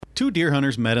Two deer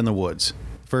hunters met in the woods.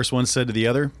 The first one said to the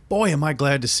other, "Boy, am I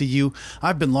glad to see you.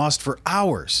 I've been lost for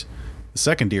hours." The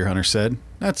second deer hunter said,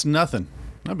 "That's nothing.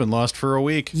 I've been lost for a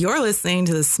week." You're listening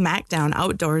to the Smackdown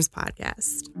Outdoors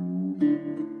podcast.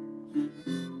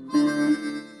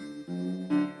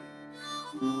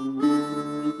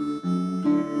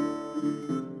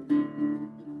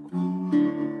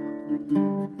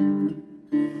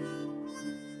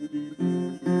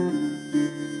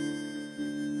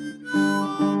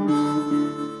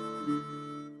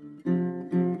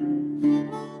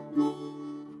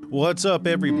 What's up,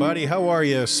 everybody? How are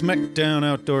you? Smackdown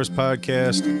Outdoors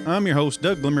podcast. I'm your host,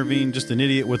 Doug Glimmerveen, just an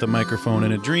idiot with a microphone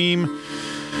and a dream.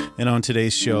 And on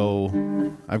today's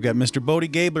show, I've got Mr.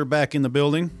 Bode Gaebler back in the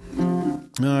building.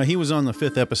 He was on the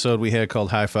 5th episode we had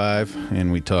called High Five, and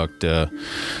we talked a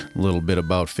little bit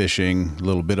about fishing, a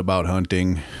little bit about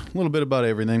hunting, a little bit about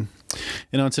everything.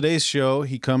 And on today's show,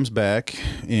 he comes back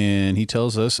and he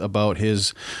tells us about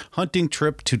his hunting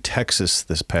trip to Texas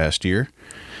this past year.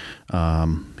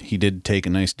 He did take a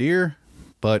nice deer,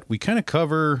 but we kind of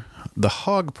cover the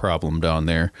hog problem down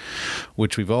there,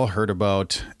 which we've all heard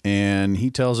about. And he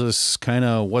tells us kind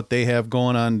of what they have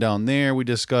going on down there. We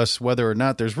discuss whether or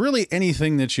not there's really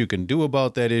anything that you can do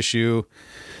about that issue,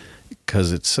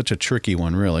 because it's such a tricky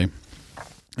one, really.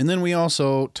 And then we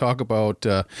also talk about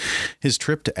his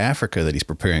trip to Africa that he's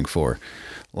preparing for.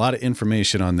 A lot of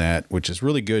information on that, which is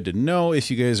really good to know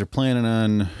if you guys are planning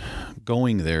on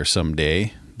going there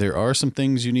someday. There are some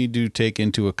things you need to take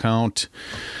into account.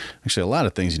 Actually, a lot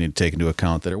of things you need to take into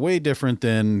account that are way different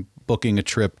than booking a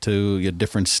trip to a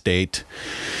different state,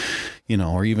 you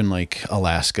know, or even like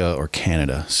Alaska or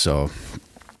Canada. So,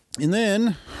 and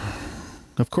then,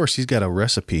 of course, he's got a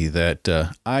recipe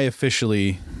that I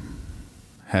officially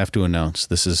have to announce.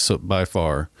 This is by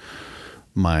far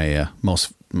my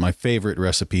favorite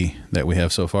recipe that we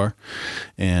have so far,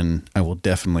 and I will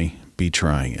definitely be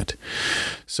trying it.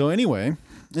 So anyway.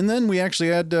 And then we actually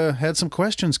had some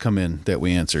questions come in that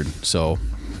we answered. So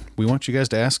we want you guys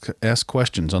to ask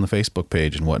questions on the Facebook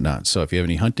page and whatnot. So if you have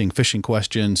any hunting, fishing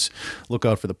questions, look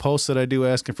out for the posts that I do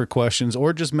asking for questions,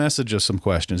 or just message us some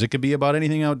questions. It could be about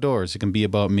anything outdoors. It can be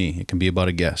about me. It can be about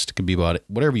a guest. It can be about it,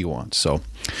 whatever you want. So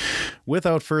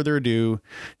without further ado,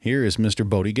 here is Mr.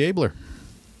 Bode Gaebler.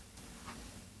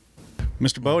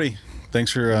 Mr. Bode,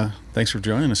 thanks for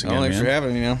joining us again. Thanks man. for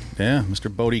having me, man. Yeah, Mr.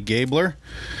 Bode Gaebler.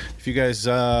 If you guys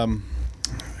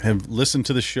have listened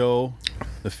to the show,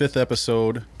 the 5th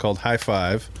episode called High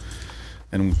Five,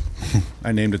 and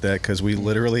I named it that because we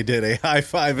literally did a high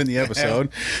five in the episode.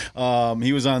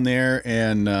 He was on there,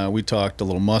 and we talked a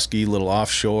little muskie, a little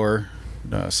offshore,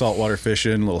 saltwater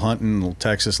fishing, a little hunting, a little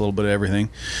Texas, a little bit of everything.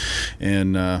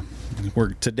 And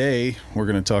today we're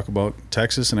going to talk about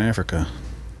Texas and Africa,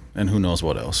 and who knows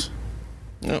what else.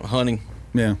 No, hunting.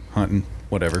 Yeah, hunting.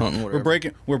 Whatever. Hunting,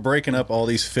 whatever. We're breaking up all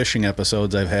these fishing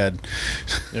episodes I've had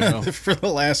for the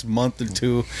last month or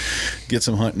two. Get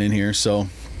some hunting in here. So,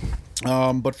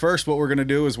 but first, what we're going to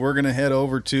do is we're going to head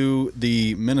over to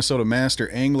the Minnesota Master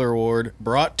Angler Award,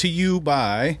 brought to you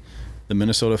by the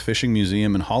Minnesota Fishing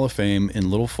Museum and Hall of Fame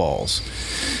in Little Falls.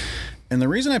 And the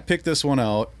reason I picked this one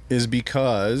out is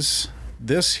because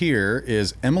this here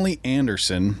is Emily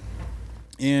Anderson.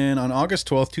 And on August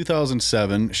 12th,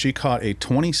 2007, she caught a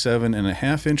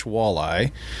 27.5-inch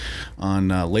walleye on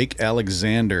Lake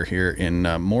Alexander here in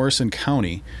Morrison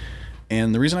County.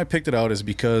 And the reason I picked it out is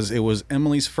because it was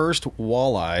Emily's first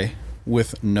walleye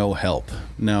with no help.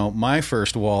 Now, my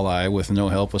first walleye with no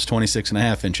help was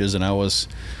 26.5 inches, and I was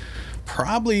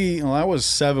I was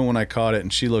 7 when I caught it,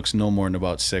 and she looks no more than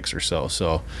about 6 or so.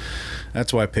 So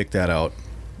that's why I picked that out.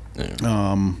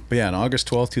 Yeah. But yeah, on August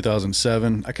 12th,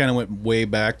 2007, I kind of went way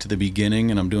back to the beginning,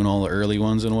 and I'm doing all the early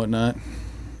ones and whatnot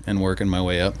and working my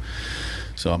way up.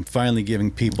 So I'm finally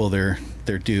giving people their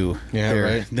due. Yeah,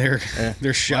 right.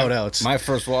 Their shout outs. My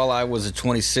first walleye was a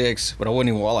 26, but I wasn't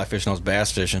even walleye fishing, I was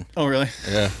bass fishing. Oh, really?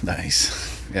 Yeah.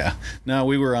 Nice. Yeah. No,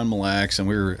 we were on Mille Lacs, and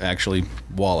we were actually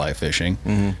walleye fishing.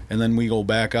 Mm-hmm. And then we go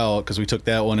back out because we took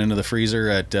that one into the freezer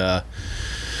at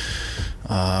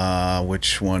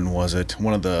which one was it?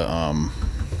 One of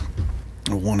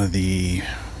the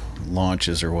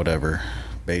launches or whatever,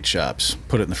 bait shops.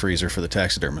 Put it in the freezer for the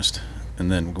taxidermist,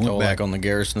 and then went back like on the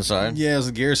Garrison side. Yeah, it was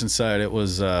the Garrison side. It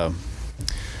was. I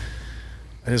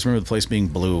just remember the place being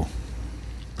blue.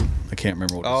 I can't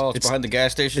remember what. Oh, it's behind the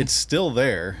gas station. It's still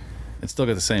there. It's still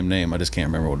got the same name. I just can't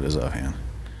remember what it is offhand.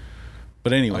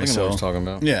 But anyway, I think I know what you're talking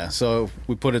about. Yeah, so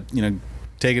we put it,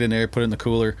 take it in there, put it in the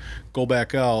cooler, go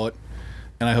back out,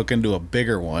 and I hook into a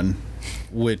bigger one,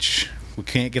 which We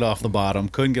can't get off the bottom.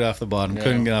 Couldn't get off the bottom. Yeah.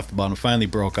 Couldn't get off the bottom. Finally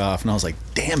broke off, and I was like,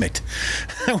 damn it.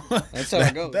 That's how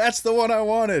it goes. That's the one I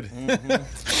wanted.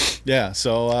 Yeah,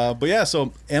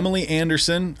 so Emily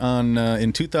Anderson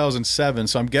in 2007,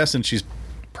 so I'm guessing she's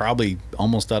probably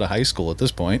almost out of high school at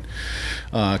this point.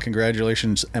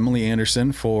 Congratulations, Emily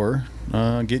Anderson, for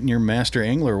getting your Master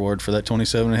Angler Award for that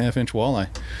 27.5-inch walleye.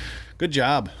 Good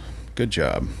job. Good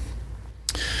job.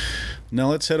 Now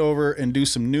let's head over and do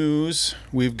some news.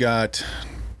 We've got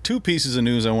 2 pieces of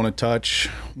news I want to touch.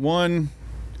 One,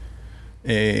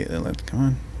 come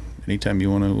on. Anytime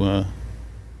you want to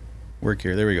work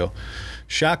here. There we go.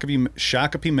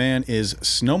 Shakopee Man is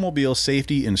Snowmobile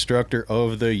Safety Instructor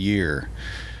of the Year.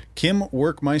 Kim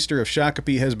Workmeister of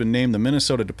Shakopee has been named the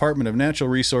Minnesota Department of Natural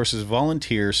Resources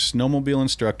Volunteer Snowmobile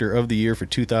Instructor of the Year for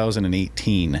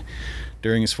 2018.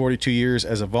 During his 42 years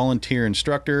as a volunteer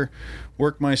instructor,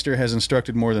 Workmeister has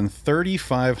instructed more than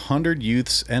 3,500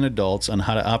 youths and adults on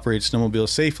how to operate snowmobiles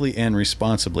safely and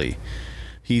responsibly.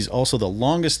 He's also the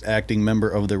longest acting member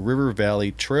of the River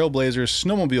Valley Trailblazers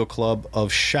Snowmobile Club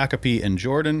of Shakopee and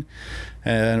Jordan,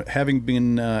 having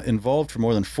been involved for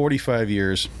more than 45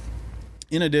 years.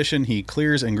 In addition, he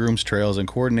clears and grooms trails and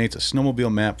coordinates a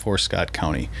snowmobile map for Scott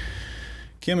County.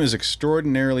 Kim is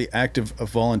extraordinarily active a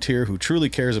volunteer who truly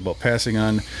cares about passing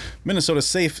on Minnesota's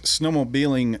safe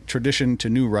snowmobiling tradition to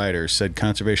new riders, said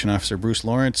Conservation Officer Bruce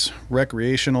Lawrence,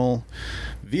 Recreational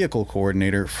Vehicle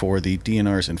Coordinator for the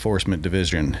DNR's Enforcement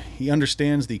Division. He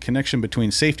understands the connection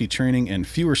between safety training and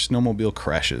fewer snowmobile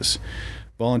crashes.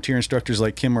 Volunteer instructors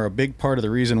like Kim are a big part of the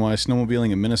reason why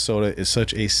snowmobiling in Minnesota is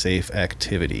such a safe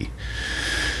activity.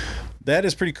 That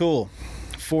is pretty cool.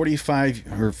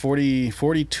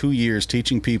 42 years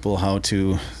teaching people how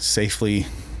to safely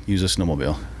use a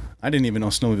snowmobile. I didn't even know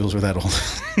snowmobiles were that old.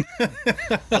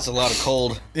 That's a lot of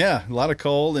cold. Yeah, a lot of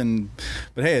cold,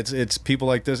 but hey, it's people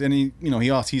like this, and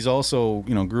he's also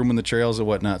grooming the trails and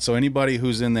whatnot. So anybody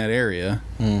who's in that area,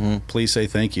 please say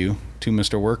thank you to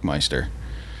Mr. Workmeister.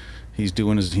 He's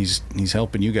he's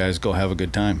helping you guys go have a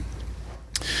good time.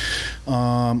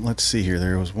 Let's see here.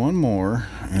 There was one more,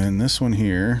 and this one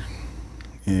here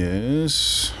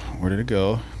is, where did it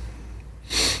go?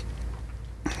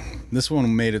 This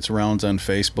one made its rounds on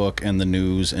Facebook and the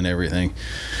news and everything.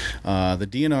 The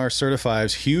DNR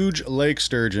certifies huge lake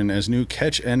sturgeon as new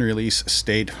catch and release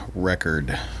state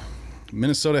record.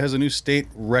 Minnesota has a new state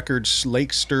record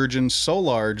lake sturgeon so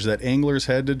large that anglers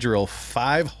had to drill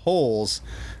 5 holes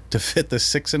to fit the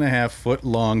 6.5-foot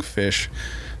long fish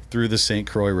through the St.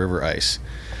 Croix River ice.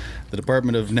 The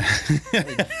Department of Using a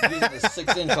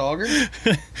 6-inch auger?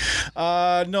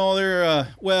 No, they're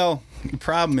well. The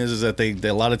problem is that they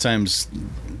a lot of times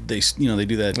they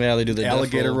do that. Yeah, they do the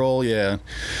alligator roll. Yeah,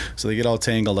 so they get all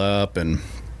tangled up, and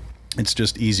it's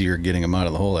just easier getting them out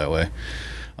of the hole that way.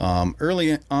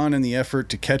 Early on in the effort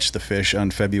to catch the fish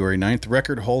on February 9th,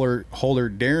 record holder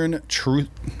Darren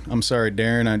I'm sorry,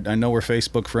 Darren, I know we're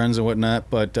Facebook friends and whatnot,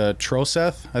 but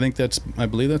Troseth, I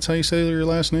believe that's how you say your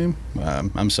last name.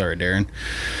 I'm sorry, Darren.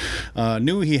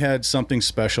 Knew he had something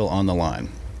special on the line.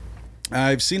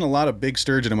 I've seen a lot of big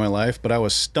sturgeon in my life, but I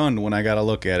was stunned when I got a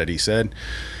look at it, he said.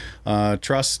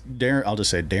 Darren, I'll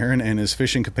just say Darren and his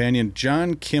fishing companion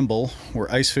John Kimball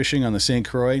were ice fishing on the St.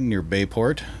 Croix near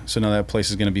Bayport. So now that place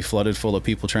is going to be flooded full of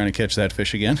people trying to catch that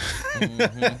fish again.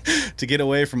 To get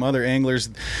away from other anglers,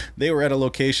 they were at a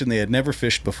location they had never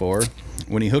fished before.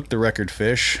 When he hooked the record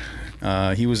fish,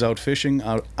 he was out fishing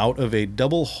out of a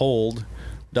double hole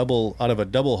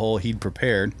he'd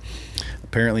prepared.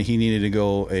 Apparently he needed to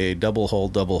go a double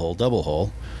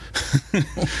hole.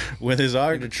 With his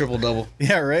auger, a triple double.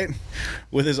 Yeah, right.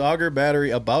 With his auger battery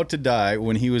about to die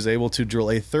when he was able to drill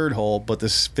a 3rd hole, but the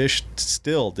fish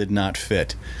still did not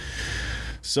fit.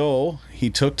 So he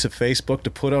took to Facebook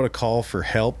to put out a call for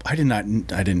help. I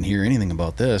didn't hear anything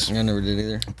about this. I never did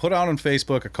either. Put out on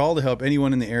Facebook a call to help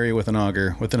anyone in the area with an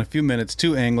auger. Within a few minutes,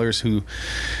 2 anglers who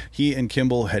he and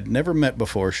Kimball had never met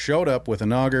before showed up with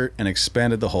an auger and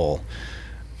expanded the hole.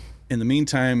 In the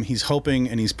meantime, he's hoping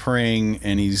and he's praying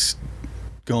and he's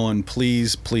going,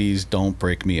 please, please don't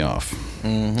break me off.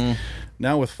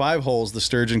 Now with 5 holes, the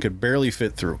sturgeon could barely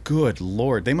fit through. Good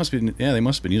Lord. They must have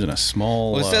been using a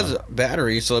small... Well, it says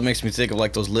battery, so it makes me think of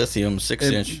like those lithium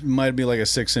 6-inch. It might be like a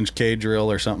 6-inch K drill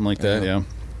or something like that,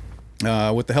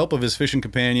 yeah. With the help of his fishing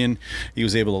companion, he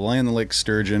was able to land the lake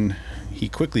sturgeon. He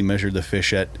quickly measured the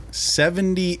fish at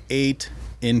 78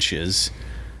 inches,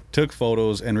 took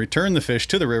photos, and returned the fish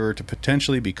to the river to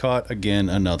potentially be caught again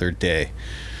another day.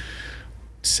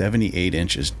 78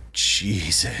 inches.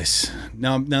 Jesus.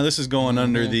 Now this is going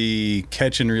under the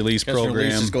catch and release Catch program. and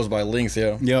release just goes by length,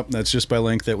 yeah. Yep, that's just by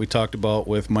length that we talked about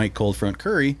with Mike Coldfront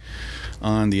Curry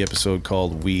on the episode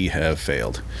called We Have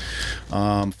Failed.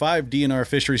 5 DNR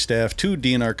fishery staff, 2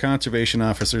 DNR conservation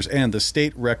officers, and the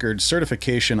state record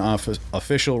certification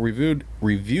official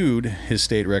reviewed his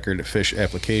state record fish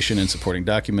application and supporting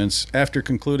documents. After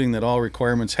concluding that all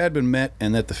requirements had been met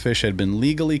and that the fish had been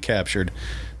legally captured,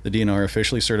 the DNR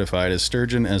officially certified as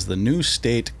sturgeon as the new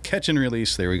state catch and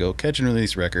release. There we go, catch and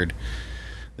release record.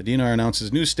 The DNR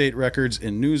announces new state records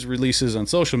in news releases on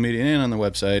social media and on the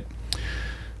website.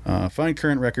 Find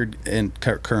current records and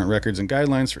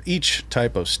guidelines for each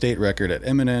type of state record at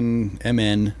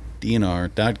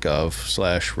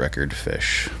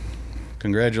mndnr.gov/recordfish.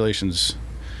 Congratulations,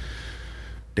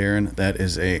 Darren. That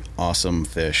is a awesome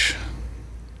fish.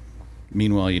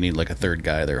 Meanwhile, you need like a third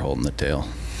guy there holding the tail.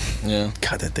 Yeah.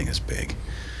 God, that thing is big.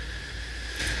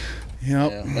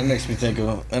 Yep. Yeah, that makes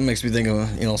me think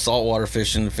of saltwater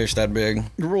fishing, fish that big.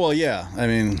 Well, yeah. I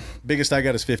mean, biggest I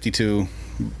got is 52,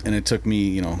 and it took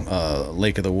me,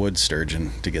 Lake of the Woods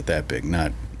sturgeon to get that big.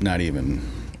 Not even.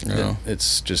 Yeah.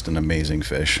 It's just an amazing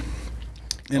fish.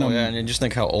 And you just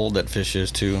think how old that fish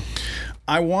is too.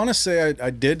 I want to say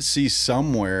I did see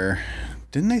somewhere.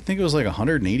 Didn't they think it was like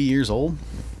 180 years old?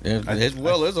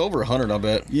 It's over 100, I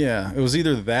bet. Yeah, it was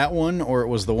either that one or it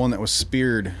was the one that was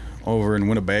speared over in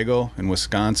Winnebago in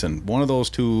Wisconsin. One of those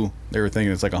two, they were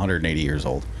thinking it's like 180 years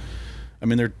old. I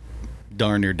mean, they're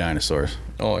darn near dinosaurs.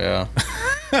 Oh, yeah.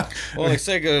 Well, they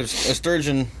say a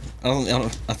sturgeon, I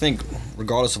think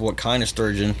regardless of what kind of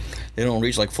sturgeon, they don't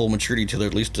reach like full maturity till they're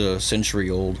at least a century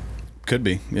old. Could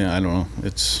be. Yeah, I don't know.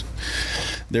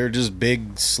 They're just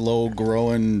big,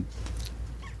 slow-growing,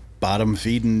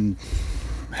 bottom-feeding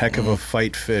heck of a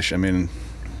fight fish. I mean,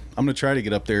 I'm going to try to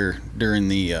get up there during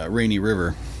the Rainy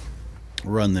River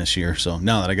run this year. So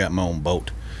now that I got my own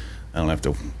boat, I don't have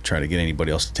to try to get anybody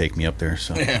else to take me up there.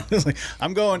 So yeah. It's like,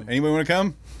 I'm going. Anybody want to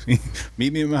come?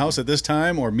 Meet me at my house at this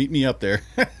time or meet me up there.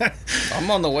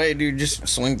 I'm on the way, dude. Just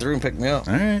swing through and pick me up.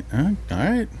 All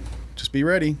right. Just be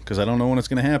ready because I don't know when it's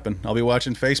going to happen. I'll be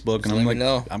watching Facebook and I'm like,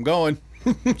 I'm going.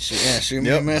 Shoot me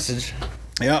a message.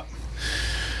 Yep.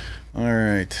 All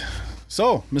right.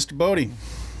 So, Mr. Bode,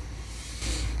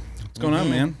 what's going on,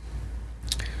 man?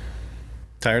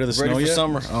 Tired of the Ready snow for yet?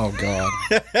 summer? Oh, God.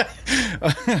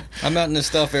 I'm out in this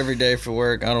stuff every day for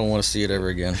work. I don't want to see it ever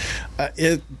again.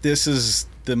 This is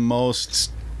the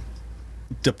most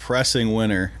depressing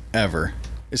winter ever.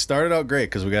 It started out great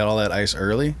because we got all that ice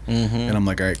early, and I'm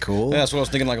like, all right, cool. Yeah, that's what I was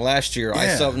thinking like last year. Yeah.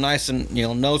 Ice up nice and,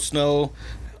 no snow.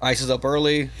 Ice is up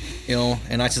early,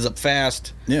 and ice is up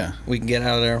fast. Yeah. We can get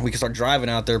out of there. We can start driving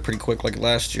out there pretty quick like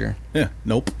last year. Yeah.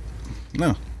 Nope.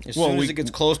 No. As soon as it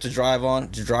gets close to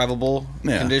drivable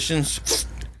conditions.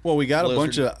 Well, we got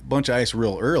blizzard. a bunch of ice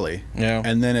real early. Yeah.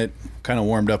 And then it kind of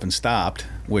warmed up and stopped,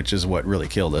 which is what really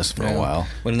killed us for a while.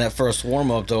 But in that first warm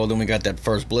up though, then we got that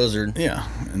first blizzard. Yeah.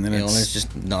 And then it's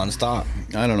just nonstop.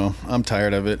 I don't know. I'm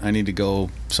tired of it. I need to go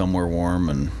somewhere warm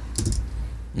and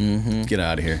get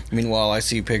out of here. Meanwhile, I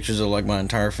see pictures of like my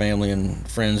entire family and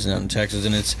friends down in Texas,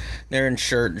 and they're in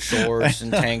shirt and shorts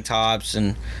and tank tops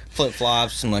and flip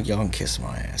flops. I'm like, y'all can kiss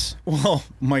my ass. Well,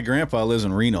 my grandpa lives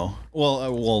in Reno.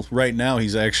 Well, right now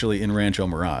he's actually in Rancho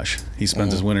Mirage. He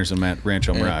spends his winters in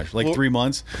Rancho Mirage, 3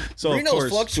 months. So Reno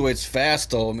fluctuates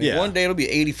fast, though. I mean, one day it'll be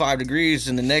 85 degrees,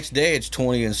 and the next day it's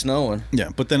 20 and snowing.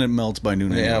 Yeah, but then it melts by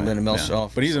noon. Yeah, then it melts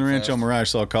off. But he's in Rancho Mirage,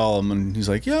 so I'll call him, and he's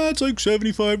like, "Yeah, it's like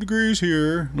 75 degrees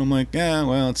here." And I'm like, "Yeah,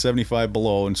 well, it's 75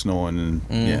 below and snowing,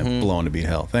 and blowing to beat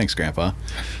hell." Thanks, Grandpa.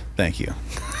 Thank you.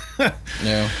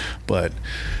 Yeah. But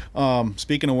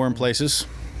speaking of warm places,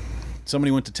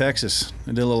 somebody went to Texas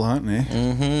and did a little hunting, eh?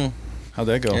 Mm-hmm. How'd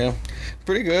that go? Yeah,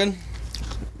 pretty good.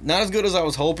 Not as good as I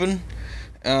was hoping.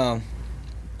 Like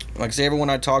I say,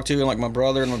 everyone I talked to, like my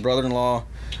brother and my brother-in-law,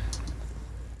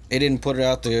 it didn't put it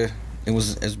out there. It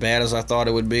was as bad as I thought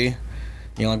it would be.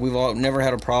 We've never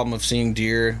had a problem of seeing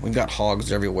deer. We've got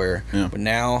hogs everywhere. Yeah. But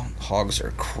now, hogs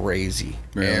are crazy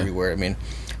everywhere. I mean,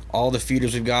 all the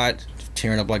feeders we've got,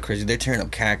 tearing up like crazy. They're tearing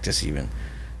up cactus even.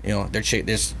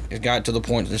 It got to the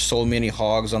point there's so many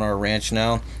hogs on our ranch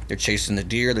now. They're chasing the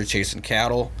deer. They're chasing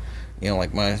cattle.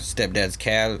 Like my stepdad's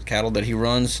cattle that he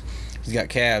runs, he's got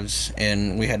calves,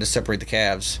 and we had to separate the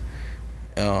calves.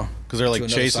 Because they're like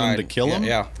chasing them to kill them?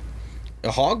 Yeah.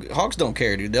 Hogs don't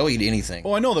care, dude. They'll eat anything.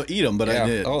 Oh, I know they'll eat them, but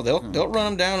they'll run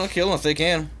them down. They'll kill them if they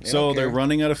can. So they're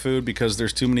running out of food because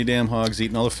there's too many damn hogs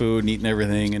eating all the food and eating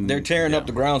everything, and they're tearing up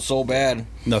the ground so bad.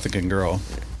 Nothing can grow.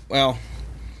 Well,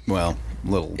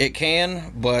 little. It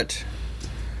can, but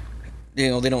they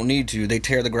don't need to. They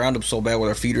tear the ground up so bad where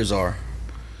their feeders are,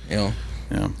 Yeah.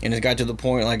 And it got to the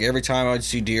point, like, every time I'd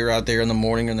see deer out there in the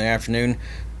morning or in the afternoon,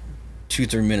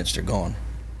 2-3 minutes, they're gone.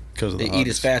 Because they eat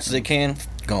as fast as they can,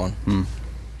 gone.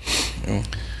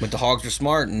 But the hogs were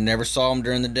smart and never saw them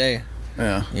during the day.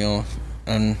 Yeah.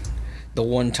 And the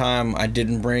one time I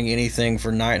didn't bring anything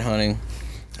for night hunting,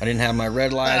 I didn't have my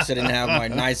red lights, I didn't have my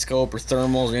night scope or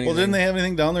thermals or anything. Well, didn't they have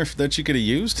anything down there that you could have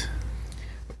used?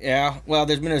 Yeah, well,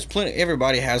 there's plenty.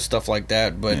 Everybody has stuff like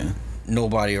that, but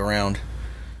nobody around.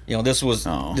 This was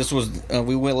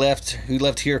we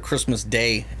left here Christmas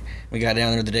Day. We got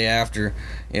down there the day after.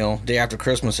 Day after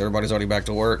Christmas, everybody's already back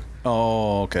to work.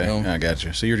 Oh, okay. I got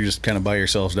you. So you're just kind of by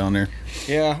yourselves down there.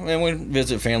 Yeah, and we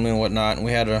visit family and whatnot. And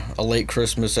we had a late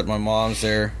Christmas at my mom's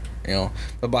there.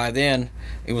 But by then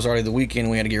it was already the weekend.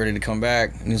 We had to get ready to come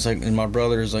back, and and my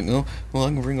brother is like, "Oh, well, I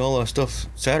can bring all our stuff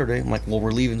Saturday." I'm like, "Well,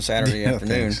 we're leaving Saturday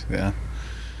afternoon." Thanks. Yeah.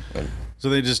 So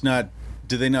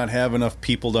do they not have enough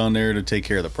people down there to take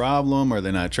care of the problem? Are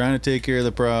they not trying to take care of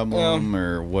the problem,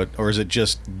 or what? Or is it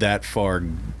just that far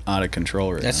out of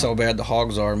control right now? That's how bad the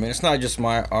hogs are. I mean, it's not just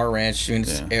our ranch. I mean,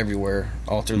 it's everywhere,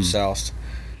 all through the South,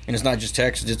 and it's not just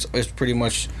Texas. It's pretty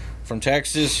much from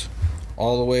Texas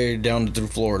all the way down through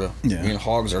Florida. Yeah. I mean,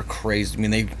 hogs are crazy. I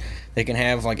mean, they can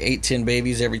have like 8-10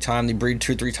 babies every time. They breed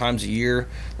 2-3 times a year.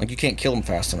 Like, you can't kill them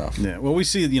fast enough. Yeah. Well, we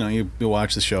see, you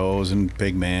watch the shows and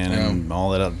Pigman and all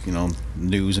that,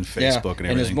 news and Facebook and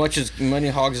everything. And as many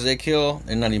hogs as they kill,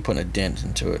 they're not even putting a dent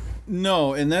into it.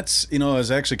 No, and that's,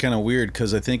 it's actually kind of weird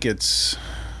because I think I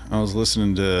was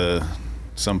listening to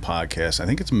some podcast, I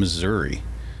think it's Missouri,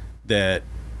 that,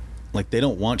 like, they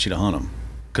don't want you to hunt them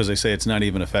because they say it's not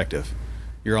even effective.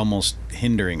 You're almost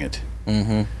hindering it.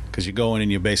 Mm-hmm. Because you go in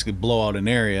and you basically blow out an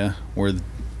area where, the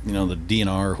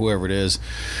DNR or whoever it is,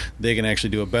 they can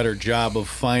actually do a better job of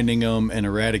finding them and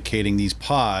eradicating these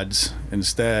pods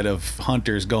instead of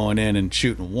hunters going in and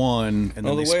shooting one and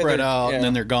then they spread out and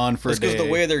then they're gone for a day. Because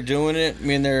the way they're doing it, I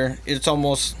mean, it's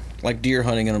almost like deer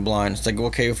hunting in a blind. It's like,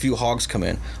 okay, a few hogs come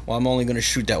in. Well, I'm only going to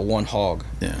shoot that one hog.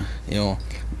 Yeah.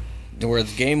 Where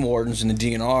the game wardens and the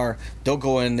DNR, they'll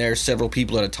go in there several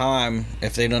people at a time.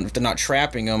 If they're not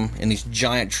trapping them in these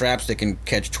giant traps, they can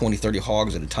catch 20-30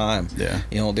 hogs at a time. Yeah.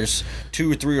 There's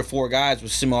 2 or 3 or 4 guys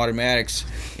with semi-automatics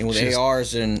and with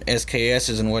ARs and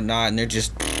SKSs and whatnot, and they're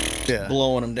just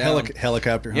blowing them down.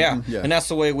 Helicopter hunting. Yeah, and that's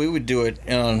the way we would do it.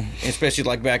 Especially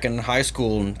like back in high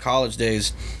school and college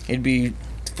days, it'd be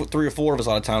 3 or 4 of us a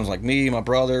lot of times, like me, my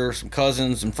brother, some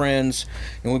cousins and friends,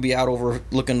 and we'd be out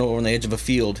looking over on the edge of a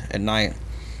field at night.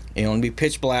 And be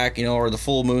pitch black, or the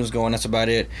full moon's going, that's about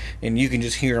it. And you can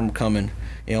just hear them coming.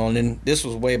 And then this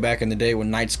was way back in the day when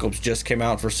night scopes just came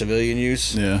out for civilian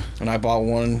use. Yeah. And I bought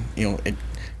one,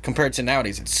 compared to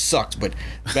nowadays, it sucked. But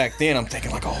back then, I'm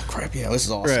thinking like, oh crap, yeah, this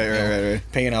is awesome. Right.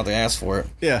 Paying out the ass for it.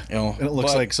 Yeah. And it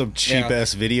looks like some cheap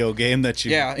ass video game that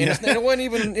you. Yeah, and it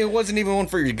wasn't even one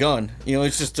for your gun.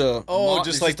 It's just a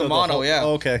the mono,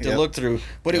 to look through.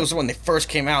 But it was when they first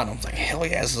came out, and I was like, hell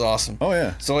yeah, this is awesome. Oh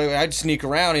yeah. So I'd sneak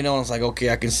around, and I was like, okay,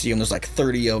 I can see them. There's like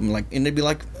 30 of them, and they'd be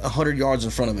like 100 yards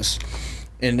in front of us.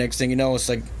 And next thing you know, it's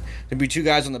like there'd be 2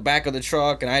 guys on the back of the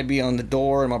truck, and I'd be on the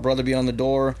door, and my brother be on the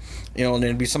door, and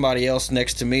there'd be somebody else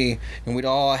next to me, and we'd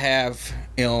all have,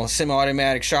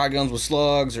 semi-automatic shotguns with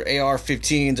slugs, or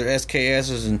AR-15s, or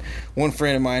SKSs, and one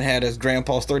friend of mine had his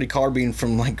grandpa's .30 carbine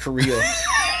from like Korea.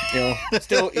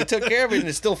 Still he took care of it, and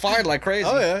it still fired like crazy.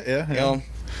 Oh yeah.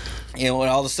 And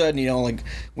all of a sudden, like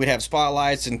we'd have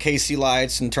spotlights and KC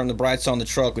lights and turn the brights on the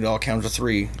truck. We'd all count to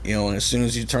 3, and as soon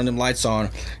as you turn them lights on,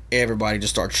 everybody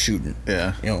just starts shooting.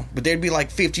 Yeah. But there'd be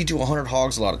like 50 to 100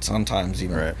 hogs a lot of sometimes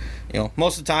even. Right.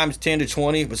 Most of the times 10 to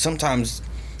 20, but sometimes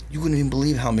you wouldn't even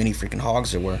believe how many freaking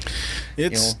hogs there were.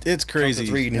 It's crazy.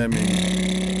 3, I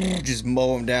mean, just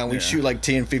mow them down. We'd shoot like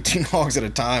 10, 15 hogs at a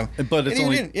time. But it's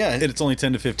only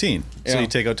 10 to 15. So you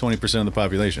take out 20% of the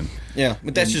population. Yeah,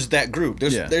 but that's just that group.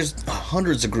 There's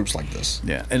hundreds of groups like this.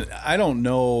 Yeah, and I don't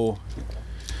know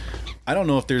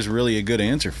if there's really a good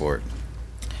answer for it.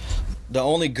 The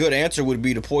only good answer would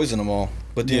be to poison them all.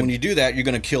 But then when you do that, you're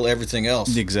going to kill everything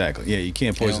else. Exactly. Yeah, you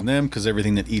can't poison them because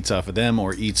everything that eats off of them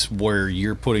or eats where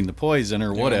you're putting the poison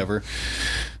or whatever.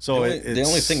 So the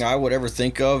only thing I would ever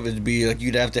think of is be like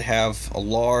you'd have to have a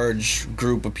large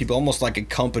group of people, almost like a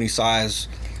company size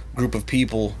group of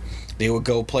people. They would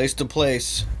go place to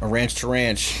place, or ranch to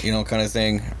ranch, kind of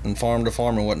thing, and farm to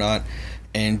farm and whatnot,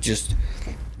 and just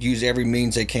use every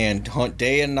means they can. Hunt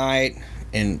day and night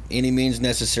and any means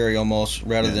necessary almost,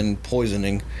 rather than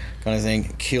poisoning kind of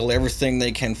thing. Kill everything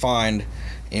they can find,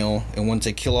 and once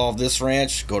they kill off this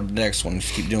ranch, go to the next one.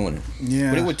 Just keep doing it. Yeah.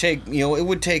 But it would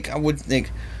take, I would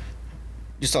think,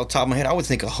 just off the top of my head, I would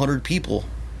think 100 people.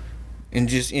 And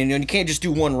you can't just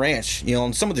do one ranch,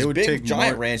 and some of these big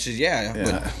giant ranches, yeah.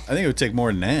 But, I think it would take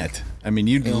more than that. I mean,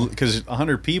 because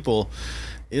 100 people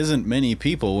isn't many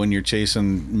people when you're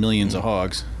chasing millions of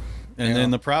hogs. And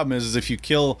then the problem is if you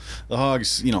kill the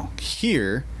hogs,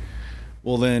 here,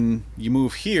 well, then you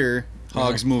move here,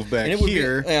 hogs move back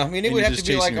here. I mean, it would have to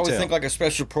be like, I would think like a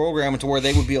special program to where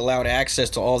they would be allowed access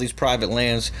to all these private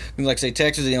lands. I mean, like, say,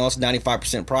 Texas, it's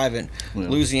 95% private. Yeah.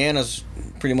 Louisiana's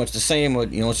pretty much the same, but,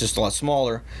 it's just a lot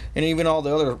smaller. And even all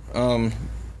the other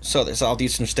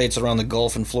southeastern states around the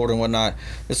Gulf and Florida and whatnot,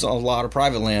 it's a lot of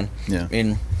private land. Yeah.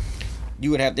 And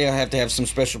you would have to have some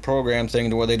special program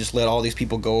thing to where they just let all these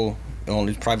people go on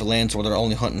these private lands where they're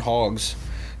only hunting hogs.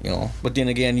 But then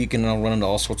again, you can run into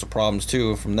all sorts of problems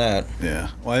too from that. Yeah.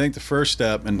 Well, I think the first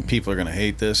step, and people are going to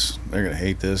hate this. They're going to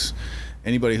hate this.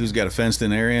 Anybody who's got a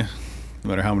fenced-in area, no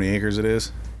matter how many acres it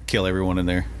is, kill everyone in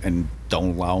there and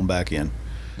don't allow them back in.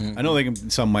 Mm-hmm. I know they can.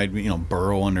 Some might,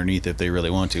 burrow underneath if they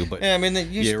really want to, but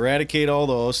you eradicate all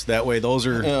those. That way, those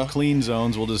are clean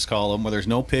zones. We'll just call them where there's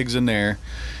no pigs in there,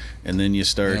 and then you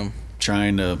start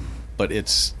trying to. But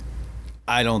it's.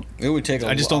 It would take.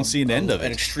 I just don't see an end of it.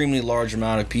 An extremely large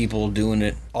amount of people doing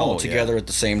it all together at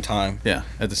the same time. Yeah,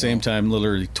 at the same time,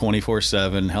 literally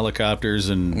 24/7 helicopters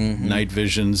and night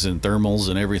visions and thermals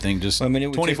and everything. Just 24/7. It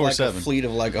would take like a fleet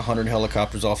of like 100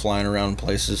 helicopters all flying around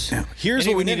places. Yeah. Here's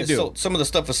what we need to do. Some of the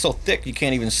stuff is so thick you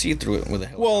can't even see through it with a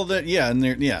helicopter.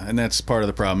 Well, and that's part of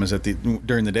the problem is that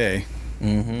during the day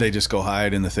they just go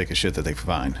hide in the thickest shit that they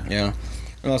find. Yeah,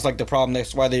 it's like the problem.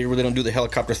 That's why they really don't do the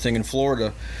helicopter thing in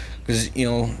Florida. Because,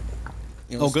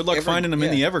 good luck finding them in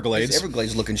the Everglades.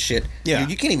 Everglades looking shit. Yeah.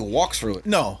 You can't even walk through it.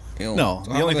 No. No.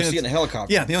 So the only thing see it in a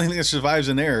helicopter. Yeah, the only thing that survives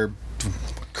in there are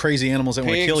crazy animals that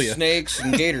want to kill you. Snakes,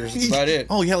 and gators. That's about it.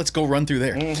 Oh, yeah, let's go run through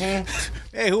there.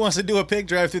 Mm-hmm. Hey, who wants to do a pig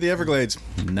drive through the Everglades?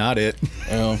 Not it.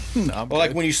 Well,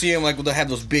 like when you see them, like they have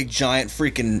those big, giant,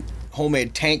 freaking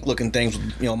homemade tank-looking things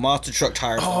with, monster truck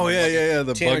tires. Oh, on yeah,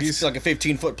 the buggies. Like a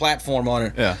 15-foot platform on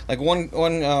it. Yeah. Like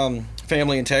one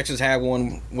family in Texas had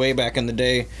one way back in the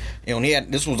day, and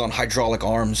this was on hydraulic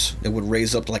arms that would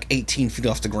raise up to like 18 feet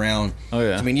off the ground. Oh,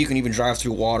 yeah. So, you can even drive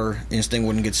through water, and this thing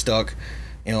wouldn't get stuck.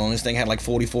 And this thing had like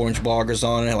 44-inch boggers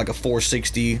on it, had like a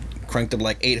 460, cranked up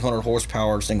like 800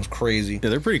 horsepower. This thing was crazy. Yeah,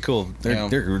 they're pretty cool.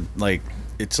 They're like,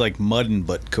 it's like mudding,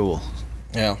 but cool.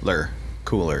 Yeah.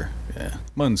 Cooler. Yeah.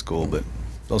 Mudding's cool, but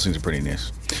those things are pretty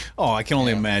nice. Oh, I can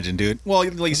only imagine, dude. Well,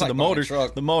 like you said, the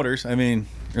motors, I mean,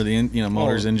 or the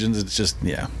motors, engines, it's just,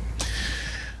 the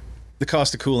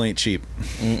cost of cool ain't cheap.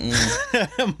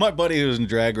 My buddy who was in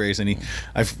drag racing,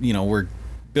 we're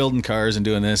building cars and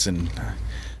doing this, and I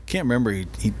can't remember,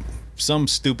 he some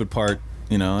stupid part,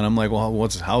 and I'm like, well,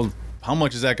 how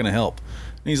much is that going to help?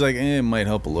 And he's like, it might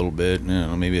help a little bit,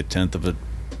 maybe a tenth of a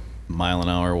mile an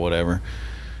hour or whatever.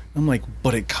 I'm like,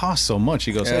 but it costs so much.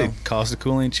 He goes, hey, cost of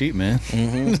cool ain't cheap, man.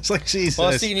 Mm-hmm. It's like, Jesus.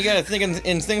 Well, see, you got to think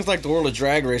in things like the world of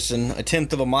drag racing, a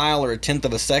tenth of a mile or a tenth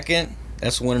of a second,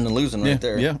 that's winning and losing right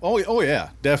there. Yeah. Oh, yeah,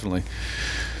 definitely.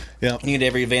 Yeah. You get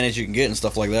every advantage you can get and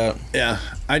stuff like that. Yeah.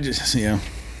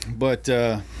 But,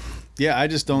 I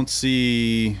just don't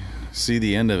see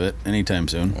the end of it anytime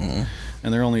soon. Mm-hmm.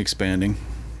 And they're only expanding.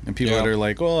 And people that are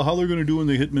like, well, how are they going to do when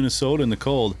they hit Minnesota in the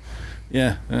cold?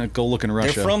 Yeah, go look in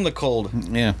Russia. They're from the cold.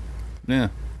 Yeah.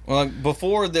 Well,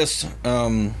 before this,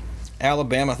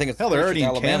 Alabama, I think it's... Hell, they're already in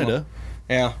Alabama. Canada.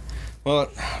 Yeah.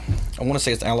 Well, I want to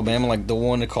say it's Alabama, like the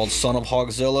one called Son of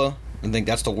Hogzilla. I think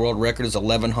that's the world record, is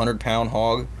 1,100-pound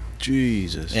hog.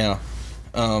 Jesus. Yeah.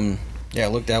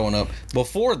 Look that one up.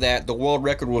 Before that, the world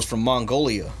record was from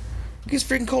Mongolia. It gets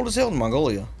freaking cold as hell in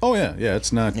Mongolia. Oh, yeah. Yeah,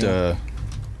 it's not...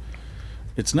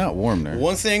 it's not warm there.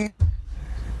 One thing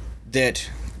that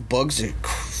bugs the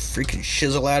freaking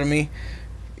shizzle out of me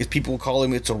is people call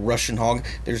him, it's a Russian hog.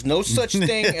 There's no such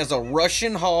thing as a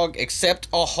Russian hog except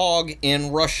a hog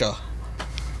in Russia.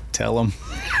 Tell them.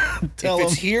 If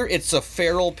it's here, it's a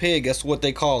feral pig. That's what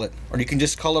they call it. Or you can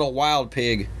just call it a wild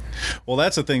pig. Well,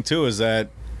 that's the thing, too, is that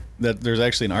there's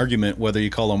actually an argument whether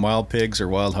you call them wild pigs or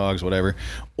wild hogs, whatever,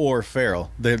 or feral.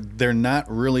 They're not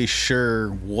really sure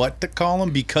what to call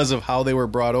them because of how they were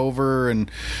brought over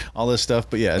and all this stuff.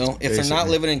 But yeah, if they're not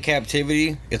living in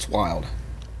captivity, it's wild.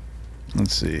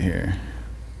 Let's see here.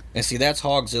 And see, that's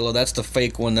Hogzilla. That's the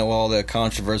fake one that all the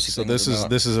controversy. So this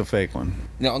is a fake one.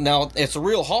 Now it's a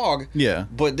real hog. Yeah.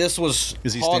 But this was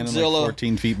is he Hogzilla. standing like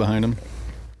 14 feet behind him?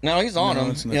 No, he's on No,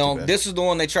 him. it's not You too know, bad. this is the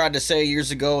one they tried to say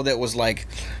years ago that was like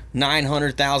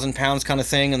 900,000 pounds kind of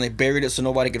thing, and they buried it so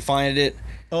nobody could find it.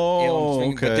 Oh, You know what I'm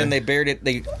saying? okay. But then they buried it.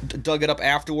 They dug it up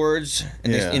afterwards,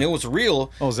 and, Yeah. and it was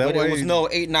real. Oh, is that but why it was you- no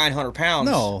 900 pounds.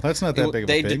 No, that's not that big of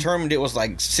a They pig. determined it was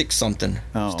like 6 something.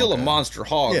 Oh, Still okay. a monster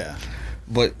hog. Yeah.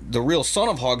 But the real son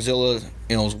of Hogzilla,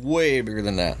 you know, is way bigger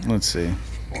than that. Let's see.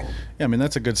 Yeah, I mean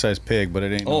that's a good sized pig, but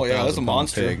it ain't. Oh, no yeah, that's a 1,000-pound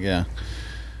monster. Pig. Yeah.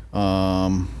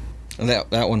 And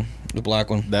that one, the black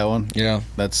one. That one. Yeah,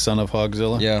 That's son of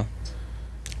Hogzilla. yeah.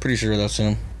 Pretty sure that's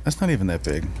him. That's not even that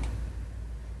big.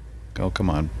 Oh, come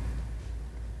on.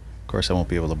 Of course, I won't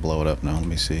be able to blow it up now. Let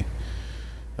me see.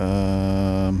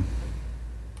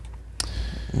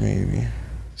 Maybe.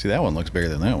 See, that one looks bigger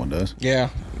than that one does. Yeah,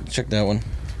 check that one.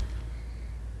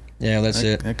 Yeah, that's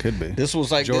it. That could be. This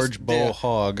was like George Bull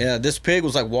Hog. Yeah, this pig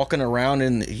was like walking around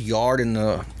in the yard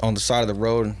on the side of the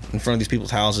road in front of these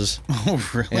people's houses. Oh,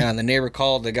 really? Yeah, and the neighbor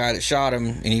called the guy that shot him,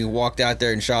 and he walked out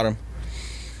there and shot him.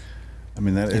 I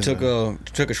mean, that He is. took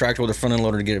a tractor with a front end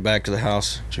loader to get it back to the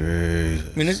house. Jesus.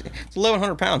 I mean, it's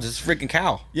 1,100 pounds. It's a freaking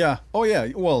cow. Yeah. Oh, yeah.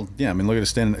 Well, yeah. I mean, look at it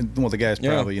standing. Well, the guy's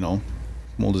Yeah. probably, you know,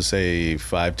 we'll just say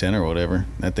 5'10" or whatever.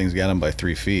 That thing's got him by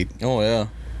 3 feet. Oh yeah.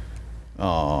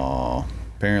 Oh,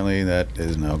 apparently that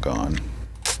is now gone.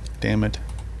 Damn it.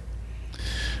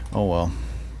 Oh well.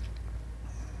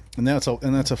 And that's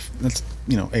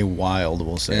you know a wild,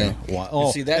 we'll say. Yeah.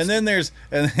 Oh, See, that's- and then there's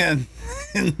and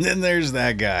then there's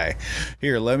that guy.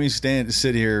 Here, let me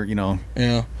sit here, you know,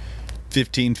 Yeah.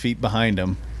 15 feet behind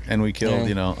him, and we killed, Yeah.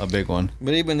 you know, a big one.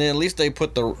 But even then, at least they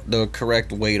put the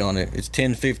correct weight on it. It's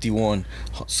 1051.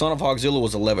 Son of Hogzilla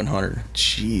was 1,100.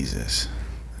 Jesus.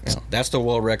 Yeah, that's the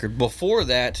world record. Before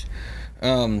that,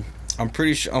 I'm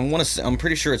pretty sure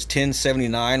it's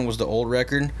 1079 was the old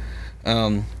record.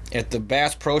 At the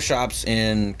Bass Pro Shops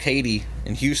in Katy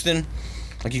in Houston,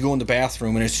 like you go in the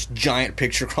bathroom and it's a giant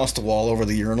picture across the wall over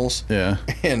the urinals. Yeah.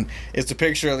 And it's a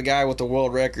picture of the guy with the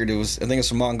world record. I think it's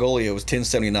from Mongolia. It was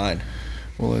 1079.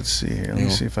 Well, let's see here. Let me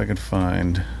see if I can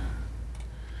find.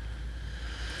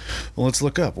 Well, let's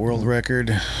look up world record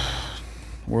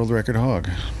hog.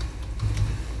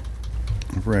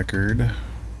 Record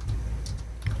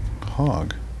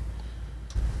hog.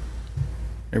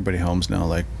 Everybody home's now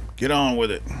like, get on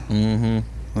with it. Mm-hmm.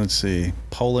 Let's see.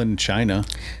 Poland, China.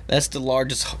 That's the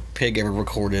largest pig ever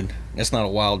recorded. That's not a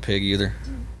wild pig either.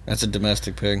 That's a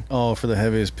domestic pig. Oh, for the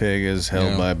heaviest pig is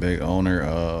held Yeah. by a big owner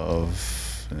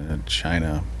of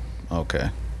China. Okay.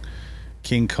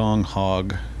 King Kong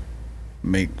hog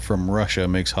from Russia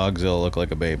makes Hogzilla look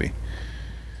like a baby.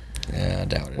 Yeah, I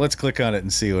doubt it. Let's click on it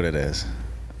and see what it is.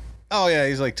 Oh yeah,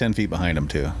 he's like 10 feet behind him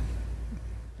too.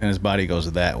 And his body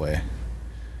goes that way.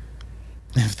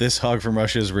 If this hog from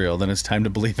Russia is real, then it's time to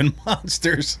believe in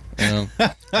monsters. Yeah.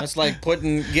 That's like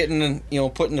putting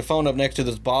the phone up next to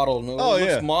this bottle. And Oh it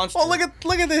looks yeah. monster. Oh look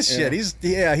at this shit.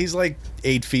 He's like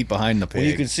 8 feet behind the pig.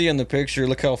 Well, you can see in the picture.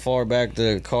 Look how far back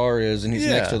the car is, and he's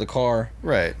Yeah. next to the car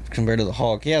Right. compared to the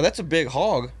hog. Yeah, that's a big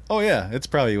hog. Oh yeah, it's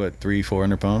probably what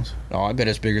 300-400 pounds. Oh, I bet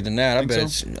it's bigger than that. I Think bet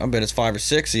so? it's 5 or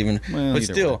 6 even. Well, But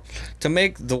either still, way. to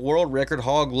make the world record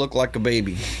hog look like a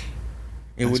baby,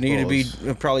 it would need to be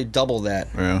probably double that.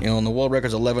 Yeah. You know, and the world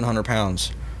record's 1,100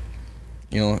 pounds.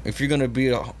 You know, if you're gonna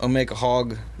make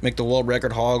the world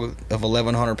record hog of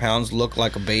 1,100 pounds look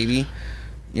like a baby,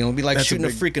 you know, it'd be like That's a shooting a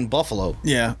big- freaking buffalo.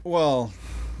 Yeah. Well,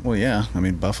 yeah. I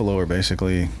mean, buffalo are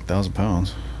basically 1,000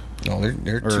 pounds. No,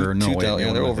 they're Or 2,000. no, wait, Yeah, what they're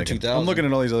am I over thinking? 2,000. I'm looking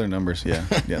at all these other numbers. Yeah,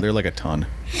 yeah, they're like a ton,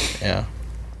 Yeah.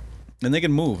 and they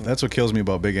can move. That's what kills me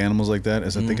about big animals like that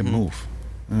is that they can move.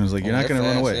 And it's like you're Oh, not they're going to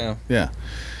run fast, away. yeah. Yeah.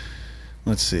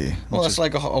 Let's see. Well, Let's that's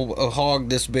like a hog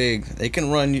this big. They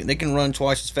can run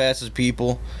twice as fast as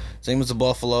people. Same as a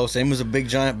buffalo. Same as a big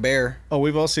giant bear. Oh,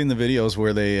 we've all seen the videos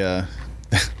where they,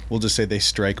 we'll just say they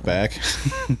strike back.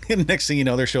 And next thing you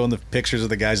know, they're showing the pictures of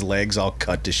the guy's legs all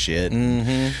cut to shit.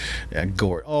 Mm-hmm. Yeah,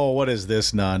 gore. Oh, what is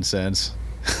this nonsense?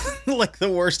 Like the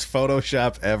worst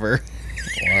Photoshop ever.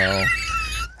 Wow.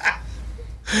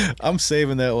 I'm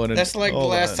saving that one. That's like the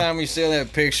last time you saw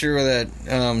that picture where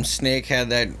that snake had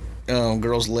that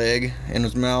girl's leg in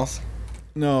his mouth.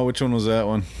 No, which one was that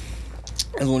one?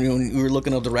 And when we were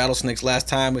looking up the rattlesnakes last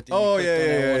time with the, Oh,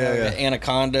 yeah. the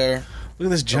anaconda. Look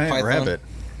at this giant python. rabbit.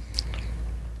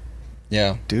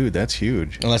 Yeah. Dude, that's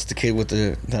huge. Well, that's the kid with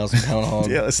the 1,000-pound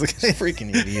hog. Yeah, let's look at it.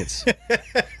 Freaking idiots.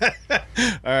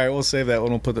 All right, we'll save that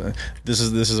one. We'll put the. This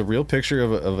is a real picture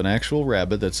of an actual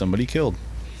rabbit that somebody killed.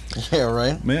 Yeah,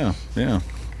 right? Yeah.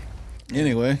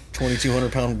 Anyway,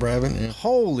 2,200-pound rabbit. Yeah.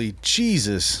 holy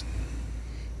Jesus!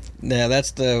 Yeah,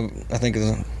 that's the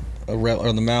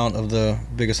amount of the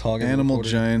biggest hog ever Animal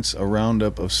recorded. Giants, a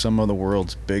roundup of some of the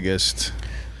world's biggest.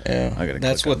 Yeah, I gotta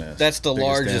that's click what. on this. That's the Biggest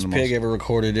largest animals. pig ever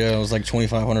recorded. Yeah, it was like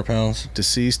 2,500 pounds.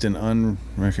 Deceased and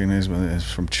unrecognizable.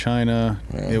 It's from China.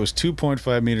 Yeah. It was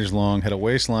 2.5 meters long, had a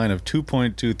waistline of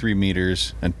 2.23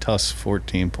 meters, and tusks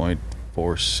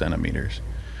 14.4 centimeters.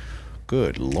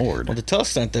 Good Lord. Well, the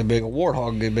tusks aren't that big. A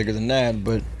warthog would be bigger than that,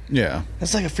 but Yeah.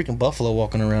 that's like a freaking buffalo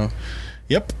walking around,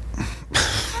 Yep.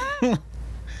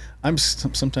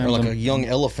 Sometimes or like I'm, a young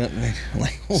elephant.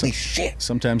 Like, holy shit!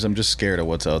 sometimes I'm just scared of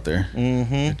what's out there.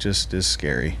 Mm-hmm. It just is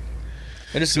scary.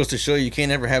 It just goes to show you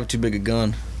can't ever have too big a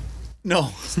gun. No.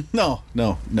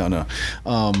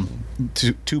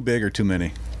 Too big or too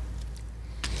many.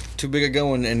 Too big a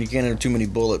gun, and you can't have too many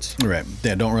bullets. Right.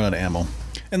 Yeah, don't run out of ammo.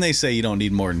 And they say you don't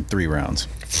need more than 3 rounds.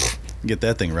 Get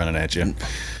that thing running at you.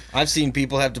 I've seen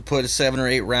people have to put 7 or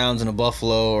 8 rounds in a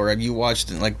buffalo, or have you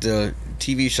watched like the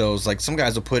TV shows? Like some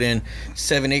guys will put in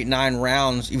 7, 8, 9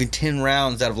 rounds, even 10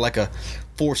 rounds out of like a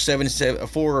 477,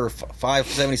 4 or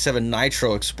 577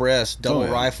 Nitro Express double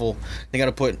rifle. They got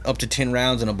to put up to 10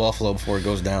 rounds in a buffalo before it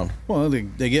goes down. Well,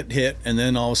 they get hit, and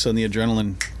then all of a sudden the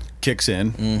adrenaline kicks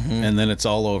in, and then it's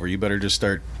all over. You better just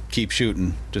keep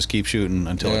shooting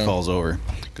until it falls over,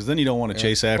 because then you don't want to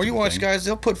chase after. Or you watch guys,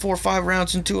 they'll put 4 or 5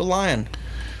 rounds into a lion.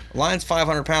 A lion's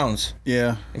 500 pounds.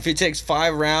 Yeah. If it takes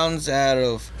 5 rounds out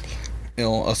of,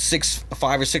 a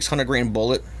 5 or 600 grain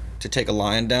bullet to take a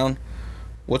lion down,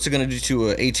 what's it going to do to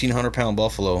a 1,800 pound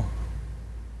buffalo?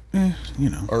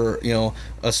 Or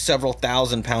a several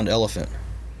thousand pound elephant.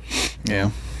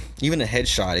 Yeah. Even a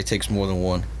headshot, it takes more than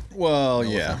one. Well,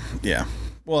 yeah.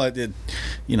 Well, it did.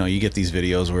 You get these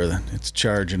videos where it's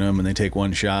charging them, and they take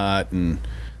one shot,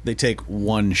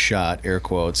 air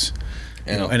quotes.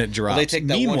 And it drops. Well, they take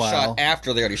that one shot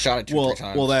after they already shot it 2 or 3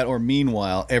 times. Well, that or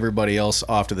meanwhile, everybody else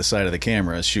off to the side of the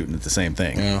camera is shooting at the same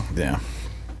thing. Yeah.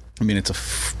 I mean, it's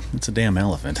a damn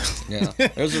elephant. Yeah.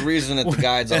 There's a reason that the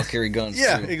guides all carry guns.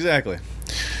 Yeah, too. exactly.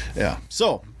 Yeah.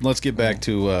 So let's get back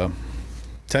to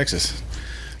Texas.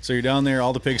 So you're down there.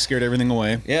 All the pigs scared everything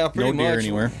away. Yeah, pretty much. No deer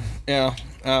anywhere. Yeah.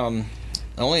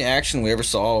 The only action we ever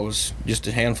saw was just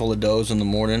a handful of does in the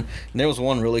morning. And there was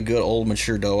one really good old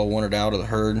mature doe I wanted out of the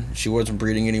herd. She wasn't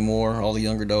breeding anymore. All the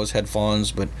younger does had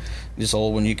fawns, but this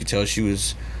old one, you could tell she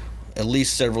was at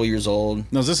least several years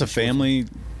old. Now, is this a family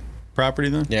property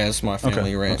then? Yeah, it's my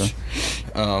family ranch.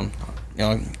 Okay.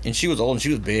 And she was old and she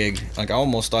was big. Like, I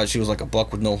almost thought she was like a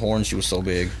buck with no horns. She was so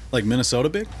big. Like Minnesota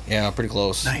big? Yeah, pretty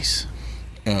close. Nice.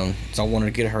 So I wanted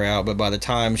to get her out, but by the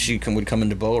time she would come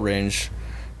into bow range,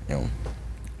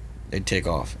 they'd take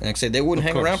off. And like I said, they wouldn't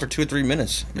hang around for 2 or 3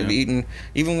 minutes. They'd be eating,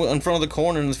 even in front of the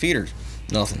corn and the feeders.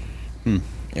 Nothing.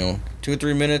 2 or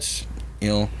 3 minutes,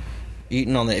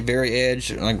 eating on the very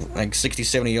edge, like 60,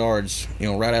 70 yards,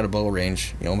 right out of bow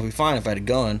range. It'd be fine if I had a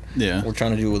gun. Yeah. We're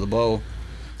trying to do it with a bow,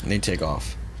 and they'd take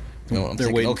off.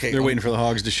 They're waiting for the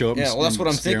hogs to show up. Yeah, well, that's what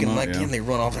I'm scare 'em thinking. out, Like, damn, they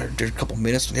run off. There's a couple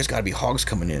minutes. There's got to be hogs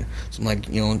coming in. So I'm like,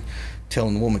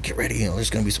 telling the woman, get ready. There's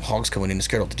going to be some hogs coming in to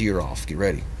scare all the deer off. Get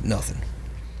ready. Nothing.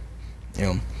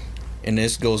 And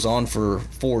this goes on for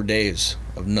 4 days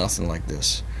of nothing like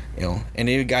this. And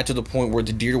it got to the point where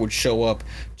the deer would show up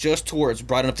just to where it's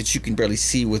bright enough that you can barely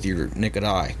see with your naked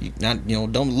eye.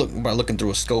 Don't look by looking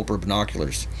through a scope or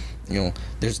binoculars.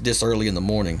 There's this early in the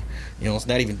morning. It's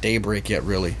not even daybreak yet,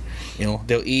 really.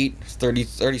 They'll eat 30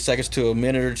 seconds to a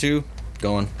minute or two,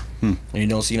 gone. And you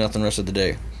don't see nothing the rest of the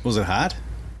day. Was it hot?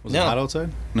 Was it hot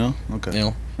outside? No? Okay. I'm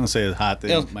going to say it's hot.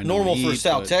 Normal for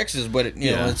South Texas, but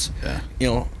it's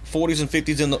 40s and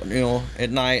 50s in the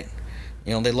at night.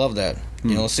 They love that.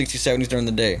 60s, 70s during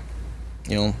the day.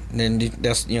 And then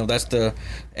that's the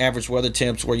average weather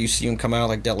temps where you see them come out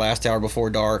like that last hour before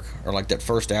dark or like that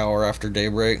first hour after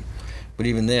daybreak. But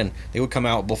even then, they would come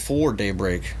out before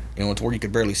daybreak, to where you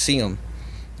could barely see them,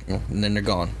 and then they're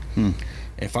gone.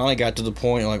 And finally got to the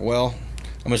point like, well,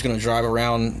 I'm just going to drive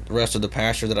around the rest of the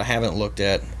pasture that I haven't looked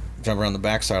at, drive around the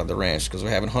backside of the ranch because we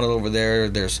haven't hunted over there.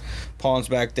 There's ponds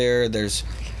back there. There's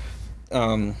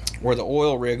where the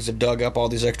oil rigs have dug up all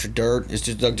these extra dirt. It's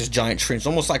just dug this giant trench,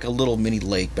 almost like a little mini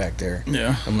lake back there.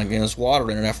 Yeah. I'm like, there's water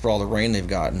in it after all the rain they've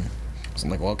gotten. So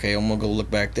I'm like, well, okay, I'm gonna go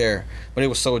look back there. But it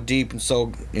was so deep and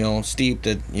so steep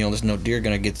that there's no deer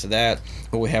gonna get to that.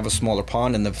 But we have a smaller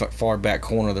pond in the far back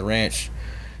corner of the ranch.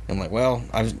 And I'm like, well,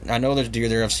 I know there's deer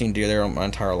there. I've seen deer there my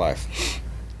entire life.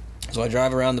 So I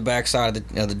drive around the backside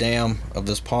of the dam of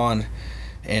this pond,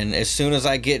 and as soon as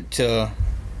I get to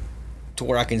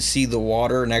where I can see the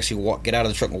water and actually get out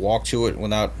of the truck and walk to it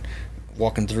without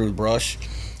walking through the brush,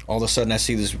 all of a sudden I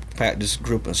see this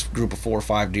group of 4 or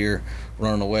 5 deer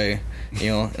running away.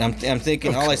 And I'm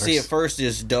thinking all I see at first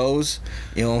is does.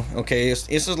 Okay, this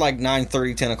is like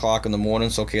 9:30, 10 o'clock in the morning.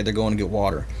 So okay, they're going to get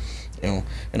water.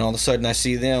 and all of a sudden I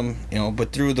see them,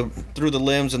 but through the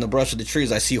limbs and the brush of the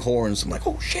trees I see horns. I'm like,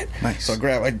 oh shit. Nice. So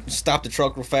I stop the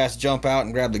truck real fast, jump out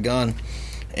and grab the gun,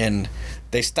 and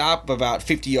they stop about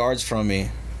 50 yards from me,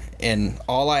 and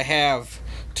all I have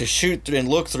to shoot and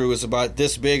look through is about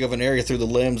this big of an area through the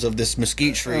limbs of this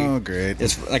mesquite tree. Oh, great.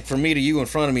 It's like from me to you in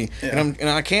front of me. Yeah. And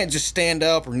I can't just stand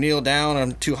up or kneel down.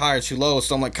 I'm too high or too low.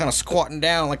 So I'm like kind of squatting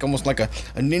down, like almost like a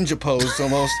ninja pose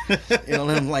almost. And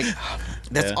I'm like,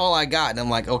 that's all I got. And I'm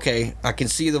like, okay, I can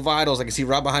see the vitals. I can see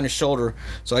right behind his shoulder.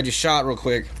 So I just shot real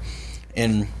quick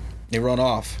and they run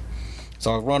off.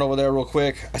 So I run over there real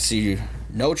quick. I see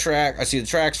no track. I see the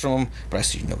tracks from him, but I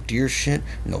see no deer shit,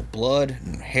 no blood,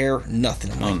 no hair,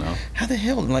 nothing. I'm like, no. how the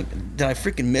hell? I'm like, did I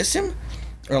freaking miss him?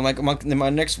 Or I'm like,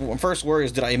 my first worry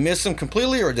is, did I miss him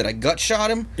completely, or did I gut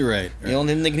shot him? Right. And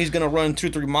then thinking he's gonna run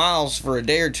 2-3 miles for a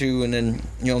day or two, and then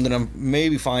then I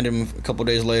maybe find him a couple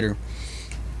days later.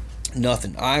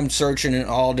 Nothing. I'm searching in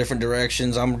all different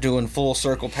directions. I'm doing full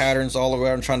circle patterns all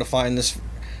around, trying to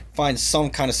find some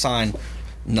kind of sign.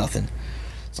 Nothing.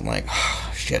 So I'm like,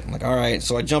 oh, shit. I'm like, all right.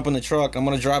 So I jump in the truck. I'm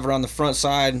going to drive around the front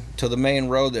side to the main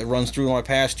road that runs through my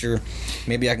pasture.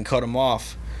 Maybe I can cut him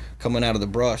off coming out of the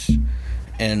brush.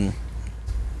 And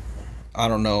I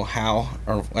don't know how,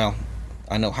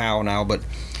 I know how now, but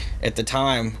at the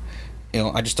time,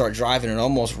 I just started driving and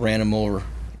almost ran him over.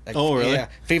 Like, oh, really? Yeah,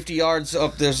 50 yards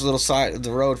up this little side of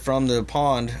the road from the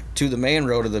pond to the main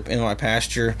road in my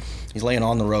pasture. He's laying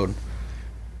on the road.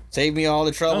 Saved me all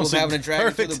the trouble of having to drag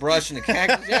him through the brush and the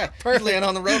cactus. Yeah, he's laying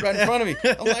on the road right in front of me.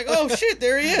 I'm like, oh shit,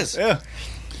 there he is. Yeah.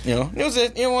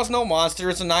 It's no monster.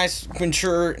 It's a nice,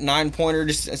 mature 9-pointer.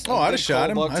 I'd have shot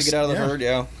him. Buck to get out of the herd.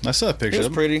 Yeah, I saw a picture. It was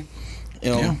pretty.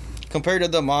 Compared to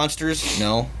the monsters,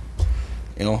 no.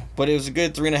 But it was a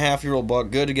good 3.5-year-old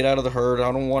buck. Good to get out of the herd.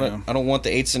 I don't want it. I don't want the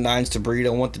 8s and 9s to breed. I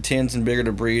want the 10s and bigger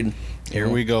to breed. Here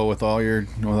we go with all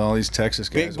these Texas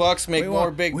guys. Big bucks make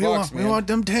more big bucks, man. We want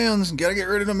them 10s. Got to get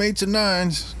rid of them 8s and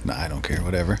 9s. Nah, I don't care.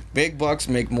 Whatever. Big bucks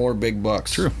make more big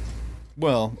bucks. True.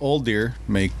 Well, old deer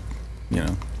make,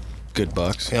 good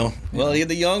bucks. Well,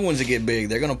 the young ones that get big,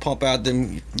 they're gonna pump out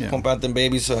them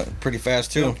babies pretty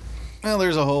fast too. Well,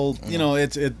 there's a whole,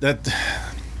 it's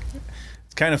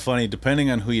kind of funny depending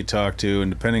on who you talk to and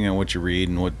depending on what you read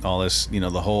and what all this,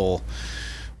 the whole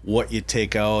what you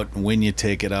take out, when you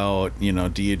take it out,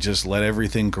 do you just let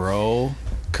everything grow?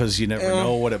 Because you never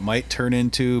know what it might turn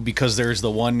into. Because there's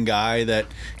the one guy that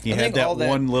he had that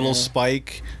one little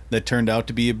spike that turned out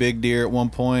to be a big deer at one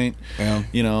point.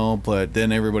 Yeah. But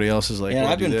then everybody else is like,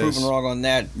 I've been proven wrong on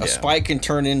that. A spike can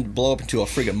blow up into a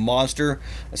freaking monster.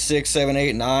 A 6, 7,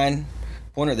 8, 9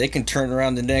 pointer, they can turn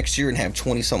around the next year and have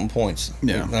 20-something points.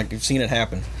 Yeah. Like I've seen it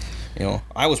happen.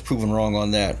 I was proven wrong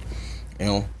on that.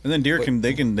 And then deer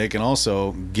can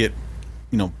also get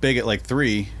big at like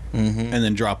 3 and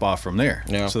then drop off from there.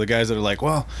 Yeah. So the guys that are like,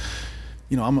 well,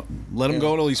 I'm let him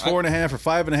go till he's 4.5 or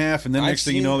 5.5, and then next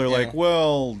thing you know, they're like,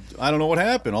 well, I don't know what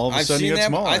happened. All of a sudden, you get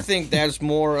smaller. I think that's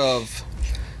more of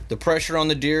the pressure on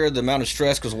the deer, the amount of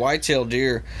stress, because whitetail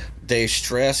deer, they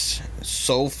stress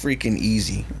so freaking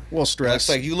easy. Well, stress. It's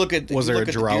like you look at. Was there a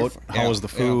drought? How was the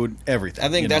food? Everything. I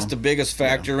think that's the biggest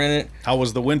factor in it. How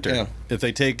was the winter? Yeah.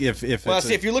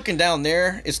 If you're looking down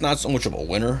there, it's not so much of a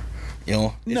winter.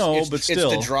 But still, it's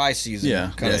the dry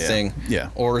season kind of thing. Yeah.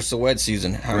 Or it's the wet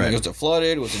season. Was it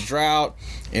flooded? Was it drought?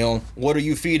 What are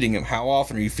you feeding them? How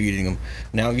often are you feeding them?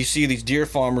 Now you see these deer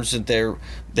farmers that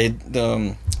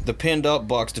the pinned up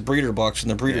bucks, the breeder bucks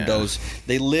and the breeder does,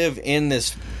 they live in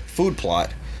this food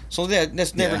plot. So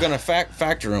that's never going to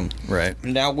factor them. Right.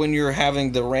 Now when you're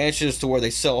having the ranches to where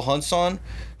they sell hunts on,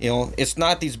 it's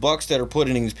not these bucks that are put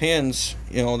in these pens,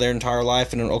 their entire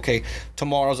life, and then, okay,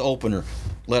 tomorrow's opener,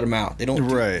 let them out. They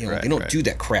don't do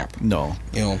that crap. No.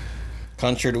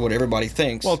 Contrary to what everybody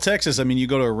thinks. Well, Texas, you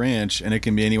go to a ranch and it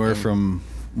can be anywhere from,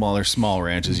 well, there's small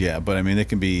ranches, but it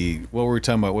can be, what were we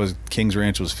talking about? Was King's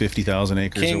Ranch was 50,000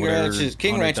 acres or whatever?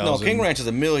 King Ranch is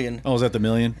 $1 million. Oh, is that the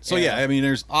million? So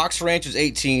there's Ox Ranch is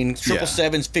 18,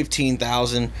 777's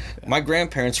 15,000. My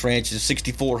grandparents' ranch is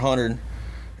 6,400.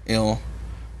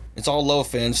 It's all low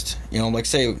fenced. Like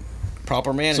say,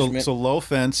 proper management. So low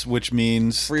fence, which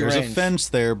means free there's range. A fence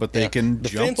there, but they can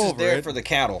jump over it. The fence is there for the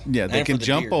cattle. Yeah, they can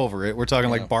jump over it. We're talking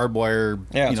like barbed wire.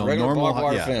 Yeah, it's a regular normal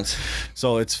barbed wire fence.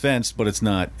 So it's fenced, but it's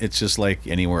not. It's just like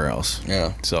anywhere else.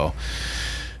 Yeah. So.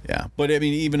 Yeah, but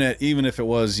even if it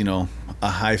was a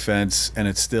high fence and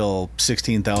it's still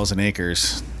 16,000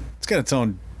 acres, it's got its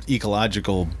own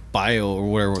ecological bio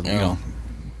or whatever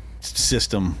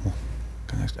system.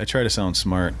 I try to sound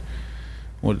smart.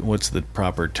 What's the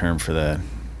proper term for that?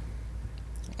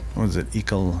 What is it?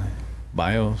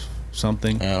 Bio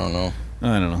something? I don't know.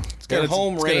 I don't know. Their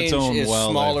home range is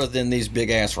smaller than these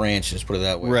big ass ranches. Put it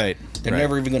that way. Right. They're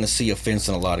never even going to see a fence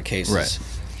in a lot of cases. Right.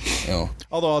 You know.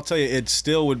 Although I'll tell you, it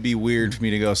still would be weird for me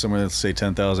to go somewhere that's, say,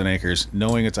 10,000 acres,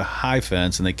 knowing it's a high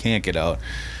fence and they can't get out.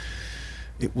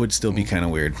 It would still be kind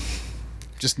of weird.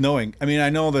 Just knowing. I mean, I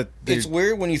know that... It's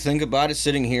weird when you think about it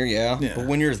sitting here, yeah. But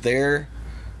when you're there,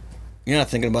 you're not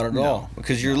thinking about it at all.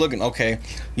 Because you're looking, okay,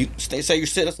 say you're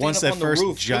standing up on the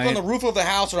roof. Look on the roof of the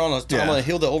house or on a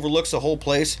hill that overlooks the whole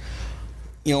place.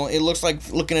 You know, it looks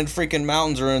like looking at freaking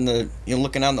mountains or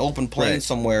looking out in the open plain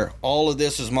somewhere. All of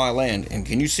this is my land. And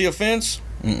can you see a fence?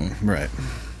 Mm-mm. Right.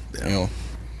 Yeah. You know.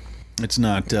 It's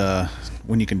not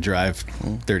when you can drive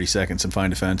 30 seconds and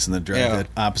find a fence and then drive that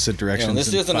opposite direction.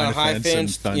 This isn't a high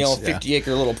fence,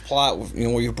 50-acre little plot,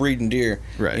 where you're breeding deer.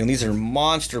 Right. These are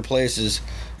monster places,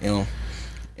 and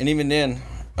even then,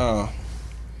 like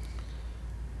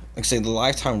I say, the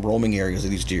lifetime roaming areas of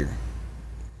these deer.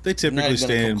 They typically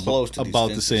stay in about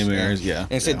the same areas, And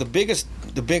I say what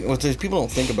people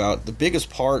don't think about, the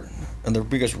biggest part and the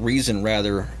biggest reason,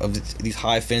 rather, of these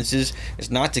high fences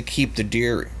is not to keep the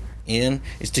deer in,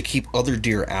 is to keep other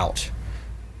deer out.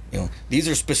 These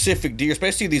are specific deer,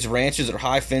 especially these ranches that are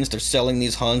high fenced. They're selling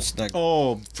these hunts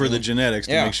for the genetics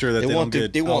to make sure that they don't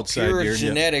get they want pure deer.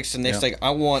 genetics, and they say,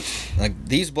 I want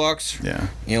these bucks,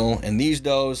 and these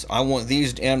does. I want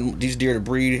these deer to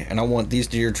breed, and I want these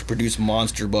deer to produce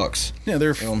monster bucks. Yeah,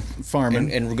 they're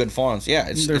farming and good farms. Yeah,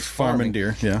 they're farming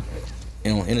deer. Yeah,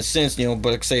 in a sense, but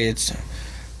like I say,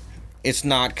 it's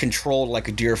not controlled like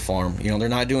a deer farm. They're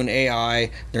not doing AI.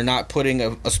 They're not putting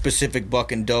a specific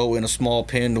buck and doe in a small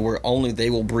pen to where only they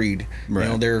will breed.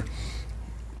 Right.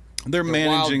 They're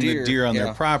managing the deer on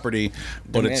their property,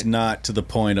 but it's not to the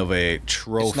point of a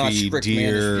trophy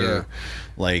deer,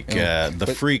 like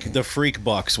the freak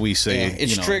bucks we say. Yeah.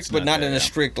 It's strict, but not in a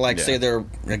strict say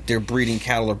they're breeding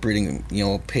cattle or breeding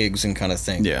pigs and kind of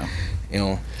thing. Yeah.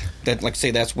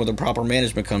 That's where the proper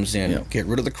management comes in. Yep. Get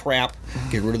rid of the crap,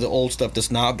 get rid of the old stuff that's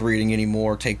not breeding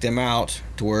anymore, take them out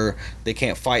to where they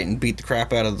can't fight and beat the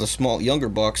crap out of the younger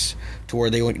bucks to where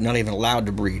they're not even allowed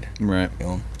to breed. Right.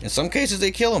 In some cases,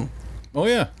 they kill them. Oh,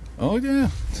 yeah.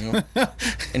 And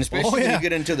especially when you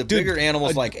get into the bigger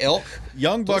animals like elk.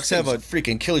 Young bucks have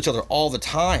freaking kill each other all the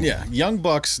time. Yeah, young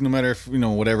bucks, no matter if,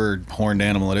 whatever horned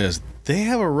animal it is, they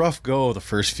have a rough go the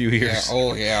first few years. Yeah.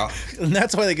 Oh, yeah. And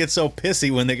that's why they get so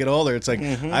pissy when they get older. It's like,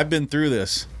 I've been through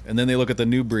this. And then they look at the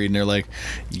new breed and they're like,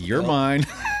 you're mine.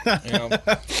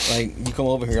 Like, you come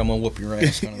over here, I'm going to whoop your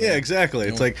ass. Kind of exactly.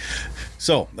 It's like,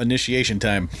 so, initiation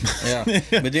time.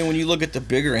 But then when you look at the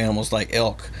bigger animals like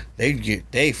elk,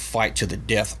 they fight to the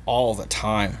death all the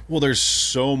time. Well, there's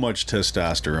so much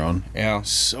testosterone. Yeah.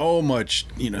 So much,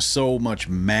 so much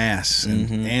mass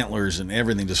and antlers and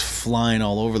everything just flying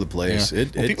all over the place. Yeah.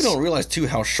 People don't realize, too,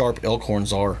 how sharp elk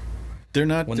horns are. They're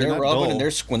not. When they're rubbing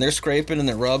and when they're scraping and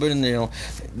they're rubbing, and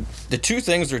the two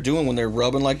things they're doing when they're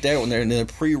rubbing like that, when they're in the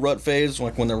pre-rut phase,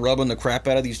 like when they're rubbing the crap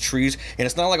out of these trees, and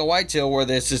it's not like a whitetail where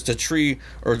it's just a tree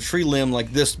or a tree limb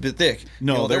like this bit thick.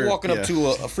 No, they're walking up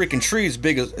to a freaking tree as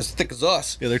big as thick as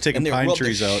us. Yeah, they're taking pine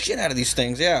trees out. Shit out of these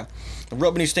things. Yeah, they're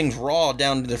rubbing these things raw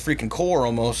down to the freaking core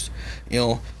almost.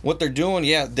 What they're doing.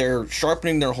 Yeah, they're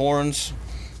sharpening their horns.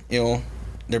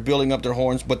 They're building up their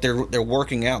horns, but they're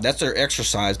working out. That's their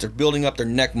exercise. They're building up their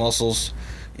neck muscles,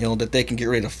 that they can get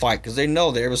ready to fight, because they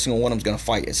know that every single one of them's going to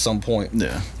fight at some point.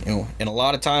 Yeah. And a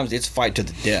lot of times it's fight to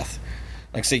the death.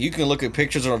 Like I say, you can look at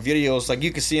pictures or videos, like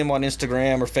you can see them on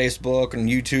Instagram or Facebook and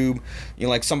YouTube.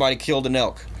 Like somebody killed an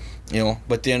elk,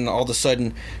 but then all of a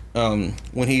sudden,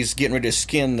 when he's getting ready to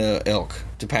skin the elk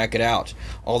to pack it out,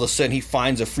 all of a sudden he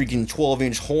finds a freaking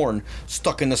 12-inch horn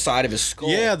stuck in the side of his skull.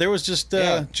 Yeah, there was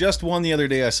just one the other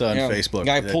day I saw on Facebook. The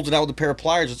guy pulled it out with a pair of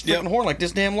pliers. It's a freaking horn like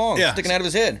this damn long, sticking out of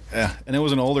his head. Yeah, and it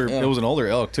was an older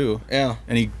elk too. Yeah,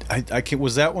 and I can't,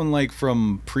 was that one like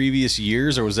from previous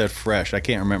years or was that fresh? I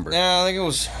can't remember. Yeah, I think it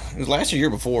was last year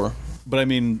before. But I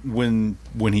mean, when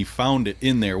he found it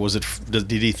in there, was it?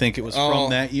 Did he think it was from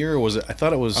that year, or was it? I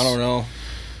thought it was. I don't know.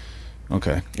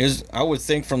 Okay. I would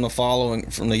think from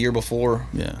the year before.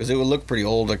 Yeah. Because it would look pretty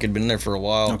old, like it'd been there for a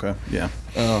while. Okay. Yeah.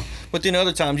 But then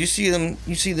other times you see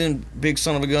them big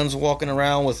son of a guns walking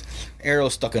around with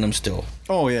arrows stuck in them still.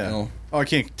 Oh yeah. Oh, I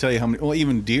can't tell you how many. Well,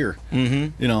 even deer.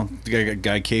 Mm-hmm. The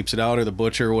guy capes it out, or the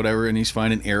butcher or whatever, and he's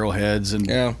finding arrowheads and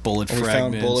bullet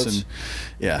fragments. Bullets.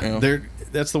 And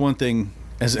that's the one thing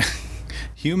as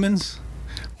humans,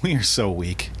 we are so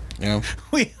weak. Yeah,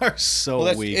 we are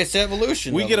so weak. It's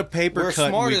evolution. We get a paper We're cut. We're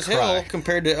smart and as hell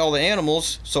compared to all the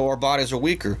animals, so our bodies are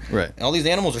weaker. Right. And all these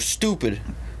animals are stupid,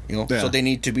 so they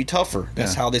need to be tougher.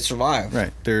 That's how they survive.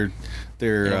 Right. They're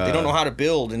they don't know how to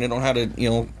build, and they don't know how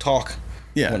to talk.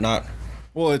 Yeah. whatnot.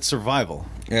 Well, it's survival.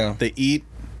 Yeah. They eat,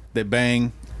 they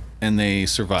bang, and they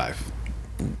survive.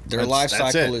 Their life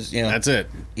cycle is, That's it.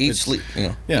 Eat, sleep,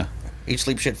 Yeah. Eat,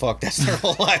 sleep, shit, fuck. That's their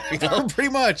whole life,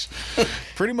 Pretty much.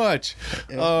 Pretty much.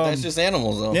 That's just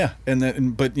animals, though. Yeah.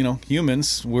 But,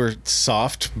 humans, we're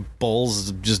soft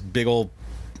bowls, just big old,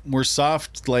 we're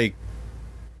soft, like,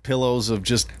 pillows of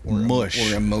just mush.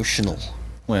 We're emotional.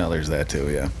 Well, there's that too,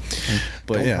 yeah.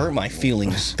 But Don't hurt my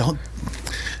feelings. Don't.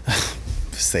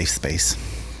 Safe space.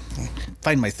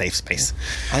 Find my safe space.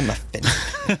 I'm offended.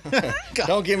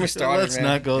 Don't get me started, Let's man.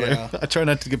 not go there. I try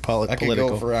not to get I could political.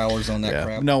 go for hours on that Yeah.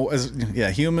 crap. No,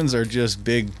 humans are just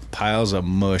big piles of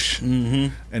mush,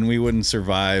 and we wouldn't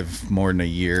survive more than a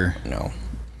year. No.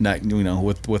 Not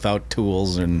without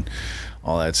tools and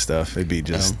all that stuff. It'd be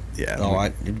just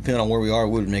Depending on where we are,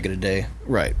 we would make it a day.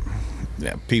 right.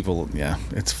 Yeah, people. Yeah,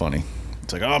 it's funny.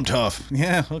 It's like, oh, I'm tough.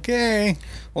 Yeah, okay.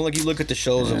 Well, like you look at the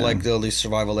shows of like these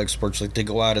survival experts, like they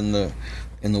go out in the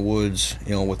woods,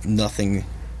 with nothing,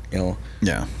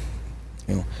 Yeah.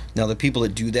 Now the people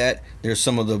that do that, they're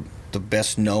some of the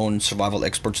best known survival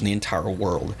experts in the entire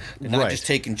world. They're not just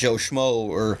taking Joe Schmo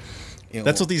or.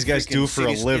 That's what these guys do for a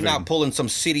living. They're not pulling some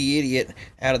city idiot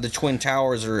out of the Twin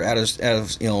Towers or out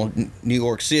of New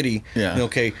York City. Yeah.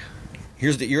 Okay,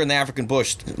 you're in the African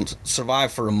bush.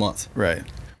 Survive for a month. Right.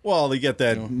 Well, they get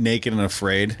that naked and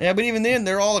afraid. Yeah, but even then,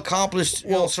 they're all accomplished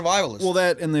survivalists. Well,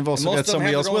 and they've also got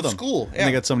somebody else with them. School. Yeah. And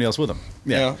they got somebody else with them.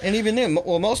 Yeah. And even then,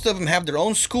 most of them have their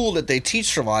own school that they teach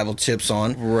survival tips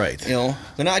on. Right. They're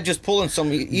not just pulling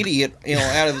some idiot,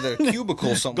 out of the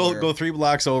cubicle somewhere. Go 3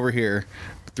 blocks over here.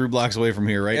 3 blocks away from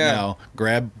here now.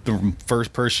 Grab the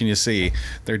first person you see.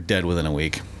 They're dead within a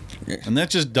week. And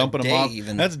that's just dumping them off.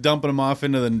 Even. That's dumping them off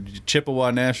into the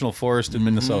Chippewa National Forest in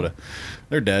Minnesota.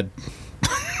 They're dead.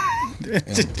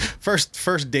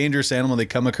 First dangerous animal they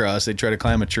come across, they try to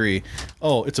climb a tree.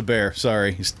 Oh, it's a bear.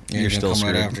 Sorry, you're still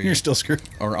screwed. Right after you're still screwed.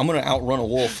 Or I'm gonna outrun a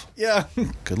wolf. Yeah.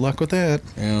 Good luck with that.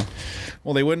 Yeah.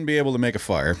 Well, they wouldn't be able to make a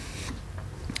fire.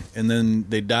 And then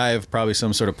they die of probably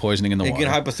some sort of poisoning in the water. They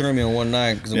get hypothermia in one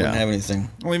night because they wouldn't have anything.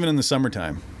 Well, even in the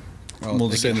summertime. Well, we'll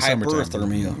just say in the summertime.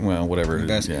 Hyperthermia. Well, whatever it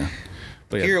is. Yeah.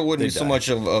 But here it wouldn't be so much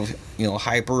of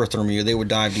hyperthermia. They would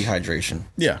die of dehydration.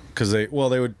 Yeah, because they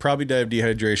would probably die of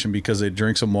dehydration because they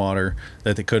drink some water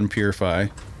that they couldn't purify,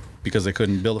 because they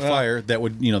couldn't build a fire that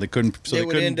would they couldn't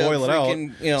boil it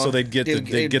out, so they'd get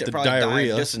the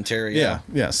diarrhea, dysentery.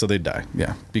 Yeah, so they'd die.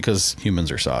 Yeah, because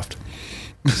humans are soft.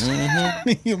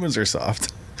 Humans are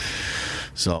soft.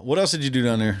 So, what else did you do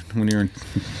down there when you were in?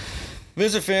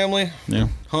 Visit family. Yeah.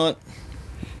 Hunt.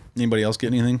 Anybody else get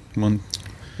anything?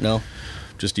 No.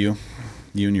 Just you?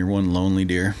 You and your one lonely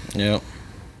deer? Yeah.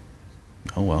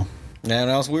 Oh, well.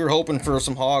 Yeah, we were hoping for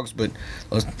some hogs, but,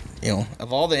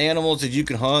 of all the animals that you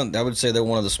can hunt, I would say they're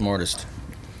one of the smartest.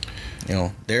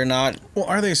 They're not... Well,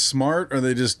 are they smart, or are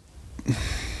they just...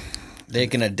 They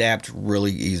can adapt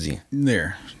really easy.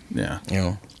 There.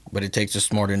 Yeah. But it takes a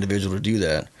smart individual to do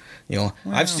that. Wow.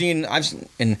 I've seen,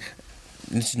 and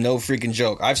it's no freaking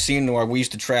joke, I've seen where we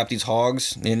used to trap these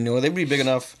hogs, and, they'd be big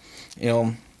enough,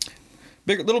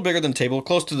 little bigger than a table,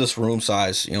 close to this room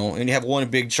size, and you have one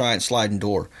big giant sliding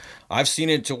door. I've seen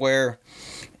it to where,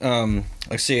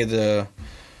 like say the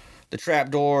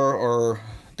trap door or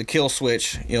the kill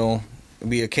switch, it'd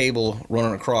be a cable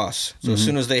running across. So as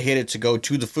soon as they hit it to go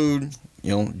to the food,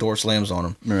 door slams on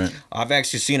them. Right. I've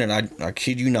actually seen it. I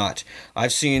kid you not.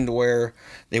 I've seen where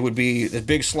they would be the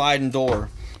big sliding door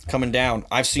coming down.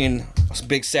 I've seen a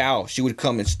big sow. She would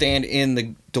come and stand in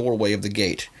the doorway of the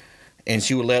gate, and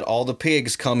she would let all the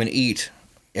pigs come and eat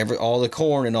all the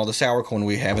corn and all the sour corn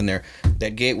we have in there.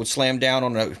 That gate would slam down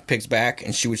on the pig's back,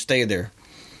 and she would stay there.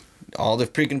 All the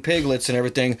freaking piglets and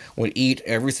everything would eat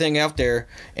everything out there,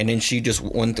 and then she just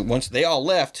once they all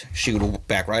left, she would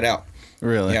back right out.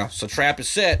 Really? Yeah. So trap is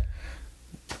set.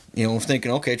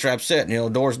 Thinking, okay, trap's set.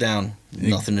 Doors down,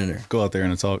 nothing in there. Go out there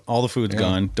and it's all the food's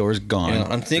gone, door's gone.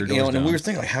 I'm thinking, and we were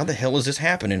thinking, like, how the hell is this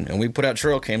happening? And we put out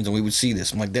trail cams and we would see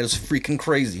this. I'm like, that is freaking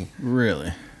crazy.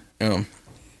 Really? Yeah.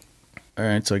 All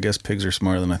right, so I guess pigs are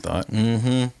smarter than I thought.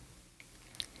 Mm-hmm.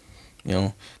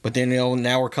 But then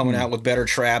now we're coming out with better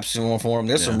traps and for them.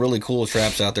 There's some really cool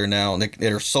traps out there now, and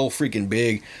they're so freaking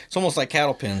big. It's almost like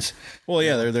cattle pens. Well,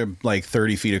 yeah, they're like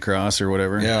 30 feet across or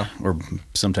whatever. Yeah, or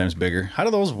sometimes bigger. How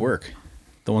do those work?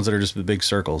 The ones that are just the big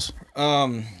circles.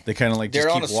 They kind of like just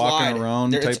keep walking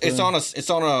around. It's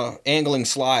on a angling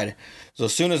slide. So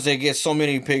as soon as they get so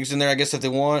many pigs in there, I guess if they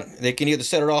want, they can either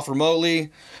set it off remotely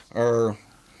or.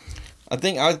 I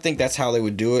think that's how they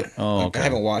would do it. Oh, okay. I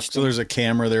haven't watched. So there's a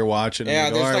camera there watching. Yeah,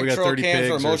 and they go, there's all right, like we got trail 30 cams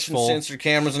pigs. or motion sensor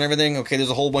cameras and everything. Okay, there's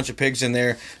a whole bunch of pigs in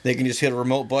there. They can just hit a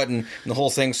remote button and the whole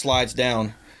thing slides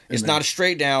down. It's not a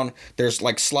straight down. There's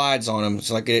like slides on them. It's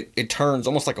like it turns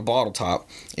almost like a bottle top.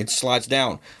 It slides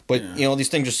down. But, these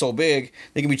things are so big,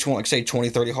 they can be, 20,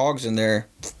 30 hogs in there.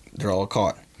 They're all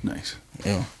caught. Nice.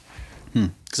 Yeah.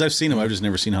 Because I've seen them. I've just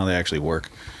never seen how they actually work.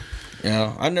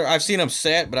 Yeah. I've seen them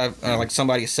set, but I've like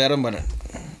somebody set them. But,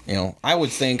 I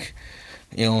would think,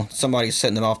 somebody's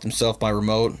setting it off themselves by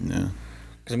remote. Yeah.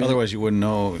 Otherwise, you wouldn't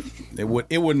know.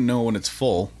 It wouldn't know when it's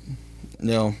full.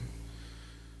 No.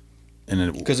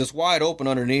 Because it's wide open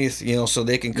underneath, so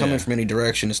they can come in from any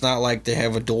direction. It's not like they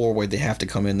have a doorway they have to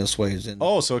come in this way.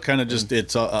 So it kind of just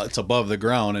it's above the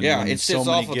ground. And it sits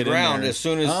off of the ground as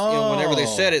soon as whenever they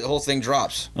set it, the whole thing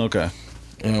drops. Okay.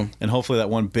 And hopefully that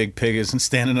one big pig isn't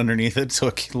standing underneath it, so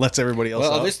it lets everybody else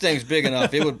out. Well, this thing's big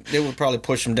enough. It would probably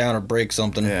push them down or break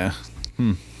something. Yeah.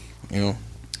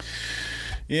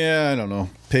 Yeah, I don't know.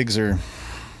 Pigs are.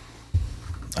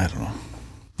 I don't know.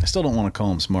 I still don't want to call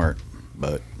them smart.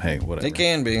 But hey, whatever. They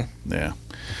can be. Yeah.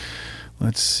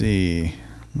 Let's see.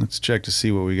 Let's check to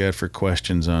see what we got for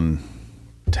questions on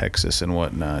Texas and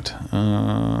whatnot.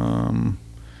 I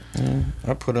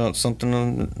put out something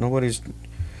on everybody's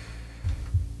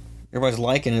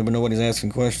liking it, but nobody's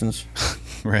asking questions.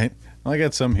 Right. Well, I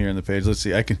got some here on the page. Let's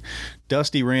see.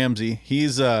 Dusty Ramsey.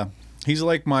 He's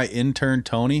like my intern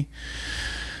Tony.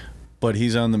 But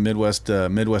he's on the Midwest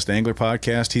Angler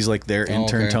podcast. He's like their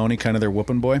intern Tony, kind of their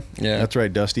whooping boy. Yeah, that's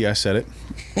right, Dusty. I said it.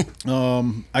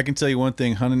 I can tell you one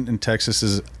thing: hunting in Texas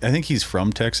is. I think he's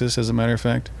from Texas, as a matter of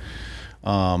fact.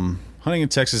 Hunting in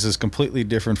Texas is completely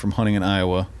different from hunting in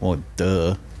Iowa. Well,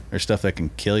 duh. There's stuff that can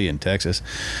kill you in Texas.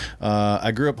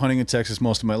 I grew up hunting in Texas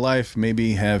most of my life.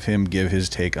 Maybe have him give his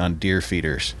take on deer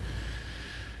feeders.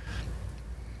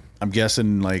 I'm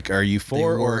guessing, are you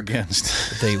for or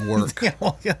against? They work.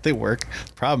 Yeah, they work.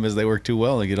 Problem is they work too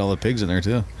well. They get all the pigs in there,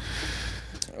 too.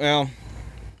 Well,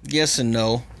 yes and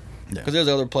no. Because there's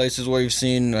other places where you've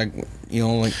seen,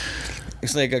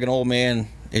 it's like an old man.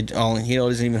 He doesn't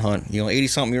even hunt.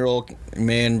 80-something-year-old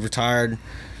man, retired,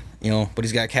 but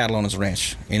he's got cattle on his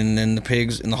ranch. And then the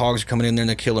pigs and the hogs are coming in there and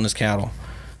they're killing his cattle,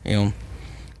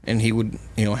 And he would,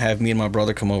 have me and my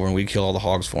brother come over and we'd kill all the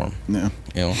hogs for him. Yeah.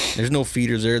 There's no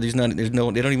feeders there. They don't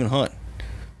even hunt.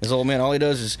 This old man, all he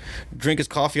does is drink his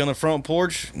coffee on the front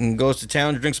porch and goes to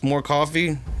town, drinks more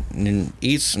coffee, and then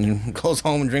eats and goes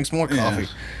home and drinks more coffee.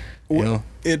 Yeah.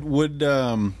 It would,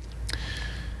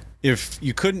 if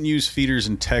you couldn't use feeders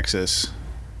in Texas,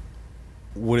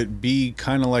 would it be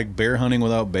kind of like bear hunting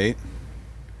without bait?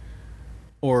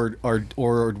 Or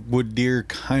would deer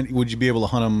would you be able to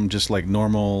hunt them just like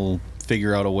normal?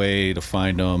 Figure out a way to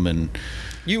find them and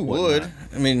you whatnot? Would.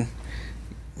 I mean,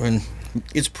 when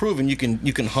it's proven you can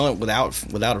hunt without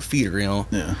a feeder,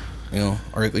 Yeah.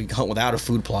 Or you can hunt without a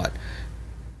food plot.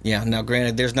 Yeah. Now,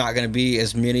 granted, there's not going to be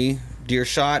as many deer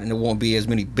shot, and there won't be as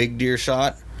many big deer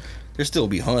shot. There'll still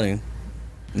be hunting,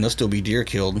 and there'll still be deer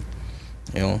killed.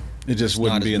 It just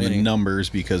wouldn't be in the numbers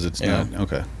because it's not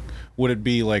okay. Would it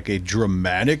be like a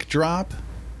dramatic drop?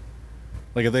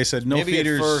 Like if they said no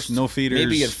feeders.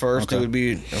 Maybe at first it would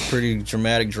be a pretty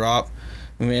dramatic drop.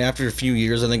 I mean, after a few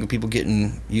years, I think people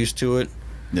getting used to it.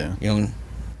 Yeah.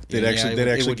 They'd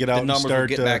actually get out and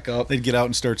start. Back up. They'd get out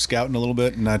and start scouting a little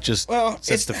bit, and not just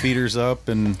set the feeders up.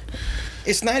 And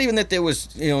it's not even that there was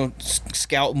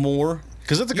scout more,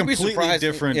 because it's a completely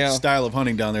different style of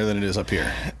hunting down there than it is up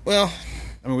here. Well.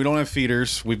 I mean, we don't have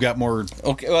feeders. We've got more.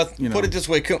 Okay, well, put it this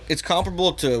way: it's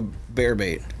comparable to bear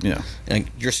bait. Yeah. Like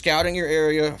you're scouting your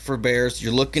area for bears.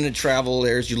 You're looking at travel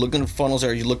areas. You're looking at funnels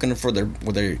areas. You're looking for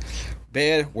where they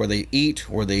bed, where they eat,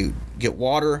 where they get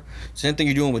water. Same thing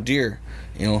you're doing with deer.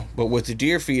 But with the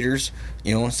deer feeders,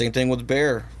 same thing with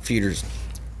bear feeders.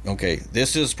 Okay,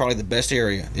 this is probably the best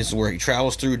area. This is where he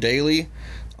travels through daily.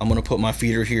 I'm gonna put my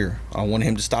feeder here. I want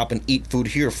him to stop and eat food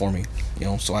here for me.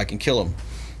 So I can kill him.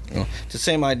 It's the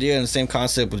same idea and the same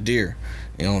concept with deer.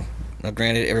 Now,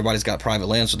 granted, everybody's got private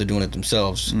land, so they're doing it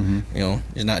themselves. Mm-hmm.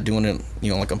 They're not doing it,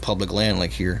 like on public land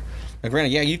like here. Now,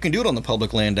 granted, you can do it on the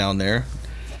public land down there.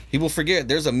 People forget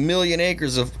there's 1 million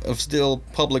acres of still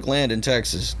public land in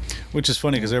Texas. Which is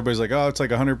funny because everybody's like, oh, it's like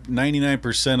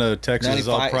 99% of Texas is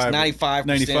all private.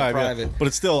 95% private. Yeah. But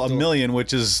it's still 1 million,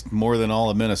 which is more than all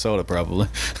of Minnesota, probably.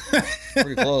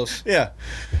 Pretty close. Yeah.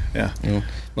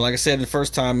 But like I said the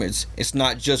first time, it's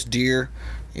not just deer.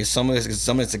 Some of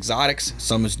it's exotics.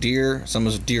 Some is deer. Some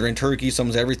is deer and turkey. Some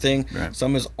is everything. Right.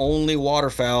 Some is only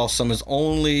waterfowl. Some is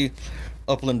only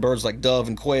upland birds like dove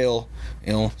and quail.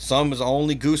 Some is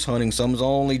only goose hunting. Some is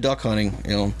only duck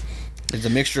hunting. It's a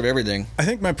mixture of everything. I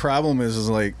think my problem is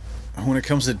like when it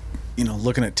comes to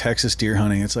looking at Texas deer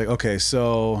hunting, it's like, okay,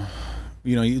 so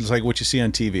it's like what you see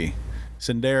on TV.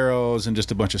 Senderos and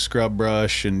just a bunch of scrub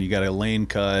brush, and you got a lane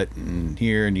cut and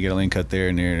here, and you got a lane cut there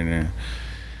and there and there.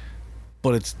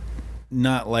 But it's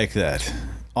not like that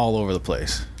all over the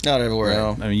place. Not everywhere.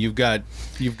 Right? No. I mean, you've got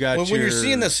when you're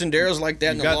seeing the senderos like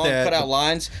that and the long cutout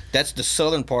lines, that's the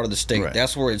southern part of the state. Right.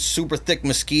 That's where it's super thick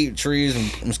mesquite trees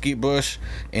and mesquite bush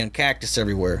and cactus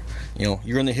everywhere.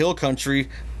 You're in the hill country.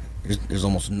 There's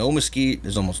almost no mesquite.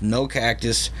 There's almost no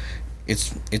cactus.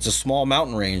 It's a small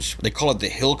mountain range. They call it the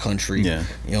hill country. Yeah.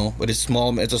 But it's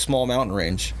small. It's a small mountain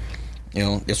range.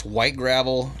 It's white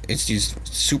gravel. It's these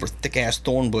super thick ass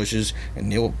thorn bushes,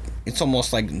 and it's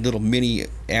almost like little mini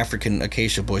African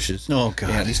acacia bushes. Oh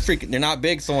god. Yeah, they're not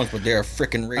big thorns, but they're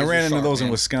freaking razor I ran into sharp, those man.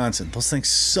 in Wisconsin. Those things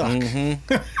suck.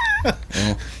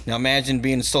 Mm-hmm. Now imagine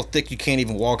being so thick you can't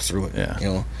even walk through it.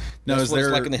 Yeah. Now, is what there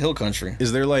it's like in the hill country?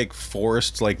 Is there like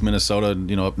forests like Minnesota,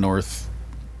 up north?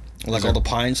 Like all the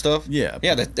pine stuff? Yeah.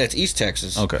 Yeah, that's East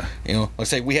Texas. Okay. Like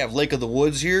say we have Lake of the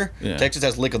Woods here. Yeah. Texas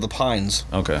has Lake of the Pines.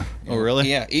 Okay. Oh, really?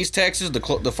 Yeah. East Texas,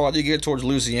 the farther you get towards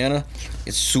Louisiana,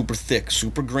 it's super thick,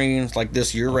 super green. It's like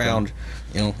this year round.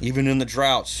 Even in the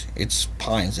droughts, it's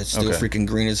pines. It's still freaking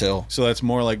green as hell. So that's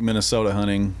more like Minnesota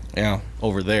hunting. Yeah.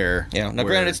 Over there. Yeah. Now,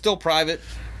 granted, it's still private.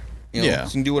 So you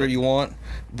can do whatever you want,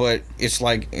 but it's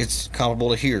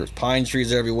comparable to here. There's pine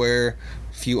trees everywhere.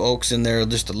 Few oaks in there,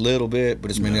 just a little bit,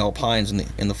 but it's mainly all pines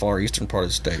in the far eastern part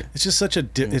of the state. It's just such a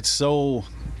it's so.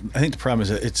 I think the problem is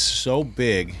that it's so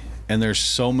big, and there's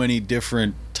so many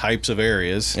different types of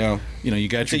areas. Yeah, you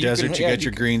got your deserts, you got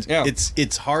your greens. Yeah.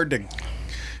 It's hard to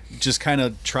just kind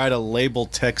of try to label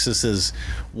Texas as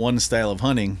one style of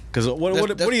hunting, because what do you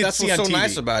see on TV? That's what's so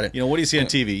nice about it. What do you see on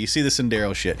TV? You see the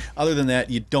Sendero shit. Other than that,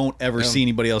 you don't ever see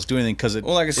anybody else do anything because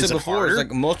like I said before, it's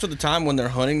like most of the time when they're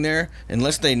hunting there,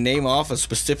 unless they name off a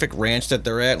specific ranch that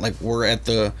they're at, like we're at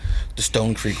the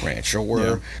Stone Creek Ranch, or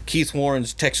we're Keith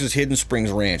Warren's Texas Hidden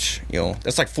Springs Ranch.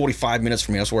 That's like 45 minutes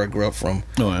from me. That's where I grew up from.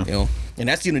 Oh yeah. And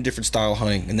that's even a different style of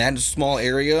hunting. In that small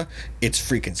area, it's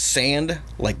freaking sand,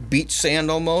 like beach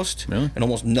sand almost, really? And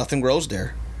almost nothing grows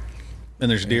there. And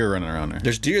there's deer running around there.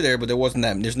 There's deer there, but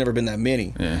there's never been that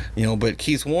many. Yeah. But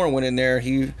Keith Warren went in there,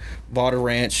 he bought a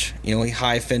ranch, he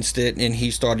high fenced it, and he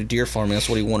started deer farming. That's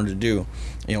what he wanted to do.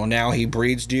 Now he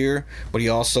breeds deer, but he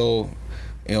also,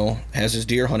 has his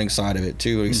deer hunting side of it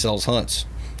too. He sells hunts.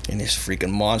 And there's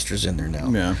freaking monsters in there now.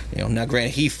 Yeah. Now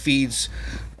granted, he feeds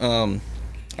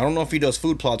I don't know if he does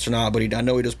food plots or not, but I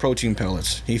know he does protein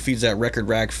pellets. He feeds that record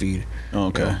rack feed. Oh,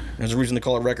 okay. There's a reason they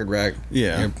call it record rack.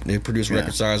 Yeah. They produce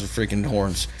record size with freaking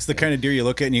horns. It's the kind of deer you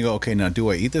look at and you go, okay, now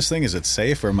do I eat this thing? Is it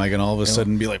safe? Or am I going to all of a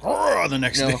sudden be like, roar the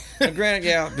next day? Now,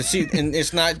 granted, but see, and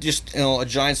it's not just a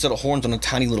giant set of horns on a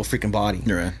tiny little freaking body.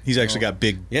 You're right. He's actually got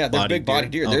big they're big body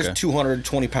deer. Okay. There's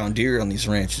 220-pound deer on these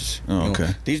ranches. Oh,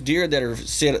 okay. These deer that are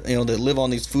that live on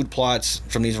these food plots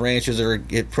from these ranches or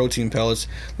get protein pellets,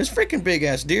 there's freaking big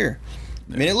ass deer.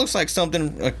 I mean, it looks like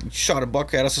something like shot a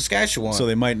buck out of Saskatchewan. So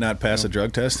they might not pass a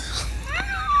drug test?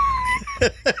 I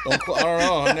don't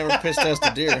know. I've never piss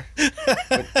tested deer.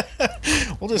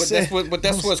 But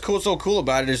that's what's so cool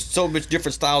about it. There's so much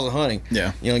different styles of hunting.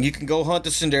 Yeah. You can go hunt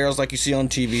the senderos like you see on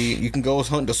TV. You can go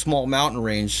hunt the small mountain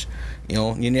range.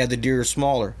 You have the deer are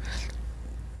smaller.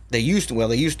 They used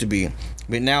to be,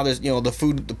 but now there's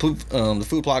the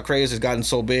food plot craze has gotten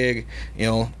so big.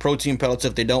 Protein pellets,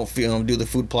 if they don't do the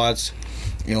food plots,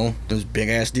 those big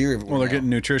ass deer everywhere. Well, they're now. getting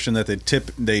nutrition that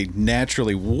they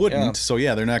naturally wouldn't. Yeah. So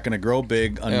yeah, they're not going to grow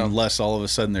big unless all of a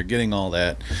sudden they're getting all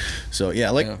that. So yeah,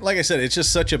 like I said, it's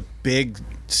just such a big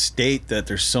state that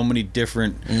there's so many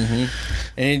different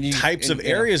types of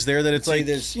areas there that it's like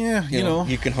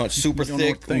you can hunt super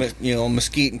thick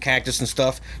mesquite and cactus and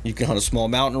stuff. You can hunt a small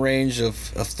mountain range of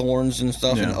thorns and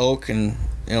stuff and oak, and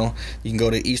you can go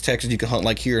to East Texas, you can hunt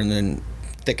like here, and then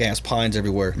thick ass pines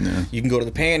everywhere. You can go to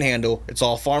the Panhandle, it's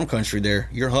all farm country there.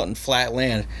 You're hunting flat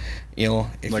land,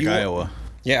 like Iowa.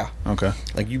 Yeah. Okay.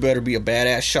 Like you better be a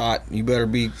badass shot. You better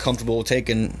be comfortable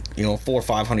taking 400 or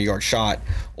 500 yard shot.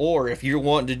 Or if you're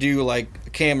wanting to do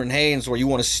like Cameron Haynes, where you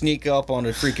want to sneak up on a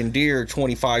freaking deer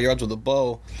 25 yards with a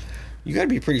bow, you got to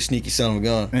be a pretty sneaky son of a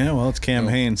gun. Yeah. Well, it's Cam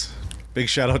Haynes. Big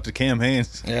shout out to Cam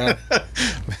Haynes. Yeah.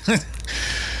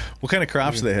 What kind of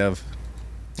crops do they have?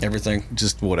 Everything.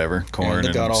 Just whatever, corn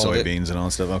and soybeans and all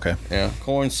that stuff. Okay. Yeah,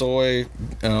 corn, soy,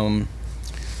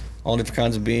 all different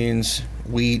kinds of beans,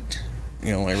 wheat.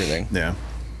 Everything. Yeah.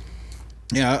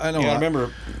 Yeah, I know. I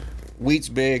remember wheat's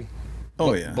big.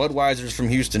 Oh, yeah. Budweiser's from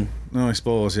Houston. No, I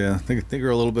suppose, yeah. They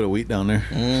grow a little bit of wheat down there.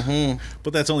 Mm-hmm.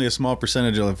 But that's only a small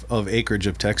percentage of acreage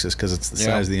of Texas because it's the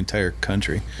size of the entire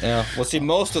country. Yeah. Well, see,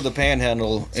 most of the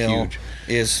Panhandle,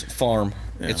 is farm.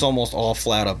 Yeah. It's almost all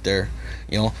flat up there,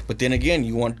 But then again,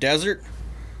 you want desert,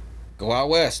 go out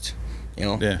west,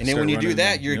 Yeah, and then when you do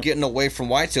that, you're getting away from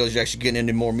whitetails. You're actually getting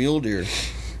into more mule deer.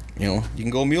 You can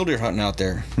go mule deer hunting out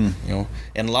there.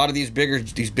 And a lot of these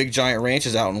big giant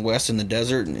ranches out in the west in the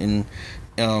desert, and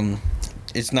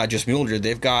it's not just mule deer.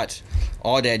 They've got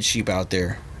aoudad sheep out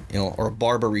there, or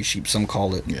Barbary sheep, some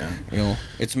call it. Yeah.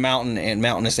 It's mountain and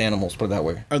mountainous animals. Put it that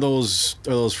way. Are those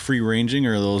free ranging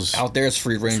or are those out there? It's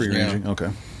free ranging. Yeah. Okay.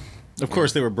 Of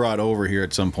course, they were brought over here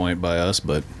at some point by us,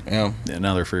 but yeah,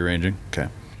 now they're free ranging. Okay.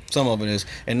 Some of it is,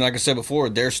 and like I said before,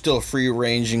 there's still free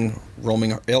ranging,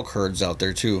 roaming elk herds out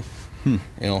there too.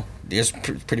 It's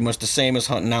pretty much the same as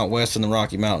hunting out west in the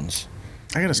Rocky Mountains.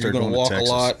 I gotta start. You're gonna going walk to Texas.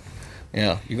 a lot.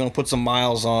 Yeah, you're gonna put some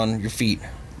miles on your feet.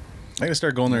 I gotta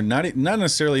start going there. Not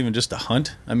necessarily even just to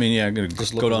hunt. I mean, yeah, I'm gonna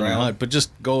just go down and hunt, but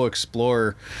just go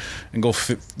explore and go,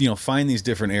 find these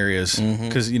different areas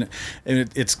because and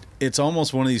it's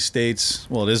almost one of these states.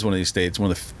 Well, it is one of these states, one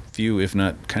of the few, if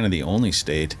not kind of the only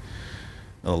state,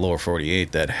 the lower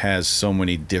 48 that has so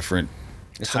many different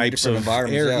types of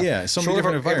environments. Yeah, so many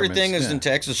different environments. Everything is in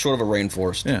Texas, short of a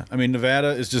rainforest. Yeah, I mean Nevada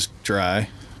is just dry.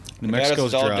 New Mexico's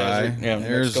dry. Desert. Yeah,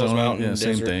 Arizona, mountain,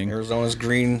 same desert. thing. Arizona's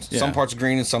green. Yeah. Some parts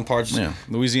green and some parts. Yeah,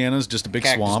 Louisiana's just a big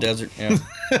cactus swamp. Desert. Yeah.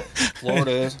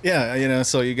 Florida is. Yeah,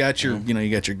 so you got your you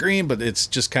got your green, but it's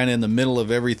just kind of in the middle of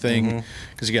everything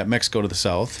because you got Mexico to the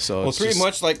south. So it's pretty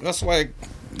much like that's why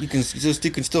you can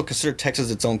still consider Texas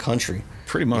its own country.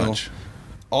 Pretty much.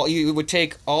 It would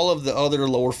take all of the other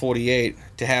lower 48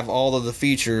 to have all of the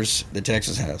features that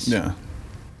Texas has. Yeah.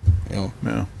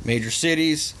 Major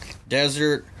cities,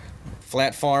 desert,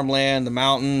 flat farmland, the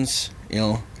mountains,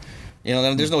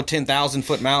 there's no 10,000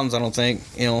 foot mountains, I don't think,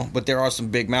 but there are some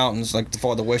big mountains. Like the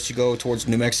farther west you go towards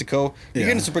New Mexico, you're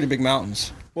getting some pretty big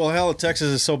mountains. Well, hell, Texas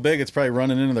is so big, it's probably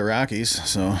running into the Rockies,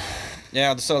 so.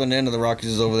 Yeah, the southern end of the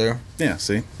Rockies is over there. Yeah,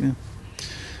 see? Yeah.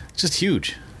 It's just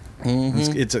huge.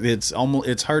 It's almost,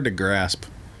 it's hard to grasp.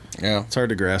 Yeah. It's hard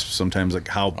to grasp sometimes, like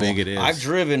how big it is. I've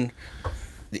driven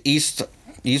the east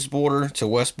border to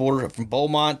west border, from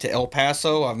Beaumont to El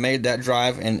Paso. I've made that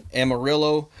drive, and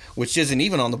Amarillo, which isn't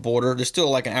even on the border. There's still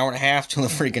like an hour and a half to the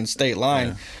freaking state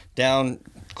line, down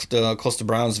close to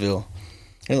Brownsville.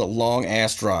 It's a long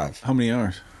ass drive. How many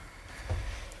hours?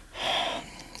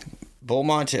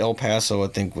 Beaumont to El Paso, I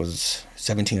think, was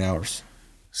 17 hours.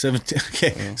 17.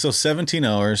 Okay, so 17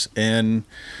 hours, and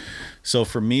so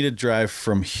for me to drive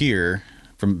from here,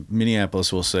 from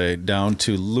Minneapolis, we'll say, down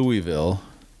to Louisville,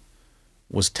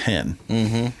 was 10.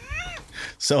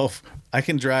 So I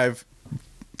can drive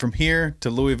from here to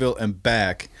Louisville and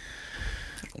back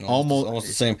almost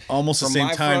the same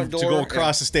time to go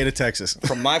across the state of Texas.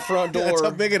 From my front door, that's how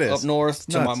big it is. Up north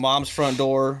to my mom's front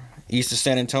door, east of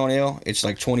San Antonio, it's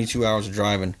like 22 hours of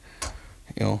driving.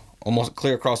 Almost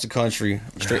clear across the country,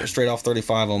 straight off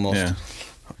 35 almost. Yeah.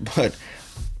 But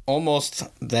almost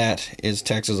that is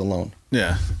Texas alone.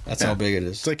 Yeah. That's how big it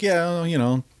is. It's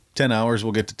like, 10 hours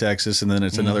we'll get to Texas, and then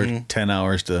it's another 10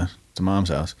 hours to mom's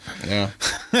house. Yeah.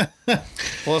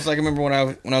 Well, it's like I remember when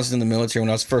I was in the military, when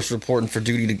I was first reporting for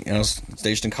duty, I was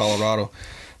stationed in Colorado.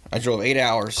 I drove 8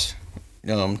 hours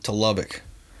to Lubbock,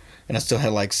 and I still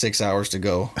had like 6 hours to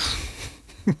go.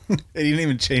 They didn't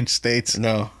even change states.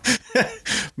 No.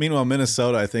 Meanwhile,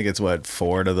 Minnesota, I think it's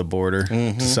 4 to the border,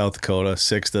 to South Dakota,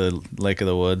 6 to Lake of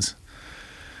the Woods.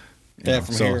 Yeah,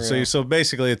 from here. So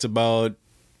basically, it's about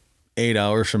 8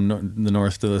 hours from the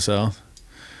north to the south.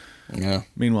 Yeah.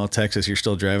 Meanwhile, Texas, you're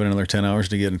still driving another 10 hours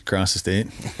to get across the state.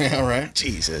 Yeah, right.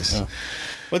 Jesus. Yeah.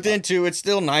 But then too, it's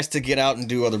still nice to get out and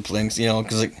do other things,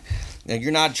 because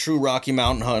you're not true Rocky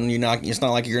Mountain hunting. It's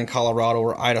not like you're in Colorado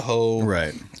or Idaho,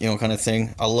 right? Kind of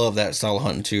thing. I love that style of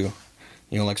hunting too.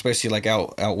 Like especially like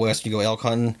out west, you go elk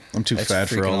hunting. I'm too fat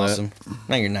for all that.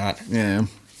 No, you're not. Yeah.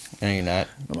 No, you're not.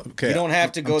 Okay. You don't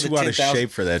have to go I'm too out of shape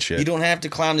for that shit. You don't have to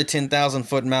climb the 10,000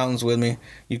 foot mountains with me.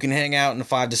 You can hang out in the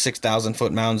 5,000 to 6,000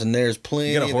 foot mountains, and there's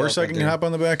plenty. You got a horse I can hop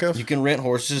on the back of? You can rent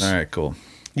horses. All right, cool.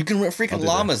 You can rent freaking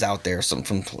llamas out there.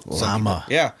 Llama.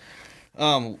 Yeah.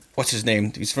 What's his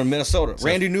name? He's from Minnesota.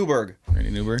 Randy Newberg. Randy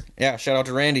Newberg? Yeah, shout out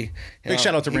to Randy. Big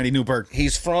shout out to Randy Newberg.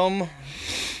 He's from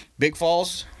Big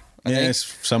Falls. I think.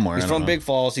 It's somewhere. He's from Big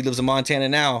Falls. He lives in Montana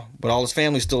now, but all his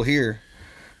family's still here.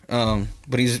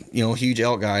 But he's a huge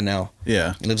elk guy now.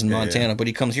 Yeah. He lives in Montana, but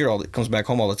he comes back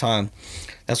home all the time.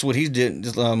 That's what he did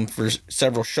for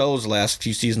several shows the last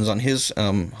few seasons on his.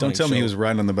 Don't tell me he was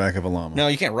riding on the back of a llama. No,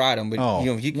 you can't ride him. But I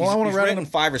want he's to ride ridden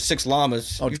 5 or 6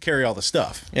 llamas. Oh, to carry all the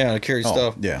stuff. Yeah, to carry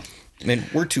stuff. Yeah. I mean,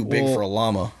 we're too big for a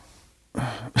llama.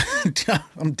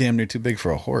 I'm damn near too big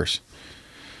for a horse.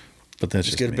 But that's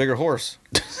just get a bigger horse.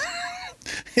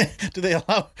 Do they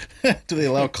allow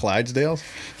Clydesdales?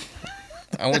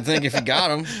 I would think if you got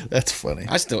them. That's funny.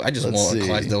 I just want a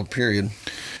Clydesdale, period.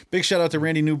 Big shout out to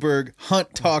Randy Newberg.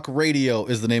 Hunt Talk Radio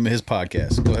is the name of his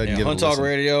podcast. Go ahead and give Hunt it a Talk listen.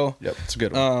 Radio. Yep, it's a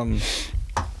good one.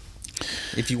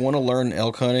 If you want to learn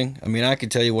elk hunting, I mean, I can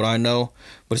tell you what I know,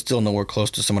 but it's still nowhere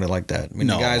close to somebody like that. I mean,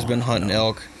 the guy's been hunting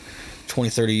elk 20,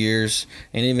 30 years,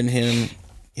 and even him,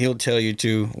 he'll tell you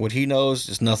too, what he knows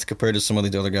is nothing compared to some of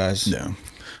these other guys. Yeah.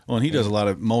 Well, and he does a lot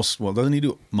of doesn't he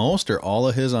do most or all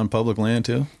of his on public land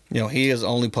too? He is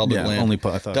only public land. Only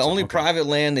private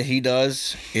land that he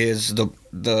does is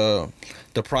the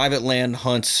private land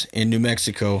hunts in New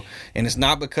Mexico, and it's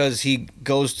not because he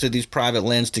goes to these private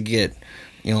lands to get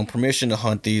permission to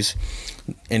hunt these.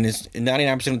 And it's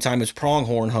 99% of the time it's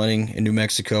pronghorn hunting in New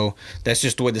Mexico. That's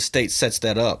just the way the state sets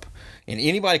that up. And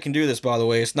anybody can do this, by the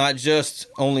way. It's not just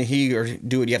only he or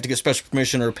do it. You have to get special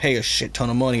permission or pay a shit ton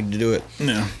of money to do it.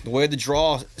 Yeah. The way the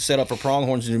draw set up for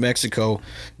pronghorns in New Mexico,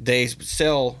 they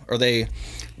sell or they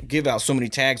give out so many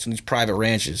tags from these private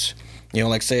ranches.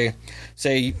 Like say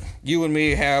you and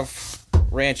me have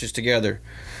ranches together.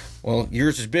 Well,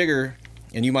 yours is bigger,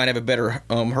 and you might have a better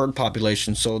herd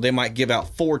population, so they might give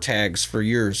out 4 tags for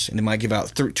yours, and they might give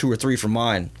out 2 or 3 for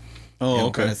mine. Oh,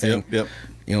 okay. Kind of thing. Yep.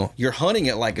 You're hunting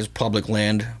it like it's public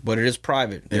land, but it is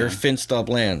private. They're fenced up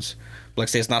lands. Like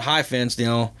say, it's not high fenced.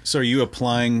 So are you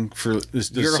applying for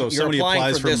this? You're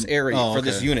applying for this area for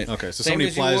this unit. Okay, so somebody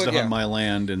applies to hunt my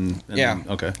land, and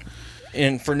okay.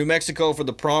 And for New Mexico, for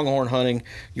the pronghorn hunting,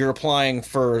 you're applying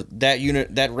for that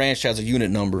unit. That ranch has a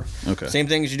unit number. Okay. Same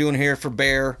thing as you're doing here for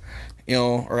bear,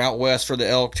 or out west for the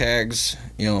elk tags.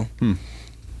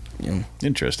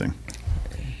 Interesting.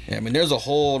 Yeah, I mean, there's a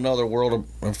whole nother world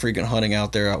of freaking hunting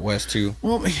out there out west too.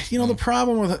 Well, the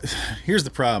problem here's the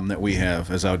problem that we have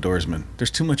as outdoorsmen.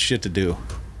 There's too much shit to do.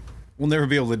 We'll never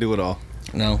be able to do it all.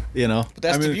 No. But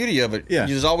that's the beauty of it. Yeah.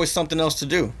 There's always something else to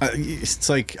do. It's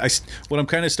like what I'm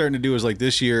kind of starting to do is like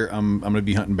this year I'm going to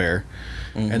be hunting bear,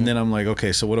 and then I'm like,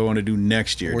 okay, so what do I want to do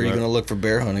next year? Where are you going to look for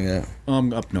bear hunting at?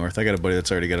 Up north. I got a buddy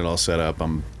that's already got it all set up.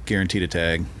 I'm guaranteed a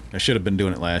tag. I should have been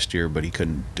doing it last year, but he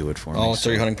couldn't do it for me. Oh, so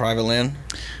you're hunting private land?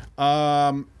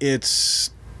 It's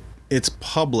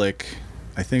public.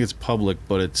 I think it's public,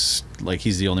 but it's like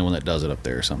he's the only one that does it up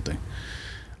there or something.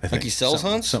 I think he sells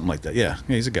hunts? Something like that. Yeah,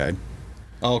 he's a guide.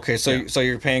 Oh, okay, so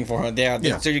you're paying for hunt.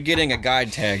 Yeah. So you're getting a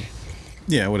guide tag.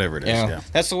 Yeah, whatever it is. Yeah.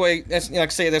 That's the way. That's like I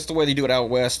say. That's the way they do it out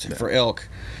west for elk.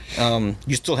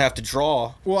 You still have to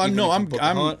draw. Well, I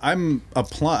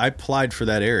applied for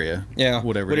that area. Yeah.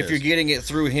 Whatever. But if you're getting it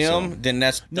through him, then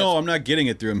that's no. I'm not getting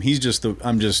it through him.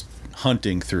 I'm just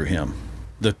hunting through him.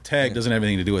 The tag doesn't have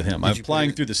anything to do with him. I'm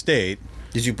applying through the state.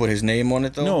 Did you put his name on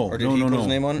it though? No. Or did he put his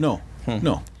name on it? No.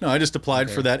 No. I just applied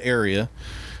for that area,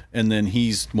 and then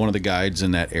he's one of the guides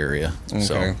in that area. Okay.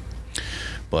 So,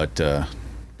 but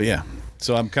yeah.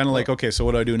 So I'm kind of like, okay, so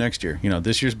what do I do next year?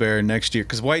 This year's bear, next year,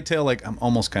 because whitetail, like I'm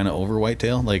almost kind of over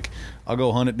whitetail. Like I'll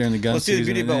go hunt it during the gun season. Let's see the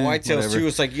beauty about whitetails too.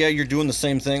 It's like, yeah, you're doing the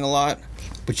same thing a lot,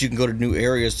 but you can go to new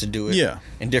areas to do it. Yeah.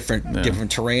 And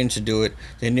different terrain to do it,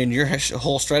 and then your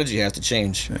whole strategy has to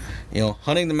change. Yeah.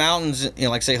 Hunting the mountains,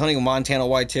 like say hunting a Montana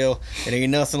whitetail, it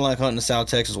ain't nothing like hunting a South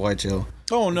Texas whitetail.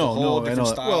 Oh no! I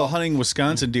know. Well, hunting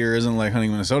Wisconsin deer isn't like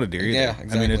hunting Minnesota deer either. Yeah,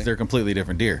 exactly. I mean, they're completely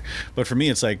different deer. But for me,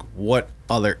 it's like, what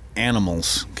other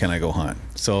animals can I go hunt?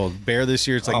 So bear this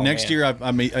year. It's like next year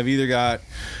I've either got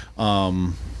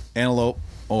antelope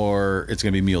or it's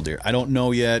gonna be mule deer. I don't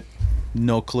know yet.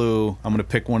 No clue. I'm gonna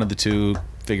pick one of the two.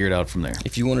 Figure it out from there.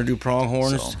 If you want to do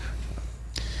pronghorns,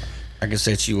 I can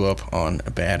set you up on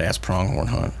a badass pronghorn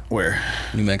hunt. Where?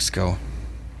 New Mexico.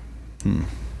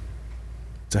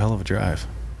 It's a hell of a drive.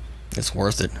 It's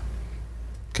worth it.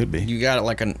 Could be. You got it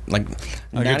like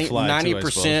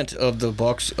 90% of the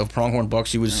bucks of pronghorn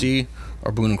bucks you would see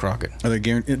are Boone and Crockett. Are they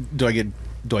guaranteed? Do I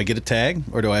get a tag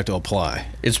or do I have to apply?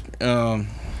 It's and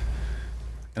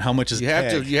how much is you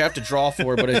have to draw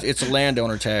for it, but it's a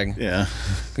landowner tag. Yeah.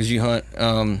 Because you hunt.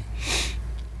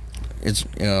 It's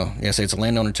it's a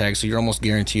landowner tag, so you're almost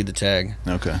guaranteed the tag.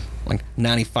 Okay. Like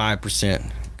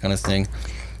 95% kind of thing.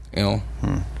 How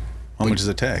much is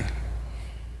a tag?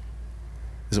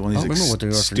 Is it one of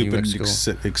these stupid,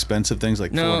 expensive things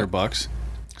like $400?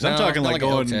 Because I'm talking like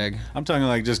going. I'm talking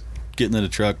like just getting in the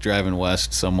truck, driving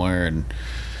west somewhere, and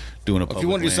doing a public If you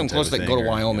want to do land something type close, of like go to thing,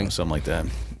 or, Wyoming. something like that.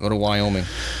 Go to Wyoming.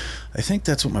 I think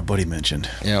that's what my buddy mentioned.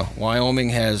 Yeah, Wyoming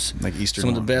has Like Eastern some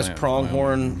of the best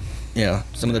pronghorn. Yeah,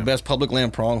 some of the best public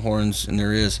land pronghorns, and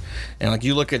there is. And like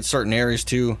you look at certain areas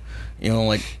too,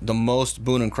 like the most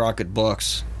Boone and Crockett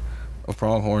bucks of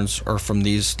pronghorns are from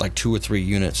these like 2 or 3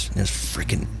 units. And it's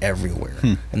freaking everywhere,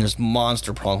 and there's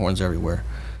monster pronghorns everywhere.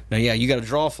 Now, yeah, you got to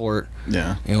draw for it.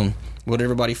 Yeah. What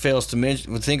everybody fails to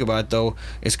think about though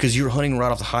is because you're hunting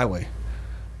right off the highway.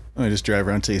 I just drive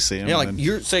around till you see them. Yeah, like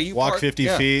you walk park, 50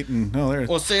 feet and there.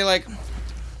 Well, say like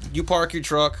you park your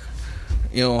truck,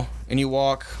 and you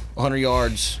walk 100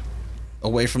 yards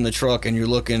away from the truck, and you're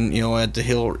looking, at the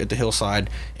hillside,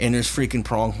 and there's freaking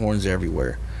pronghorns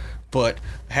everywhere. But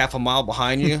half a mile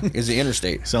behind you is the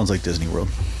interstate. Sounds like Disney World.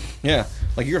 Yeah,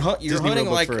 like you're hunting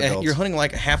World, but you're hunting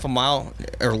like half a mile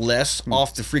or less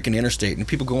off the freaking interstate, and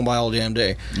people going by all damn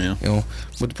day. Yeah.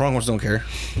 But the pronghorns don't care.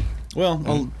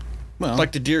 Well,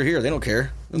 Like the deer here, they don't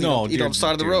care. No, eat on the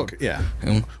side of the road. Yeah.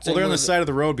 Well, they're on the side of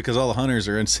the road because all the hunters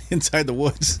are inside the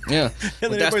woods. Yeah.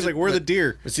 And then everybody's like, "Where are the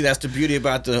deer?" But see, that's the beauty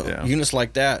about the units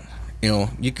like that.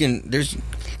 There's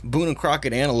Boone and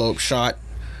Crockett antelope shot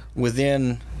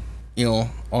within,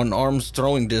 on arm's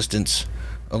throwing distance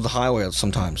of the highway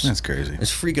sometimes. That's crazy.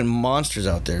 There's freaking monsters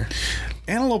out there.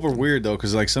 Antelope are weird though,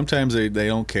 because like sometimes they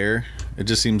don't care. It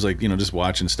just seems like just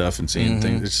watching stuff and seeing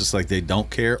things. It's just like they don't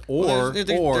care, or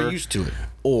they're used to it,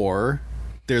 or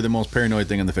they're the most paranoid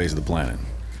thing on the face of the planet.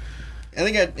 I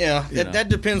think that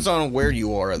depends on where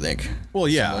you are. I think. Well,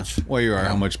 yeah, where you are,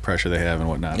 how much pressure they have, and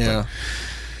whatnot. Yeah.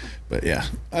 But yeah,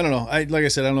 I don't know. Like I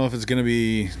said, I don't know if it's gonna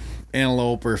be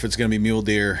antelope or if it's gonna be mule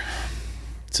deer.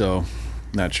 So,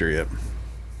 not sure yet.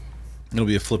 It'll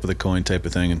be a flip of the coin type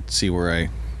of thing, and see where I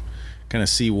kind of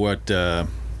see what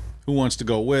who wants to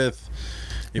go with.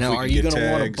 Now, are you going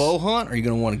to want a bow hunt or are you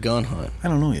going to want a gun hunt? I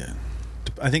don't know yet.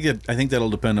 I think that'll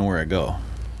depend on where I go.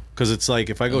 Because it's like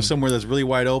if I go somewhere that's really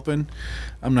wide open,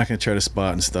 I'm not going to try to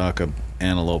spot and stalk a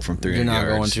antelope from 300 yards.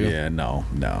 You're not going to? Yeah, no.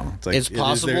 It's, like, it's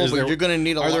possible, but you're going to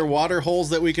need a lot. Are there water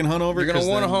holes that we can hunt over? You're going to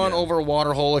want to hunt over a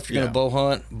water hole if you're going to bow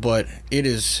hunt, but it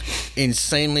is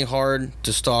insanely hard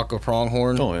to stalk a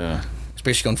pronghorn. Oh, yeah.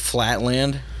 Especially on flat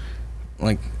land.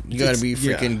 Like, you got to be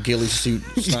freaking ghillie suit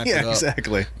sniped up.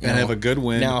 Exactly. And have a good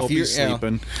wind. Hope he's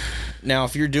sleeping. Now,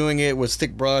 if you're doing it with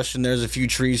thick brush and there's a few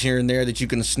trees here and there that you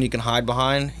can sneak and hide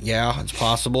behind, yeah, it's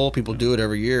possible. People do it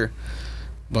every year.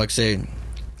 But like I say,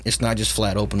 it's not just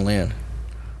flat open land.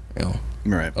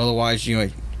 Right. Otherwise,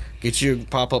 get your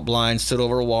pop-up blind, sit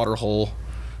over a water hole,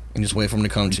 and just wait for them to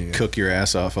come to you. Cook your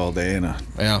ass off all day in a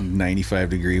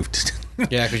 95-degree...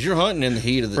 Yeah, because you're hunting in the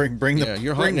heat of the...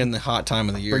 you're hunting in the hot time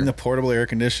of the year. Bring the portable air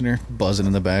conditioner buzzing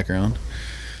in the background.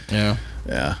 Yeah.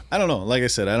 Yeah. I don't know. Like I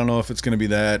said, I don't know if it's going to be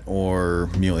that or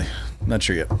muley. Not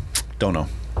sure yet. Don't know.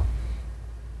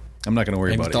 I'm not going to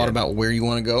worry about it. Have you thought about where you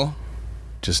want to go?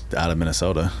 Just out of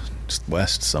Minnesota. Just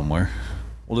west somewhere.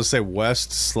 We'll just say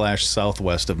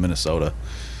west/southwest of Minnesota.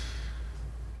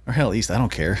 Or hell, east. I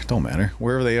don't care. Don't matter.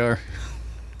 Wherever they are.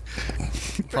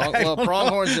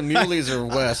 Pronghorns and muleys are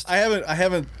west. I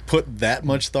haven't put that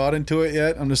much thought into it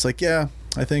yet. I'm just like, yeah,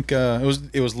 I think it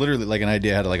was literally like an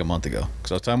idea I had like a month ago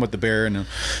because I was talking with the bear and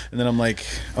then I'm like,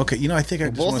 okay, I think I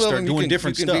just want to start doing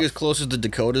different stuff. You can be as close as the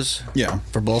Dakotas. Yeah.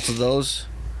 For both of those,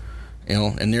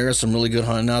 and there is some really good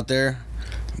hunting out there.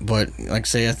 But like I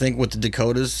say, I think with the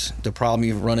Dakotas, the problem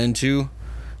you've run into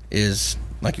is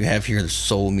like you have here. There's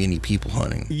so many people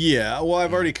hunting. Yeah. Well,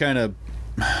 I've already kind of.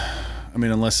 I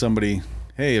mean, unless somebody,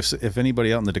 hey, if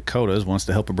anybody out in the Dakotas wants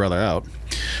to help a brother out.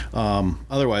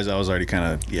 Otherwise, I was already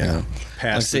kind of,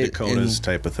 past the Dakotas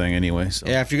type of thing anyway. So.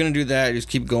 Yeah, if you're going to do that, just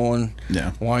keep going.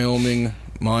 Yeah. Wyoming,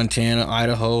 Montana,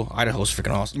 Idaho. Idaho's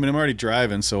freaking awesome. I mean, I'm already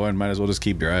driving, so I might as well just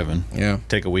keep driving. Yeah.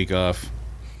 Take a week off.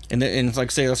 And like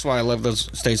I say, that's why I love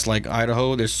those states like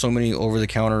Idaho. There's so many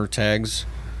over-the-counter tags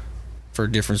for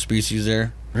different species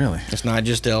there. Really? It's not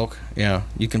just elk. Yeah.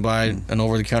 You can buy an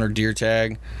over-the-counter deer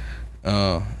tag.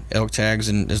 Elk tags,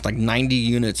 and there's like 90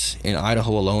 units in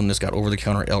Idaho alone that's got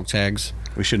over-the-counter elk tags.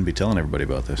 We shouldn't be telling everybody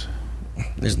about this.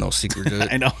 There's no secret to it.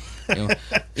 I know.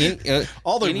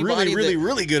 All the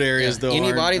really good areas, though.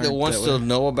 Anybody that wants to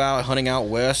know about hunting out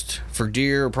west for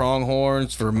deer,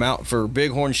 pronghorns, for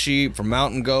bighorn sheep, for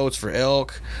mountain goats, for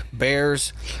elk,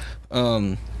 bears,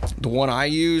 the one I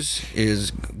use is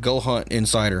Go Hunt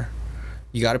Insider.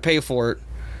 You got to pay for it,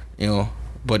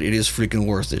 but it is freaking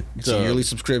worth it. It's a yearly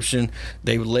subscription.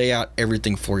 They lay out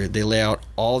everything for you. They lay out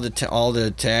all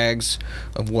the tags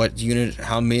of what unit,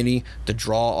 how many, the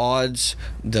draw odds,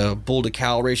 the bull to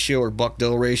cow ratio or buck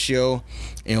doe ratio,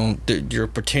 you know, your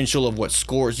potential of what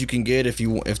scores you can get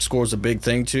if score's a big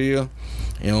thing to you.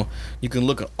 You know, you can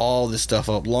look at all this stuff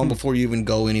up long before you even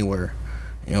go anywhere.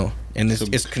 You know, and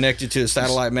it's connected to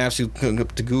satellite maps. You can hook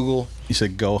up to Google. You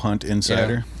said Go Hunt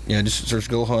Insider? Yeah, just search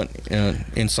Go Hunt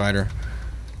Insider.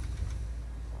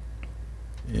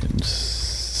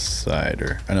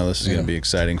 Insider. I know this is going to be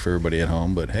exciting for everybody at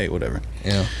home, but hey, whatever.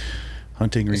 Yeah.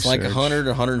 Hunting research. It's like $100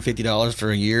 or $150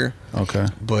 for a year. Okay.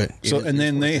 But and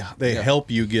then they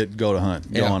help you go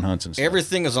on hunts and stuff.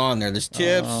 Everything is on there. There's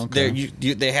tips. Okay.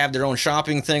 They have their own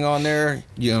shopping thing on there.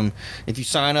 If you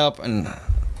sign up and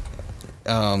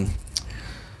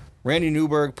Randy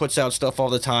Newberg puts out stuff all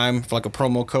the time for like a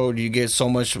promo code. You get so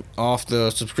much off the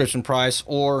subscription price,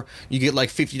 or you get like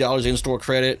 $50 in-store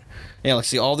credit. Yeah, like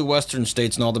see all the western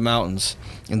states and all the mountains,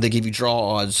 and they give you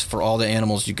draw odds for all the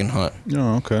animals you can hunt.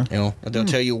 Oh, okay. You know, and they'll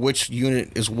tell you which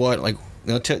unit is what. Like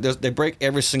they break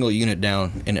every single unit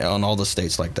down on all the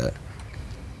states like that.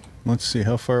 Let's see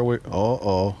how far away.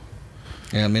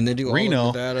 Yeah, I mean they do Reno. All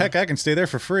of Nevada. Heck, I can stay there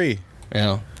for free.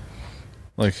 Yeah.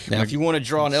 Now, if you want to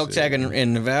draw an elk tag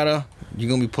in Nevada, you're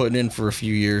gonna be putting in for a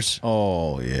few years.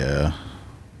 Oh yeah.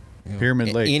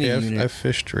 Pyramid Lake. I've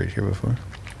fished right here before.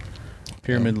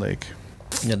 Pyramid Lake.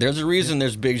 Yeah, there's a reason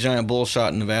there's big giant bull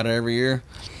shot in Nevada every year.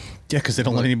 Yeah, because they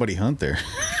don't let anybody hunt there.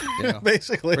 Yeah,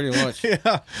 basically. Pretty much.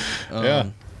 Yeah. Yeah.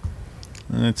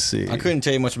 Let's see. I couldn't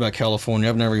tell you much about California.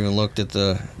 I've never even looked at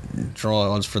the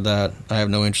draw odds for that. I have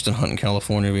no interest in hunting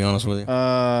California, to be honest with you.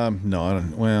 No, I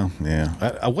don't. Well,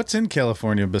 yeah. What's in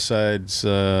California besides?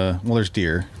 There's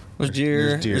deer. There's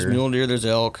deer. There's mule deer. There's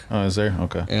elk. Oh, is there?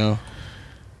 Okay. Yeah.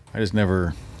 I just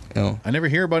never. I never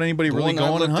hear about anybody really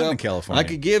going and hunting in California. I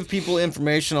could give people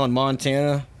information on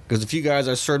Montana because a few guys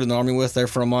I served in the Army with, they're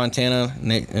from Montana,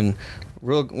 and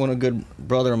a good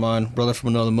brother of mine, brother from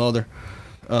another mother.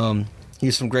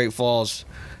 He's from Great Falls.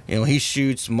 You know, he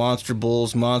shoots monster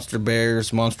bulls, monster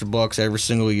bears, monster bucks every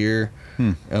single year.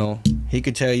 You know, he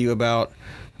could tell you about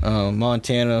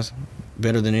Montana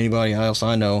better than anybody else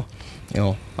I know. You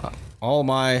know, all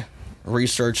my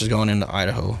research has gone into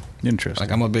Idaho. Interesting.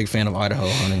 Like, I'm a big fan of Idaho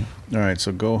hunting. All right,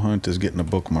 so Go Hunt is getting a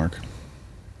bookmark.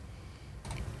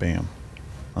 Bam.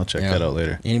 I'll check that out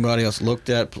later. Anybody else look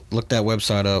that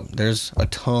website up? There's a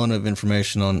ton of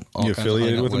information on all you kinds of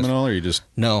affiliated with them at all, or you just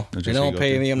no? They don't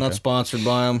pay me. I'm not sponsored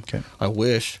by them. Okay. I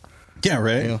wish. Yeah,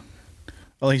 right. Yeah.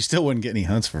 Well, you still wouldn't get any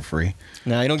hunts for free.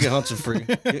 No, you don't get hunts for free.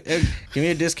 Give me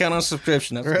a discount on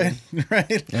subscription. That's right. Good.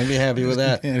 Right. I'd be happy with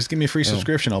that. Yeah, just give me a free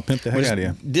subscription. I'll pimp the heck out of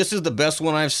you. This is the best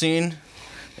one I've seen,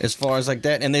 as far as like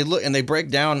that. And they break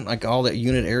down like all the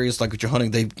unit areas, like what you're hunting.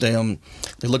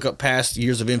 They look up past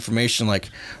years of information, like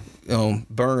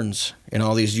burns in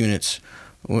all these units,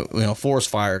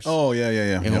 forest fires. Oh yeah.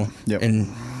 Yep.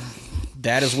 And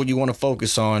that is what you want to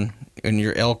focus on in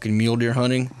your elk and mule deer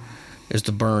hunting, is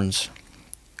the burns.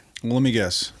 Well, let me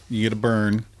guess. You get a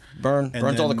burns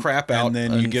all the crap out, and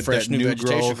then you get fresh that new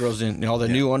vegetation growth. grows in. All the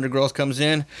new undergrowth comes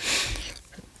in.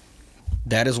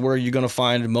 That is where you're going to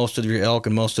find most of your elk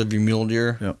and most of your mule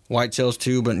deer. Yep. Whitetails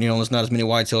too, but there's not as many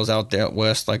whitetails out there out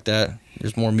west like that.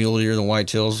 There's more mule deer than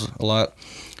whitetails a lot.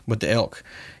 But the elk,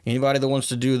 anybody that wants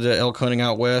to do the elk hunting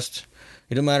out west,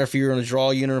 it don't matter if you're in a draw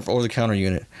unit or the counter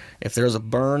unit. If there's a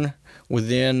burn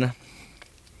within,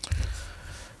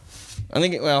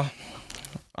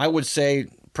 I would say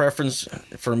preference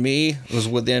for me was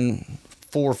within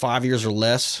 4 or 5 years or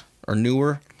less or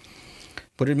newer.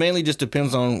 But it mainly just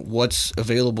depends on what's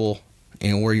available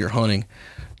and where you're hunting.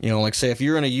 Like say if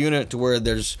you're in a unit to where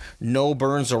there's no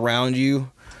burns around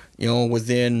you,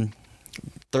 within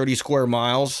 30 square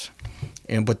miles,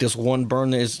 but this one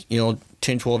burn is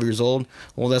 10, 12 years old,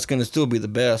 well, that's going to still be the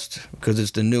best because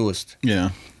it's the newest.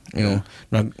 Yeah.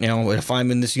 Now, if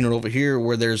I'm in this unit over here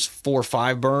where there's 4 or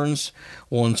 5 burns,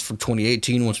 one's from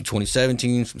 2018, one's from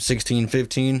 2017, from 16,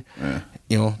 15,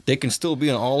 they can still be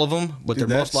in all of them, but they're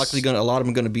most likely a lot of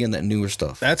them going to be in that newer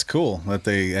stuff. That's cool that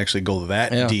they actually go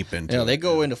that deep into it. Yeah, they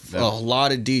go into a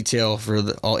lot of detail for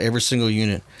every single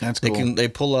unit. That's cool. They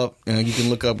pull up, you can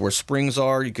look up where springs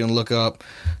are, you can look up,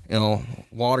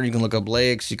 water, you can look up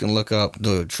lakes, you can look up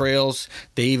the trails.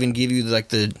 They even give you like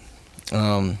the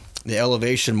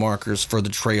elevation markers for the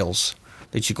trails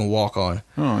that you can walk on.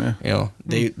 Oh yeah.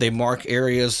 They mark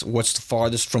areas, what's the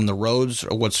farthest from the roads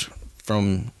or what's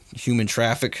from human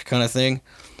traffic kind of thing.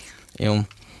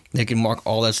 They can mark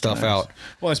all that stuff out.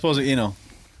 Well, I suppose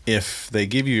if they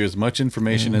give you as much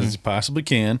information as you possibly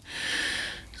can,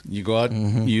 You go out,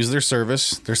 use their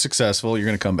service. They're successful. You're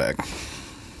going to come back.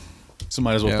 So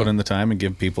might as well put in the time and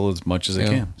give people as much as they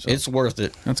can. So it's worth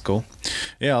it. That's cool.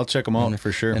 Yeah, I'll check them out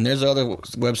for sure. And there's other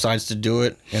websites to do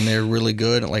it, and they're really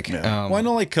good. Like, well, I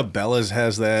know like Cabela's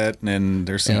has that, and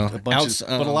there's some, a bunch of,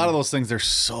 but a lot of those things they're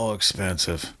so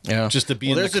expensive. Yeah, just to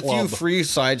be in the club. There's a few free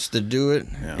sites to do it.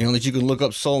 Yeah. You know that you can look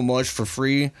up so much for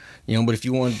free. You know, but if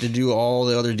you wanted to do all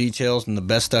the other details and the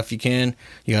best stuff you can,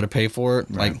 you got to pay for it.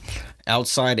 Right. Like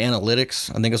Outside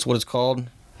Analytics, I think that's what it's called.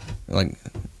 Like,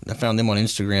 I found them on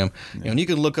Instagram. Yeah. You know, and you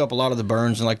can look up a lot of the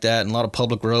burns and like that, and a lot of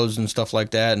public roads and stuff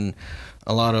like that, and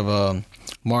a lot of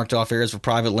marked off areas for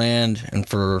private land and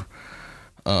for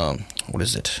what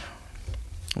is it?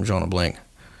 I'm drawing a blank.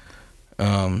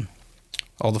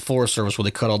 All the Forest Service where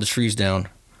they cut all the trees down.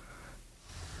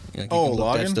 You know,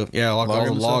 logging? Yeah, all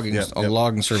the logging, all the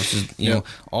logging services. You know,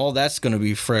 all that's going to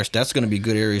be fresh. That's going to be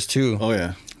good areas too. Oh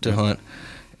yeah, to hunt.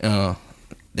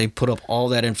 They put up all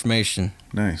that information.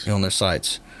 Nice. You know, on their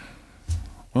sites.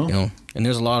 Well, you know, and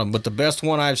there's a lot of them, but the best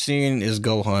one I've seen is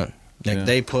Go Hunt. Like,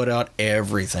 they put out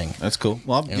everything. That's cool.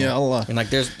 Well, I'll and like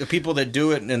there's the people that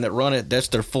do it and that run it. That's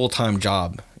their full-time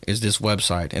job. Is this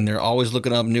website, and they're always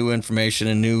looking up new information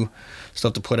and new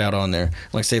stuff to put out on there.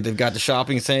 Like say they've got the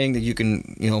shopping thing that you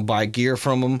can buy gear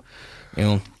from them. You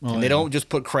know, and they don't just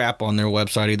put crap on their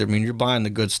website either. I mean, you're buying the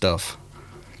good stuff.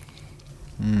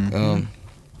 Mm-hmm.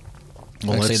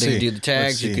 Well, like let's say they see. do the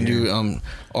tags. You can do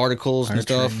articles and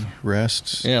stuff.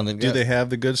 Rests. Yeah. Do they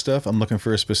have the good stuff? I'm looking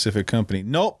for a specific company.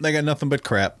 Nope, they got nothing but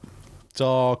crap. It's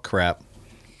all crap.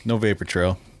 No Vapor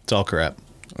Trail. It's all crap.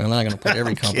 I'm not going to put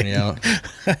every company out.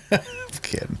 I'm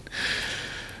kidding.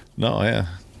 No, yeah.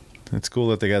 It's cool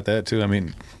that they got that too. I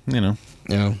mean, you know.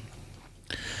 Yeah.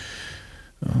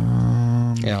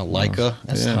 Leica.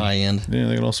 That's high end. Yeah,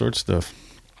 they got all sorts of stuff.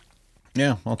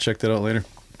 Yeah, I'll check that out later.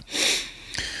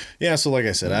 Yeah, so like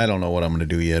I said, I don't know what I'm going to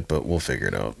do yet, but we'll figure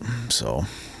it out. So,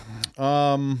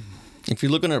 if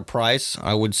you're looking at price,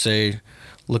 I would say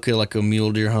look at like a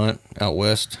mule deer hunt out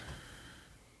west.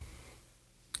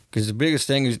 Because the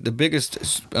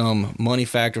biggest money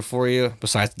factor for you,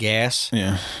 besides gas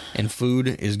and food,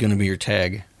 is going to be your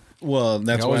tag. Well,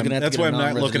 that's why I'm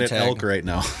not looking at elk right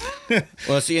now.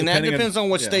 Well, see, and that depends on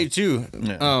what state too.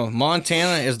 Yeah.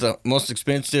 Montana is the most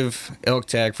expensive elk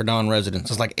tag for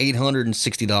non-residents. It's like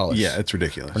 $860. Yeah, it's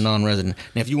ridiculous for non-resident.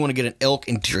 And if you want to get an elk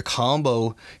and deer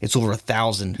combo, it's over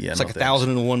 $1,000. Yeah, it's like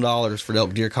 $1,001 for the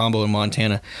elk deer combo in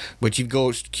Montana. But you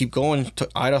keep going to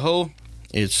Idaho,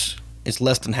 it's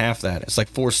less than half that. It's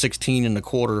like $416 and a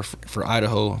quarter for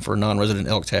Idaho for a non-resident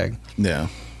elk tag. Yeah.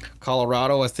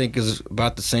 Colorado, I think, is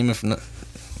about the same. If not,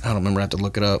 I don't remember. I have to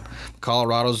look it up.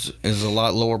 Colorado's is a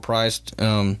lot lower priced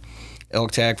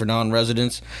elk tag for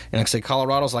non-residents. And like I say,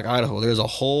 Colorado's like Idaho. There's a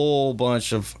whole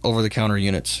bunch of over-the-counter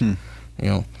units. You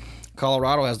know,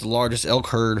 Colorado has the largest elk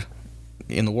herd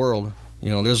in the world.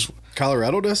 You know, there's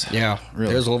Colorado does. Yeah,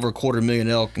 really? There's over 250,000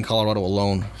 elk in Colorado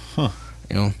alone. Huh.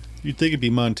 You know, you'd think it'd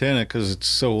be Montana because it's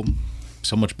so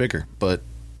much bigger, but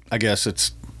I guess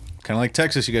it's kind of like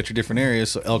Texas. You got your different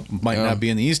areas, so elk might not be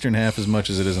in the eastern half as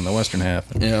much as it is in the western half.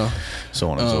 Yeah,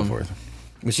 so on and so forth.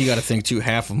 But you got to think too.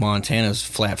 Half of Montana is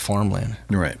flat farmland.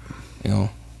 Right. You know,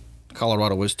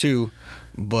 Colorado is too,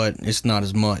 but it's not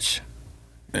as much.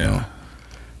 Yeah.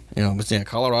 You know, but yeah,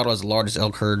 Colorado has the largest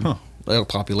elk herd, elk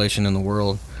population in the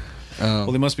world.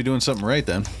 Well, they must be doing something right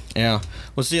then. Yeah.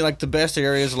 Well, see, like the best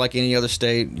areas, like any other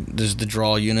state, there's the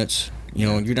draw units. You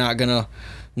know, you're not gonna.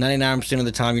 99% of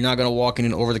the time, you're not going to walk in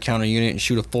an over-the-counter unit and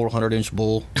shoot a 400-inch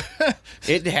bull.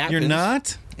 It happens. You're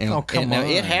not? You know, come on.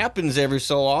 It happens every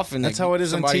so often. That's how it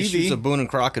is on TV. Somebody shoots a Boone and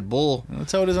Crockett bull.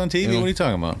 That's how it is on TV. You know? What are you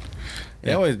talking about?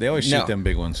 They always shoot them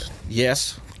big ones.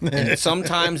 Yes. And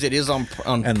sometimes it is on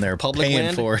and they're public paying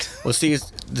land. For it. Well, see,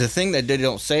 the thing that they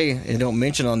don't say and don't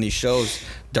mention on these shows,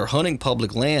 they're hunting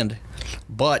public land,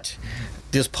 but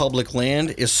this public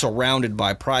land is surrounded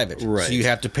by private. Right. So you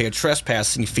have to pay a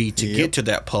trespassing fee to get to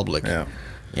that public. Yeah.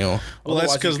 You know, well,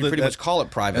 that's because you pretty much call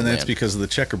it private and land. that's because of the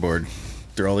checkerboard.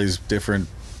 There are all these different,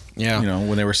 you know,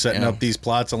 when they were setting up these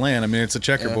plots of land. I mean, it's a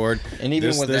checkerboard. And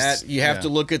even with that, you have to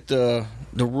look at the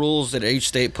rules that each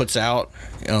state puts out.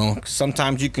 You know,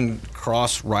 sometimes you can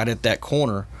cross right at that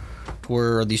corner to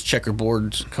where these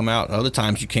checkerboards come out. Other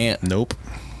times you can't. Nope.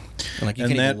 And like you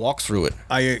can't even walk through it.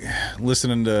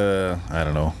 Listening to, I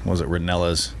don't know, was it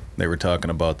Ranella's? They were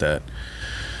talking about that.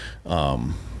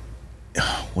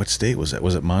 What state was that?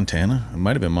 Was it Montana? It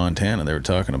might have been Montana they were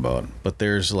talking about. But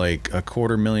there's like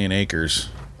 250,000 acres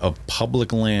of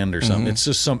public land or something. It's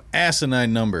just some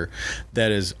asinine number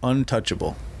that is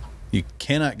untouchable. You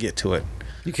cannot get to it.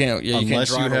 You can't. Yeah, you can't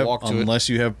drive or walk to it unless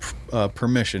you have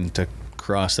permission to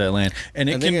across that land, and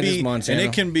it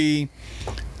can be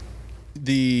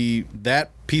that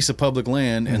piece of public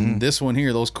land, and this one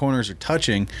here, those corners are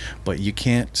touching, but you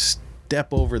can't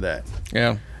step over that.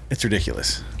 Yeah, it's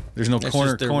ridiculous. There's no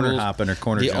corner hopping or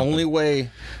corner jumping. The only way,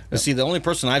 see, the only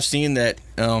person I've seen that,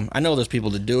 I know there's people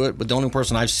that do it, but the only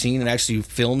person I've seen that actually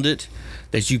filmed it,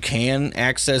 that you can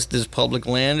access this public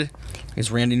land,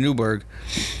 is Randy Newberg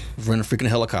running a freaking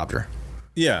helicopter.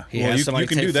 Yeah, he has somebody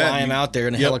fly him out there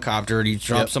in a helicopter, and he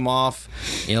drops him off,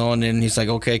 and then he's like,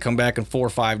 okay, come back in 4 or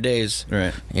 5 days.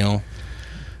 Right. Yeah.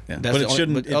 But it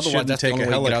shouldn't take a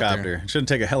helicopter. It shouldn't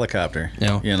take a helicopter.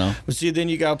 But see, then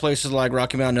you got places like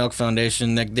Rocky Mountain Elk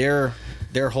Foundation. Like their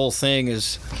whole thing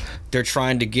is they're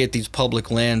trying to get these public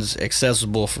lands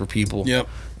accessible for people. Yep.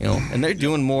 And they're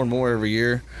doing more and more every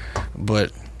year,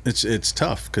 but it's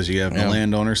tough because you have the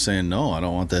landowners saying, no, I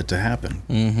don't want that to happen.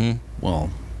 Mm-hmm.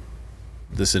 Well,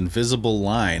 this invisible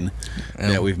line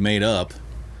that we've made up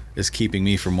is keeping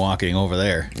me from walking over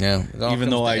there. Yeah. Even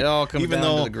though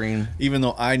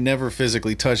I never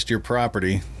physically touched your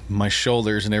property, my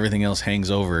shoulders and everything else hangs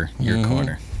over your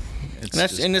corner.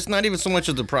 And it's not even so much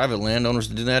of the private landowners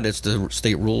to do that, it's the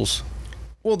state rules.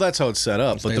 Well, that's how it's set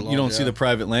up, but you don't see the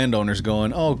private landowners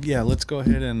going, "Oh, yeah, let's go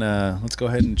ahead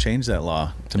and change that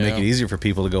law to make it easier for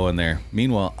people to go in there."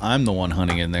 Meanwhile, I'm the one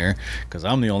hunting in there because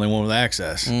I'm the only one with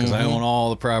access because I own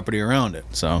all the property around it.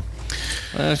 So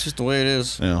that's just the way it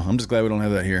is. I'm just glad we don't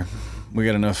have that here. We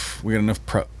got enough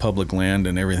public land,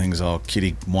 and everything's all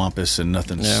kitty wampus, and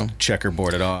nothing's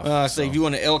checkerboarded off. So if you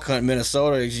want to elk hunt in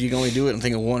Minnesota, you can only do it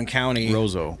in one county.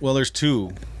 Roseau. Well, there's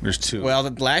two. Well,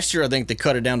 last year I think they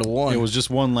cut it down to one. It was just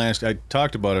one last. I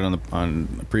talked about it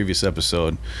on a previous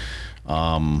episode.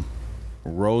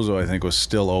 Roseau, I think, was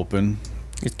still open.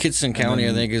 Kittson County,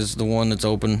 I think, is the one that's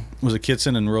open. Was it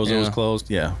Kittson and Roseau was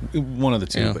closed? Yeah, one of the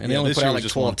two. Yeah. And they only put out like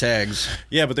 12 tags.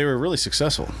 Yeah, but they were really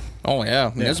successful. Oh, yeah.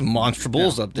 I mean, there's monster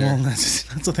bulls up there. Well, that's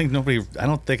the thing. I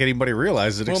don't think anybody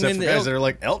realizes it except for guys that are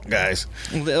like elk guys.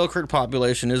 Well, the elk herd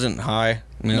population isn't high.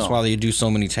 I mean, that's why they do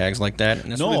so many tags like that.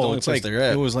 And that's really the only place they're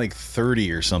at. It was like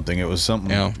 30 or something. It was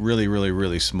something really, really,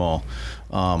 really small.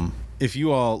 If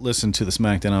you all listen to the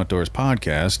SmackDown Outdoors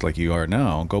podcast like you are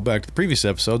now, go back to the previous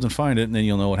episodes and find it, and then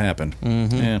you'll know what happened.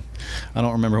 Mm-hmm. Yeah, I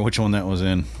don't remember which one that was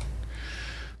in.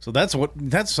 So that's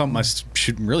something I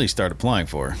should really start applying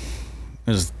for,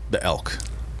 is the elk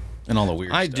and all the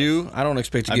weird stuff. I don't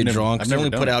expect to get drawn because they only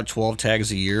put out 12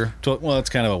 tags a year. Well, it's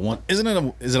kind of a one. Is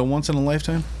it a once in a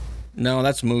lifetime? No,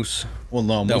 that's moose. Well,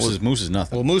 no, moose is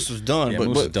nothing. Well, moose was done. Yeah, but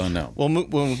moose is done now. Well,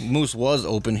 when moose was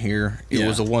open here, it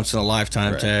was a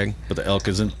once-in-a-lifetime tag. But the elk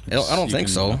isn't? I don't think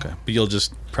so. Okay. But you'll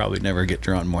just probably never get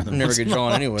drawn more than never get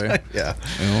drawn anyway. Yeah.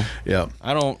 Yeah.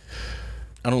 I don't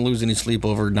lose any sleep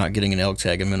over not getting an elk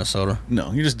tag in Minnesota.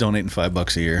 No, you're just donating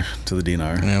 $5 a year to the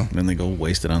DNR. Yeah. And then they go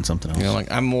waste it on something else.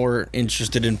 I'm more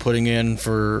interested in putting in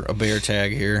for a bear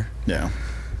tag here. Yeah.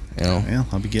 Yeah,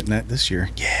 I'll be getting that this year.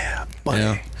 Yeah,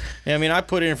 buddy. Yeah, I mean, I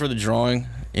put in for the drawing,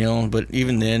 but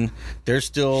even then, there's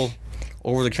still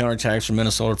over-the-counter tags from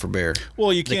Minnesota for bear.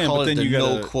 Well, you can, but then you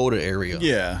got no quota area.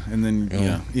 Yeah, and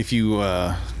then if you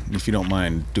don't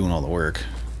mind doing all the work,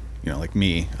 like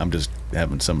me, I'm just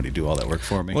having somebody do all that work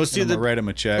for me. Well, write them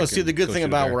a check. Well, see, the good thing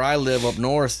about where I live up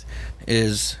north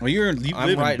is you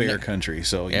live in bear country,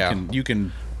 so you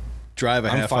can drive a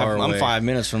half hour away. I'm 5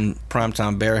 minutes from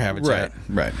primetime bear habitat.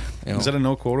 Right. Is that a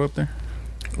no quota up there?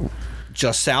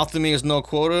 Just south of me is no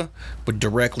quota, but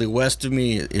directly west of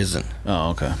me it isn't.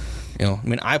 Oh, okay. I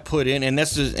mean, I put in, and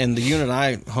the unit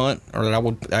I hunt or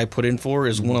that I put in for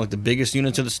is one of the biggest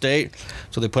units of the state.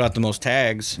 So they put out the most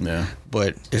tags. Yeah.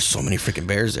 But there's so many freaking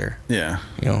bears there. Yeah.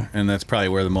 And that's probably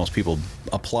where the most people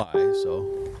apply. So,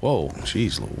 whoa,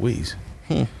 jeez, Louise.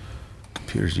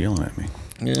 Computer's yelling at me.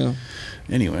 Yeah.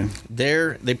 Anyway,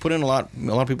 they put in a lot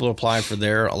of people apply for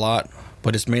there a lot,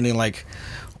 but it's mainly like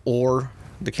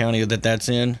the county that's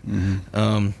in.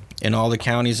 Mm-hmm. In all the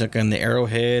counties, like on the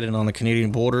Arrowhead and on the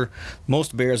Canadian border,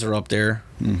 most bears are up there.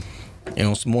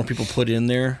 So more people put in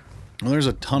there. Well, there's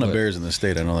a ton of bears in the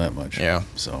state. I know that much. Yeah.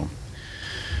 So,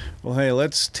 well, hey,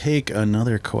 let's take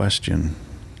another question.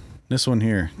 This one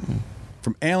here.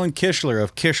 From Alan Kishler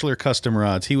of Kishler Custom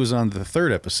Rods. He was on the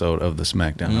 3rd episode of the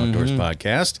SmackDown Outdoors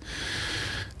podcast.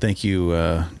 Thank you,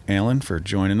 Alan, for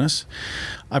joining us.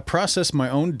 I process my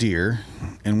own deer,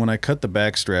 and when I cut the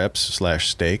back straps /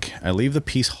 steak, I leave the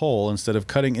piece whole instead of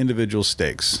cutting individual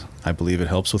steaks. I believe it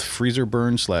helps with freezer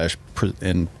burn /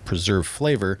 and preserve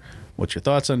flavor. What's your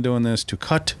thoughts on doing this? To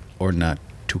cut or not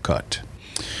to cut?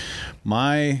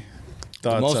 My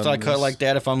thoughts The most I cut like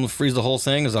that, if I'm going to freeze the whole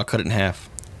thing, is I'll cut it in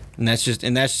half. And that's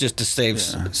just to save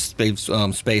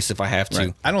space if I have to.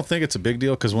 Right. I don't think it's a big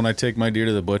deal because when I take my deer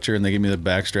to the butcher and they give me the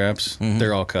back straps,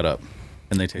 they're all cut up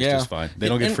and they taste just fine. They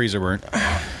don't get freezer burnt.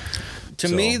 To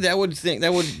me, that would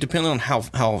depend on how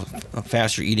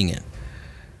fast you're eating it.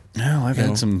 No, I've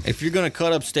had some. If you're going to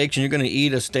cut up steaks and you're going to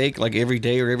eat a steak like every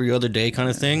day or every other day kind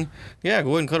of thing, yeah, go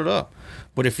ahead and cut it up.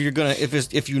 But if you're gonna,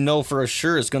 if you know for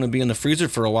sure it's going to be in the freezer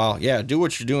for a while, yeah, do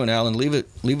what you're doing, Alan. Leave it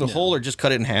whole or just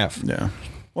cut it in half. Yeah.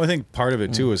 Well, I think part of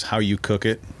it too is how you cook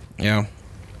it. Yeah.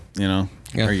 You know,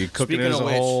 are you cooking it as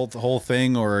a whole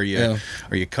thing, or are you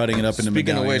cutting it up into medallions?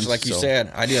 Speaking of which, like you said,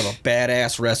 I do have a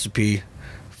badass recipe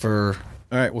for.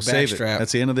 All right, we'll save it.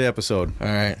 That's the end of the episode. All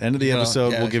right. End of the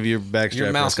episode, we'll give you your backstrap.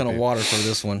 Your mouth's going to water for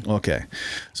this one. Okay.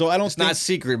 So I don't It's not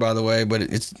secret, by the way, but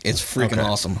it's freaking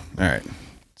awesome. All right.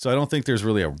 So I don't think there's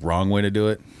really a wrong way to do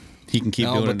it. He can keep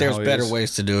doing it. But there's better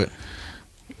ways to do it.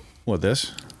 What,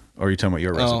 this? Or are you talking about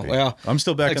your recipe? Well, I'm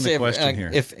still back on the question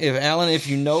here. If Alan, if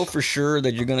you know for sure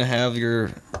that you're going to have your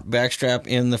backstrap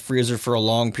in the freezer for a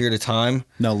long period of time.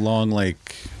 Now, long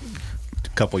like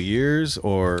couple years,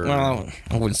 or well,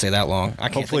 I wouldn't say that long.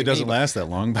 Hopefully it doesn't last that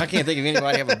long. I can't think of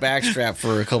anybody have a backstrap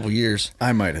for a couple years.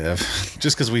 I might have,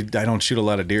 just because I don't shoot a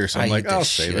lot of deer, so I'm like, I'll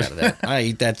save it. Out of that. I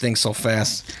eat that thing so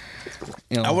fast.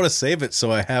 I want to save it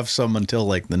so I have some until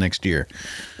like the next year.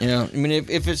 Yeah, I mean,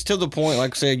 if it's to the point,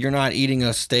 like I said, you're not eating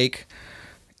a steak,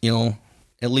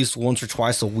 at least once or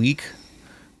twice a week,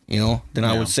 then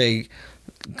I would say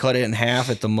cut it in half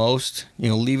at the most.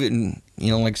 Leave it in.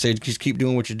 Like I said, just keep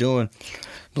doing what you're doing.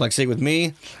 But like I say, with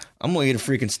me, I'm gonna eat a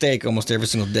freaking steak almost every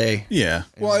single day. Yeah.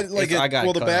 Well, the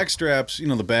backstraps.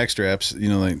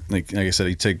 Like I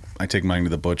said, I take mine to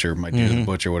the butcher, my deer to the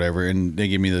butcher, whatever, and they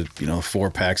give me the 4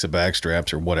 packs of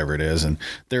backstraps or whatever it is, and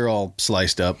they're all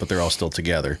sliced up, but they're all still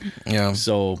together. Yeah.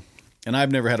 So, and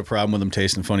I've never had a problem with them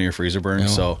tasting funny or freezer burn.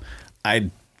 So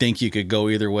I think you could go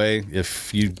either way.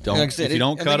 If you don't, like I said,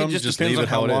 cut them, just leave it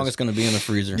how long long it's going to be in the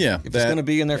freezer. Yeah, if it's going to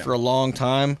be in there for a long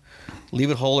time, leave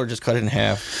it whole or just cut it in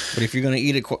half. But if you're going to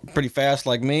eat it pretty fast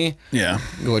like me, go ahead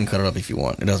and cut it up if you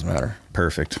want. It doesn't matter.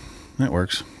 Perfect. That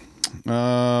works.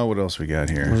 What else we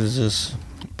got here? What is this?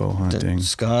 Bow hunting.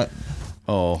 Scott.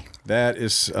 Oh, that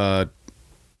is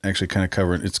actually kind of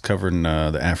covering. It's covering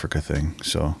the Africa thing.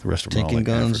 So the rest of them are all like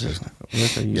guns Africa.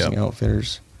 with or using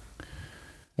outfitters.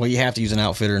 Well, you have to use an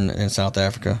outfitter in South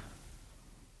Africa.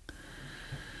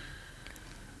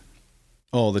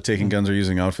 Oh, the taking guns are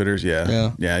using outfitters? Yeah.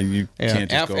 You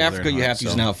can't just go over Africa, there and you have to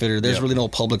use an outfitter. There's really no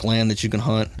public land that you can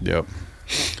hunt. Yep.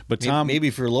 But Tom, maybe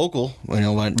if you're local,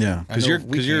 because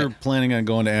you're planning on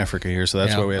going to Africa here, so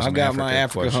that's why we have. I've got my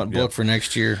Africa hunt book for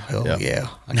next year. Yeah,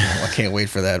 I can't wait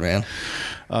for that, man.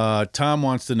 Tom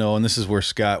wants to know, and this is where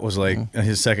Scott was like,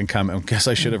 his second comment. I guess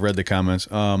I should have read the comments.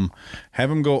 Have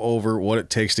him go over what it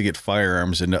takes to get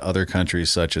firearms into other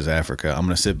countries such as Africa. I'm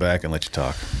going to sit back and let you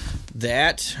talk.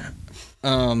 That,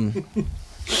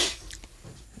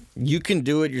 you can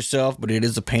do it yourself, but it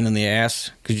is a pain in the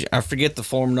ass because I forget the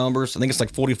form numbers. I think it's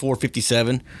like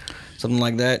 4457, something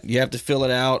like that. You have to fill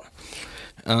it out.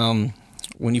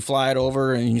 When you fly it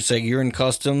over and you say you're in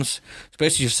customs,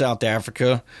 especially South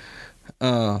Africa.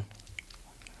 I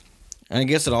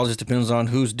guess it all just depends on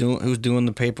who's doing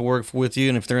the paperwork with you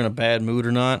and if they're in a bad mood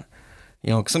or not.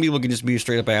 'Cause some people can just be a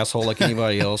straight up asshole like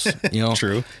anybody else.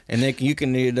 True. And you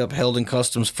can end up held in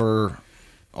customs for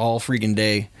all freaking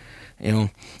day.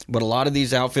 But a lot of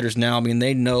these outfitters now,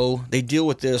 they deal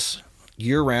with this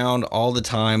year round all the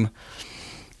time.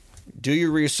 Do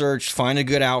your research, find a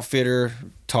good outfitter,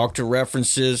 talk to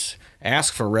references,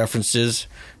 ask for references,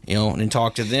 and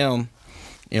talk to them.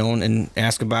 And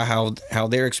ask about how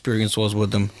their experience was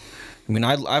with them.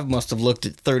 I must have looked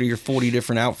at 30 or 40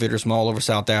 different outfitters from all over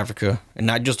South Africa, and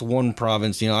not just one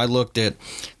province. I looked at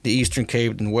the Eastern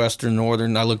Cape and Western,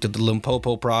 Northern. I looked at the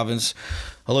Limpopo province.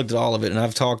 I looked at all of it, and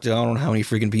I've talked to I don't know how many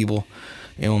freaking people.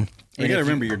 You got to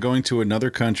remember, you're going to another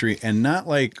country, and not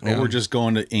like, we're just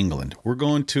going to England. We're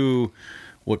going to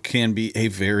what can be a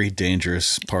very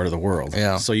dangerous part of the world.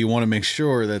 Yeah. So you want to make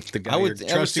sure that the guy you're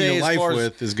trusting your life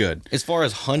with is good. As far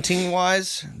as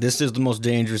hunting-wise, this is the most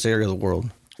dangerous area of the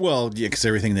world. Well, yeah, because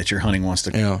everything that you're hunting wants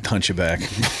to hunt you back.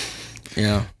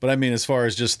 Yeah. But as far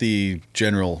as just the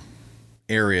general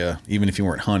area, even if you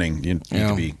weren't hunting, you need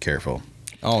to be careful.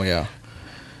 Oh, yeah.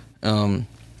 A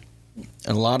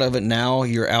lot of it now,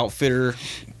 your outfitter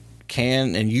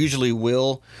can and usually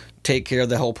will take care of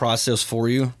the whole process for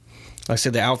you. Like I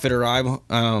said, the outfitter I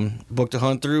booked a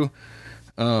hunt through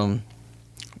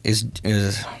is I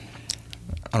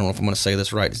don't know if I'm going to say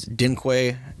this right. It's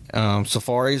Dinkwe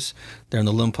Safaris. They're in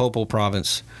the Limpopo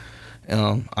province.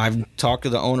 I've talked to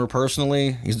the owner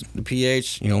personally. He's the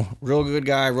PH, real good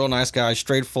guy, real nice guy,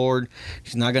 straightforward.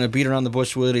 He's not going to beat around the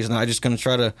bush with it. He's not just going to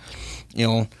try to,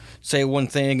 say one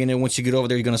thing, and then once you get over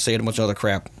there, you're going to say a bunch of other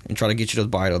crap and try to get you to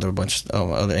buy a bunch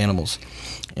of other animals.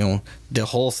 The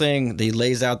whole thing, he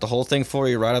lays out the whole thing for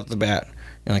you right off the bat.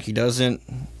 He doesn't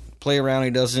play around. He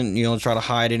doesn't, try to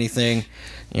hide anything.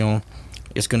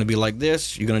 It's going to be like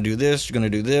this. You're going to do this. You're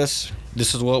going to do this.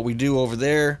 This is what we do over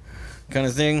there, kind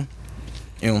of thing.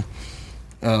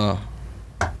 The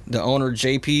owner,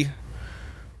 JP,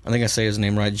 I think I say his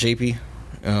name right, JP.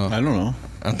 I don't know.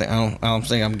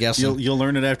 I'm guessing. You'll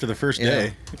learn it after the first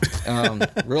day.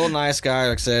 Real nice guy,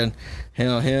 like I said.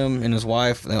 Him and his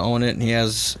wife, they own it, and he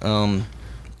has a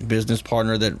business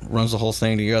partner that runs the whole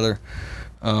thing together.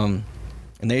 And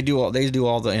they do all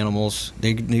the animals.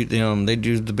 They do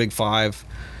the Big Five.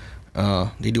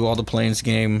 They do all the Plains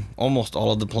game, almost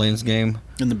all of the Plains game.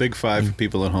 And the Big Five for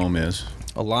people at home is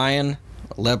a lion,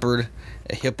 a leopard,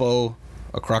 a hippo,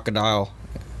 a crocodile,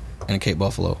 and a Cape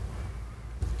buffalo.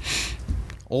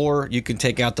 Or you can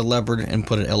take out the leopard and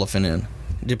put an elephant in.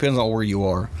 It depends on where you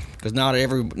are, because not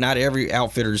every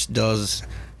outfitter does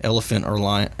elephant or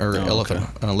lion or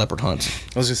leopard hunts.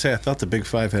 I was gonna say I thought the Big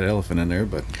Five had elephant in there,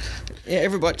 but yeah,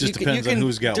 everybody just depends on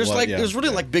who's got what. There's really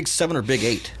like Big 7 or Big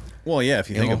 8. Well, yeah, if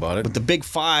you think about it. But the Big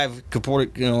 5,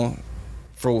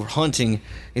 for hunting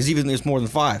is more than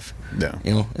 5.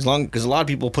 Yeah. Because a lot of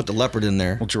people put the leopard in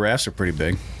there. Well, giraffes are pretty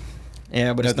big.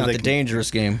 Yeah, but it's not the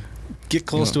dangerous game. Get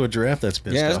close to a giraffe that's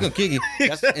pissed off. Yeah, it's gonna kick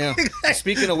you.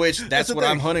 Speaking of which, that's what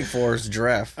I'm hunting for is a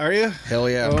giraffe. Are you? Hell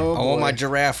yeah! Oh, I want my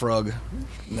giraffe rug.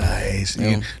 Nice.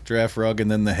 Giraffe rug and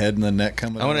then the head and the neck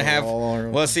coming. I'm gonna have.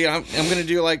 Well, see, I'm gonna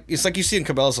do it's like you see in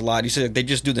Cabela's a lot. You see, they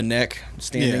just do the neck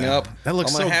standing up. That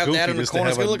looks so goofy. I'm gonna have that in the corner.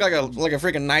 It's gonna look like a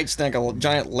freaking nightstand, a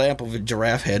giant lamp of a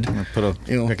giraffe head.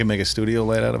 I can make a studio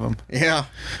light out of him. Yeah.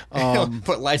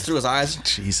 Put lights through his eyes.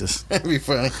 Jesus, that'd be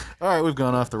funny. All right, we've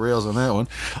gone off the rails on that one.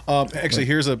 Actually,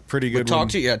 here's a pretty good one.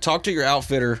 Talk to your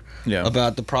outfitter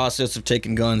about the process of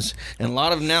taking guns. And a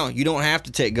lot of them now, you don't have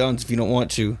to take guns if you don't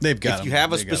want to. If you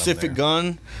have a specific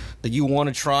gun that you want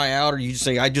to try out, or you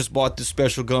say, I just bought this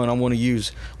special gun I want to use,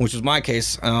 which is my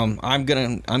case. I'm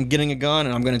getting a gun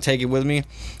and I'm gonna take it with me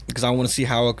because I want to see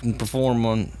how it can perform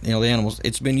on the animals.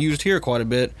 It's been used here quite a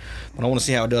bit, but I want to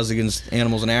see how it does against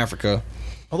animals in Africa.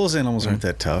 All those animals aren't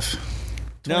that tough.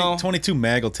 22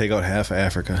 mag will take out half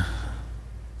Africa.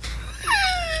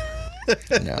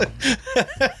 No.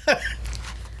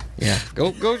 Yeah,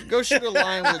 go shoot a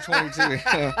lion with a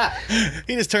 22.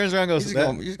 He just turns around and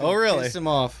goes, "Oh, really?" Piss him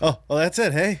off. Oh, well, that's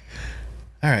it. Hey,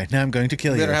 all right, now I'm going to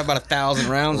kill you. Better have about 1,000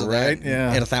 rounds of right? that. Yeah,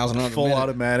 and 1,000 full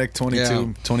automatic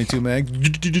 22 mag.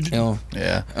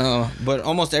 Yeah. But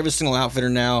almost every single outfitter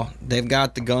now, they've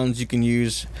got the guns you can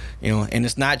use. And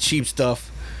it's not cheap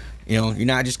stuff. You're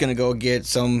not just gonna go get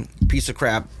some piece of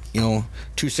crap.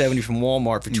 $270 from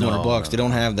Walmart for $200. No. They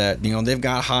don't have that. They've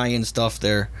got high end stuff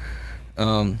there.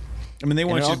 I mean, they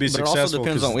want you to be successful. But it also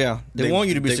depends on they want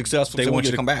you to be successful. They want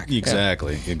you to come back.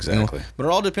 Exactly. But it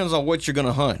all depends on what you're going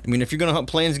to hunt. I mean, if you're going to hunt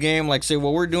Plains game, like say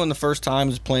what we're doing the first time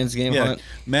is Plains game hunt.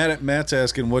 Matt's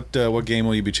asking what game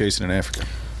will you be chasing in Africa?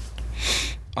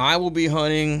 I will be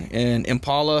hunting an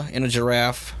impala and a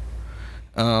giraffe.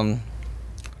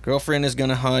 Girlfriend is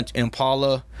going to hunt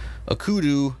impala, a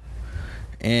kudu,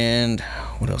 and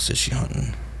what else is she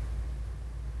hunting?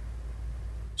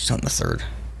 She's hunting the third.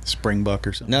 Springbuck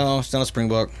or something? No, it's not a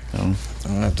springbuck. No. I'm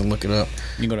going to have to look it up.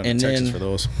 You can go down to Texas for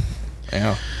those.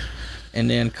 Yeah. And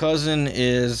then cousin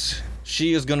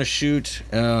she is going to shoot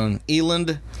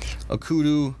eland, a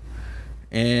kudu,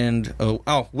 and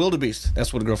wildebeest.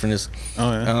 That's what a girlfriend is.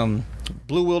 Oh, yeah.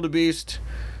 Blue wildebeest.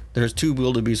 There's 2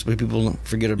 wildebeest, but people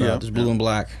forget about. There's blue and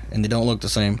black, and they don't look the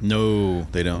same. No,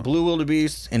 they don't. Blue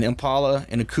wildebeest, an impala,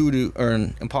 and a kudu, or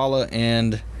an impala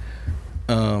and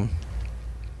kudu,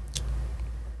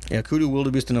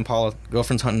 wildebeest, and impala.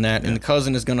 Girlfriend's hunting that, and the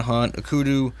cousin is going to hunt a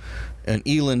kudu, an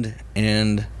eland,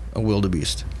 and a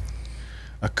wildebeest.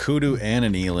 A kudu and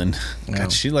an eland.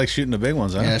 God, she likes shooting the big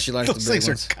ones, huh? Yeah, she likes the big ones. Those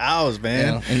things are cows,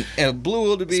 man. Yeah. And blue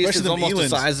wildebeest is almost the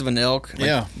size of an elk.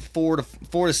 Like 400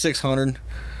 to 600.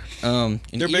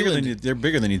 They're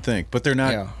bigger than you'd think, but they're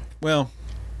not. Yeah. Well,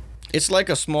 it's like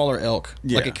a smaller elk,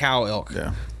 like a cow elk.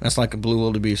 Yeah, that's like a blue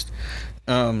wildebeest.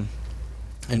 An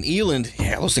eland,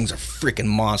 those things are freaking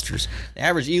monsters. The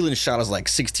average eland shot is like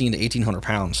 1,600 to 1,800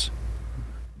 pounds.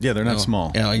 Yeah, they're not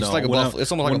small. Yeah, it's like a buffalo.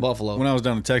 It's almost like a buffalo. When I was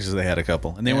down in Texas, they had a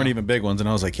couple, and they weren't even big ones. And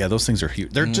I was like, yeah, those things are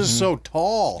huge. They're just so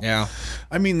tall. Yeah,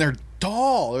 I mean, they're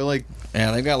tall. They're like,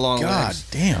 they've got long legs.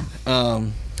 God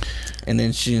damn. And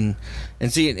then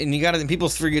and you got to, people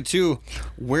forget too,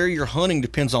 where you're hunting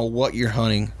depends on what you're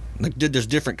hunting. Like, there's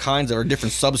different kinds or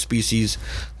different subspecies.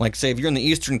 Like, say, if you're in the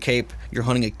Eastern Cape, you're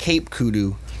hunting a Cape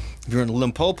kudu. If you're in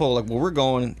Limpopo, like where we're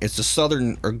going, it's the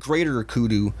southern or greater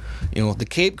kudu. You know, the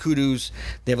Cape kudus,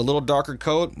 they have a little darker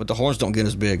coat, but the horns don't get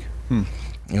as big. You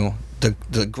know,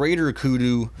 the greater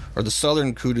kudu or the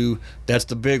southern kudu, that's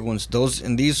the big ones.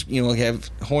 These, you know, have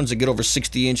horns that get over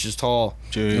 60 inches tall.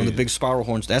 Jeez. You know, the big spiral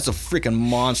horns. That's a freaking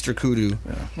monster kudu.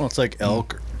 Yeah. Well, it's like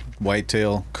elk,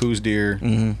 whitetail, coos deer.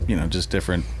 You know, just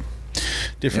different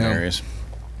areas.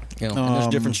 You know, and there's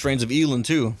different strains of eland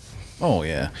too. Oh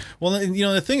yeah. Well, you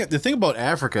know, the thing about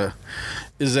Africa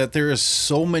is that there is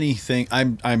so many things.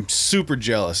 I'm super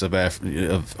jealous of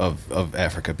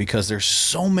Africa because there's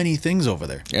so many things over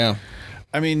there. Yeah.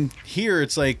 I mean, here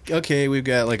it's like, okay, we've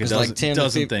got like a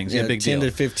dozen things. Yeah, big 10 deal.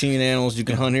 to 15 animals you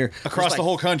can hunt here. Across the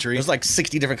whole country. There's like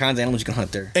 60 different kinds of animals you can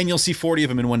hunt there. And you'll see 40 of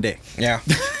them in one day. Yeah.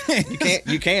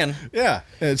 You can. Yeah.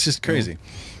 It's just crazy.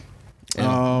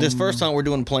 This first hunt we're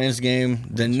doing Plains game.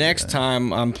 The next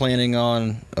time I'm planning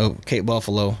on a Cape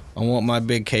buffalo. I want my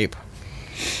big Cape.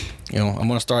 You know, I'm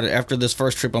gonna start it after this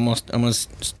first trip. I'm gonna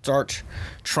start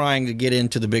trying to get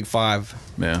into the big 5.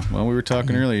 Yeah. Well, we were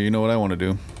talking earlier. You know what I want to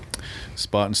do?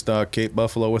 Spot and stalk Cape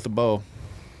buffalo with a bow.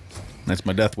 That's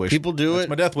my death wish. People do That's it.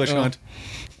 my death wish hunt.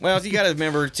 Well, you got to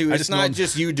remember too. It's not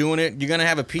just you doing it. You're gonna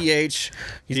have a PH.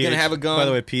 He's gonna have a gun. By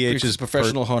the way, PH is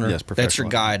professional hunter. Yes, professional. That's your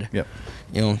guide. Yep.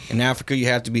 You know, in Africa, you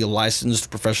have to be a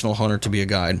licensed professional hunter to be a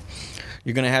guide.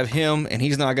 You're going to have him, and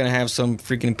he's not going to have some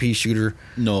freaking pea shooter.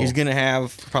 No. He's going to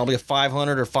have probably a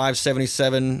 500 or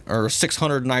 577 or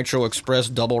 600 Nitro Express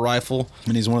double rifle.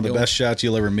 And he's one of the best shots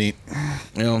you'll ever meet.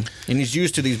 You know, and he's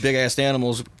used to these big-ass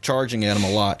animals charging at him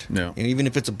a lot. Yeah. And even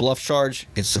if it's a bluff charge,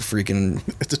 it's a freaking...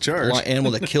 It's a charge.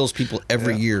 Animal that kills people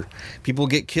every year. People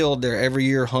get killed there every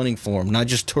year hunting for them, not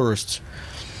just tourists.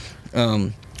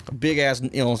 Big ass,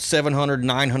 700,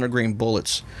 900 grain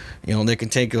bullets. You know, they can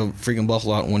take a freaking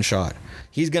buffalo out in one shot.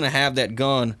 He's gonna have that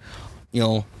gun,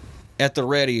 at the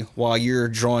ready while you're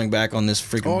drawing back on this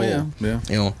freaking bull.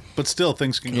 Yeah. But still,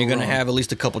 things can go wrong. You're gonna have at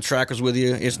least a couple trackers with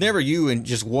you. It's never you and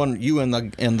just one. You and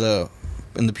the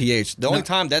PH. The only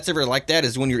time that's ever like that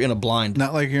is when you're in a blind.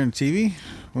 Not like you're on TV.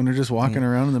 When they're just walking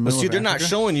around in the middle. But see, they're not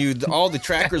showing you. All the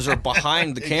trackers are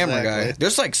behind the camera guy.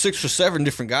 There's like 6 or 7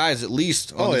 different guys at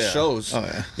least on the shows. Oh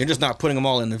yeah. You're just not putting them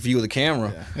all in the view of the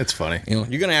camera. Yeah, it's funny.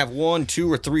 You're gonna have 1,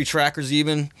 2, or 3 trackers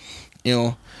even.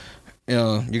 You're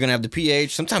gonna have the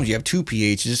PH. Sometimes you have 2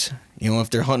 PHs. If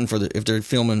they're hunting if they're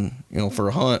filming, for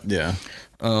a hunt. Yeah.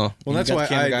 Well, that's why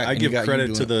I give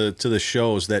credit to the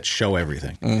shows that show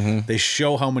everything. Mm-hmm. They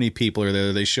show how many people are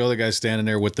there. They show the guy standing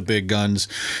there with the big guns,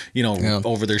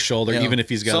 over their shoulder, even if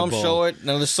he's got a bow. Some show it.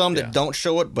 Now, there's some that don't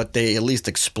show it, but they at least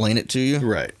explain it to you.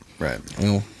 Right.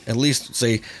 At least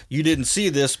say, you didn't see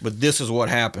this, but this is what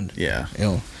happened. Yeah.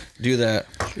 Do that.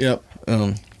 Yep.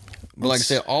 But like I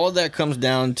say, all of that comes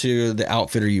down to the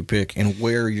outfitter you pick and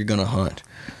where you're going to hunt.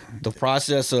 The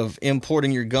process of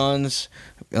importing your guns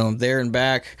there and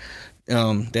back,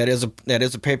 that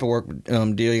is a paperwork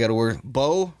deal you got to work.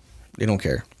 Bow, they don't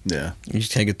care. Yeah, you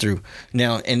just take it through.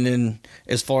 Now and then,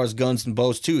 as far as guns and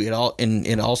bows too,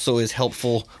 it also is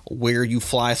helpful where you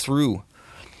fly through.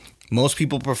 Most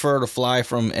people prefer to fly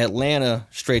from Atlanta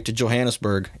straight to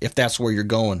Johannesburg if that's where you're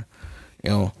going.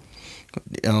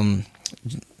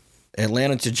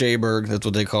 Atlanta to Joburg, that's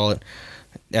what they call it.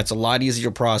 That's a lot easier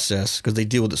process because they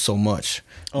deal with it so much.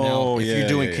 Now, if you're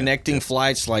doing connecting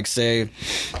flights, like say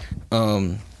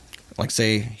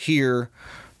here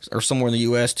or somewhere in the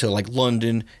U.S. to like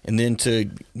London and then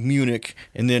to Munich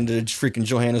and then to freaking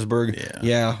Johannesburg.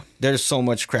 There's so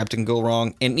much crap that can go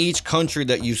wrong. In each country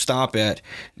that you stop at,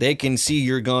 they can see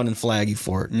your gun and flag you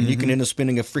for it. And you can end up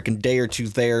spending a freaking day or two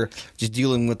there just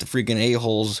dealing with the freaking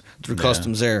a-holes through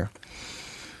customs there.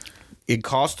 It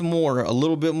costs a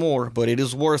little bit more, but it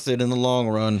is worth it in the long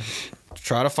run.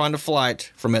 Try to find a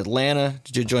flight from Atlanta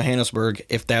to Johannesburg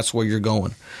if that's where you're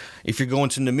going. If you're going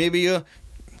to Namibia,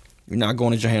 you're not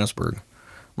going to Johannesburg.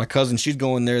 My cousin, she's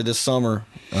going there this summer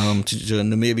to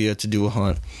Namibia to do a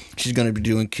hunt. She's going to be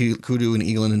doing kudu and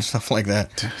eland and stuff like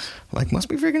that. Like, must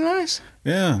be freaking nice.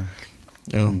 Yeah.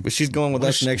 But she's going with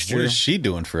us next year. What is she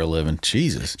doing for a living?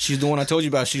 Jesus. She's the one I told you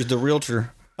about. She's the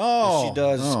realtor. Oh, she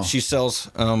does. Oh. She sells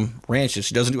ranches.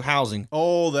 She doesn't do housing.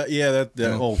 Oh, yeah.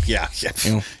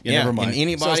 Never mind. And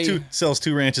anybody sells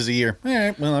 2 ranches a year. All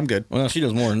right. Well, I'm good. Well, she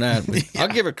does more than that. But I'll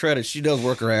give her credit. She does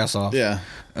work her ass off. Yeah.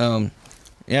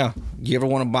 You ever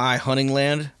want to buy hunting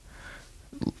land?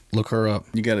 Look her up.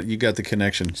 You got the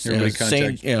connection. Everybody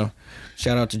contact.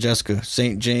 Shout out to Jessica.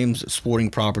 St. James Sporting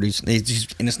Properties. And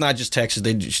it's not just Texas.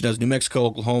 She does New Mexico,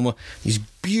 Oklahoma. These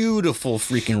beautiful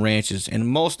freaking ranches, and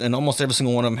almost every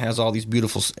single one of them has all these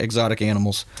beautiful exotic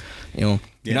animals. You're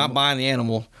not buying the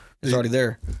animal. It's already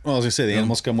there. Well, I was going to say, the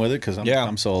animals come with it because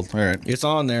I'm sold. All right. It's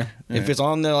on there. If it's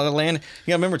on the land,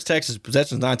 you got to remember it's Texas.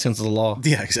 Possession's 9/10 of the law.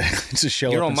 Yeah, exactly. It's a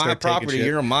show. You're on my property.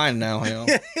 You're on mine now.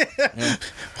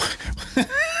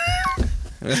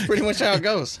 That's pretty much how it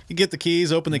goes. You get the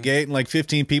keys, open the gate, and like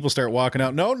 15 people start walking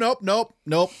out. No, nope.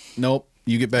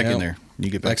 You get back in there. You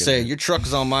get back in there. Your truck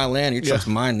is on my land. Your truck's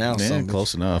mine now. Yeah,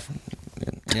 close enough.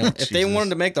 If they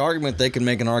wanted to make the argument, they could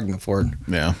make an argument for it.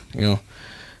 Yeah.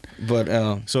 But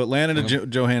so Atlanta to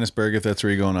Johannesburg, if that's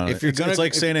where you're going on. It's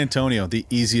like San Antonio, the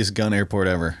easiest gun airport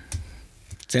ever.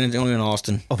 San Antonio and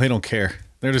Austin. Oh, they don't care.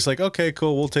 They're just like, okay,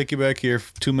 cool, we'll take you back here.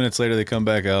 2 minutes later, they come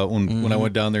back out. When I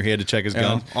went down there, he had to check his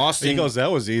gun. Austin, he goes,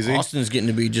 that was easy. Austin's getting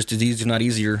to be just as easy, not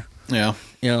easier. Yeah.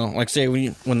 Like say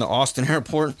when the Austin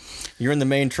airport, you're in the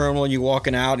main terminal, you're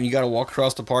walking out, and you got to walk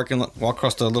across the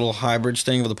little high bridge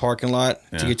thing of the parking lot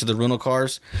to get to the rental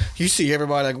cars. You see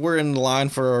everybody like we're in the line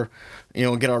for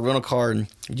get our rental car, and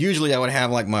usually I would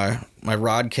have like my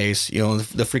rod case,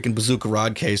 the freaking bazooka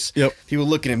rod case. Yep. People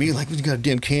looking at me like, you got a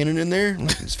damn cannon in there?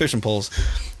 Like, it's fishing poles.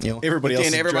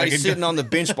 Everybody's sitting on the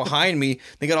bench behind me.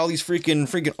 They got all these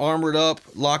freaking armored up,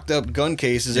 locked up gun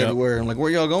cases everywhere. I'm like,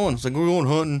 where y'all going? It's like, we're going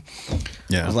hunting.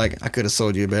 Yeah. I was like, I could have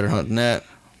sold you a better hunt than that.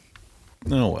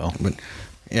 Oh, well. But,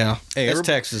 yeah. Hey, that's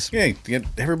Texas. Yeah,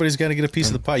 everybody's got to get a piece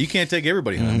of the pie. You can't take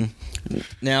everybody hunting.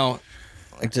 Now,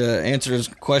 like to answer this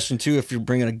question too, if you're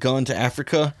bringing a gun to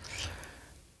Africa,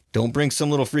 don't bring some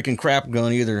little freaking crap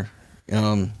gun either.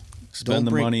 Spend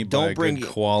the money, buy a good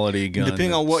quality gun.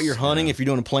 Depending on what you're hunting, if you're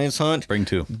doing a plains hunt, bring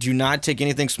 2. Do not take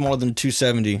anything smaller than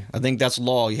 270. I think that's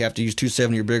law. You have to use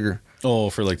 270 or bigger. Oh,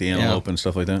 for like the antelope and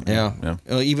stuff like that? Yeah.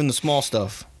 Even the small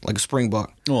stuff, like a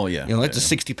springbuck. Oh, yeah. That's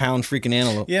a 60-pound freaking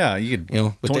antelope. Yeah, you could.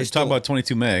 But they talk about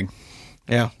 22 mag.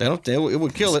 Yeah, it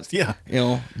would kill it. Yeah.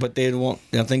 But they won't.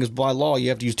 I think it's by law you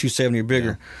have to use 270 or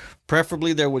bigger. Yeah.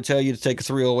 Preferably, they would tell you to take a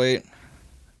 308.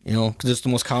 Because it's the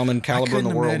most common caliber in the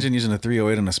world. Imagine using a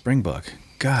 308 on a springbuck.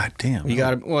 God damn. You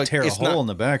got to tear a hole in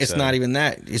the back. It's not even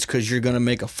that. It's because you're going to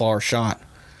make a far shot.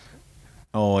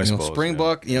 Oh, I suppose.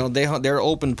 Springbuck, they're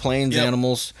open plains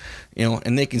animals,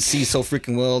 and they can see so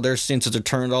freaking well. Their senses are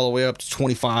turned all the way up to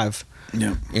 25.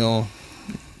 Yeah.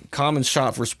 Common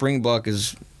shot for springbuck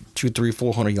is 200, 300,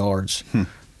 400 yards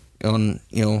on,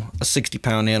 a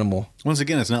 60-pound animal. Once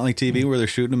again, it's not like TV where they're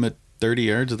shooting them at 30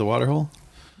 yards at the water hole.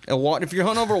 If you're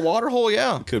hunting over a water hole,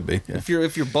 yeah. It could be. Yeah. If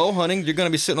you're bow hunting, you're going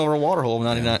to be sitting over a water hole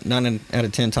 9 out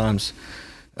of 10 times.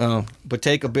 But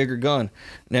take a bigger gun.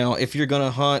 Now, if you're going to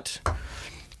hunt,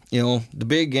 the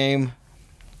big game,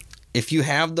 if you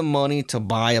have the money to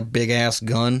buy a big-ass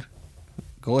gun,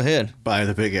 go ahead. Buy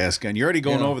the big-ass gun. You're already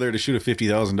going over there to shoot a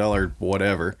 $50,000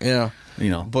 whatever. Yeah.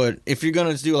 But if you're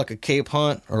going to do like a Cape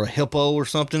hunt or a hippo or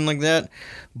something like that,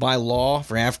 by law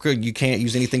for Africa, you can't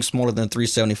use anything smaller than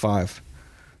 375.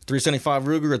 375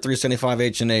 Ruger or 375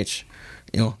 H&H.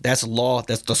 That's law.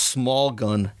 That's the small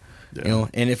gun. Yeah.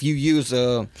 And if you use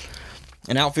an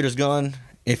outfitter's gun,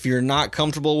 if you're not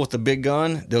comfortable with the big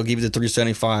gun, they'll give you the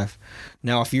 375.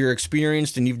 Now, if you're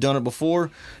experienced and you've done it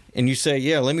before, and you say,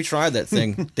 yeah, let me try that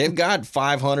thing. They've got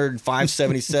 500,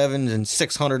 577, and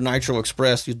 600 Nitro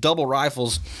Express. These double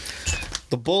rifles.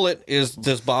 The bullet is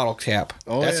this bottle cap.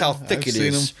 Oh, that's how thick it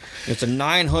is. It's a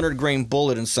 900 grain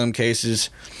bullet in some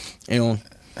cases.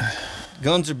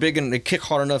 Guns are big and they kick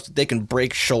hard enough that they can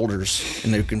break shoulders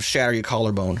and they can shatter your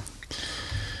collarbone.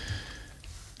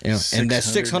 And that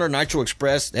 600 Nitro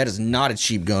Express, that is not a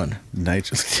cheap gun.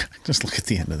 Nitro, just look at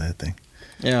the end of that thing.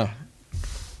 Yeah.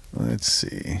 Let's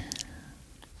see.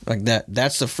 Like that.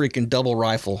 That's a freaking double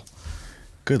rifle.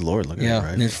 Good Lord, look at that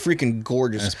rifle. And it's freaking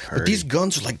gorgeous. But these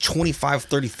guns are like $25,000,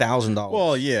 $30,000.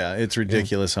 Well, yeah, it's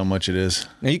ridiculous how much it is.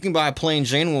 Now you can buy a plain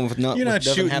Jane one with nothing. You're not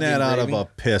shooting that out of a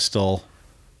pistol.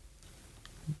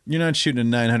 You're not shooting a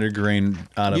 900 grain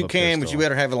out of a pistol. You can, but you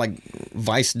better have it like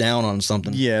viced down on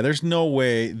something. Yeah, there's no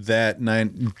way that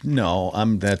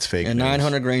that's fake. A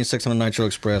 900 grain 600 Nitro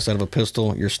Express out of a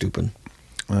pistol, you're stupid.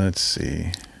 Let's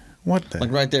see. What the?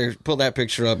 Like right there, pull that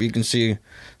picture up. You can see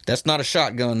that's not a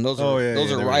shotgun. Those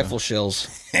are rifle shells.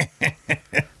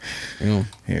 Here,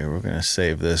 we're gonna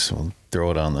save this. We'll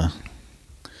throw it on the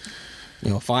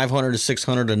 500 to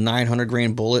 600 to 900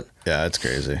 grain bullet. Yeah, that's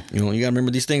crazy. You gotta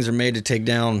remember these things are made to take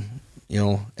down,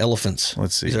 elephants.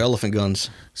 Let's see. These are elephant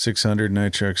guns. 600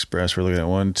 Nitro Express. We're looking at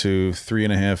 1, 2,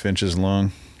 3.5 inches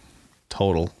long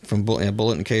total from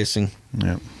bullet and casing.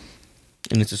 Yep.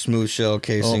 And it's a smooth shell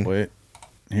casing. Oh, wait.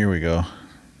 Here we go.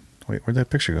 Wait, where'd that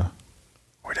picture go?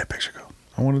 Where'd that picture go?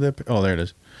 I wanted that. Oh, there it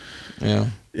is. Yeah.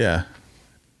 Yeah.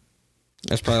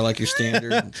 That's probably like your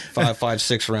standard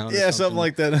 5.56 round. Yeah, something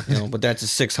like that. You know, but that's a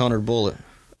 600 bullet.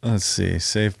 Let's see.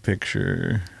 Save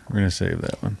picture. We're going to save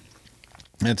that one.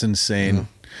 That's insane. Yeah.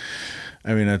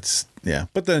 I mean, that's, yeah.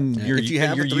 But then you're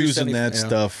using that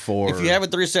stuff for... If you have a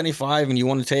 375 and you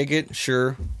want to take it,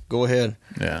 sure, go ahead.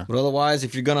 Yeah. But otherwise,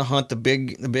 if you're going to hunt the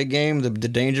big game, the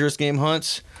dangerous game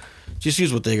hunts, just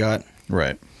use what they got.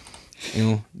 Right. You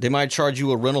know, they might charge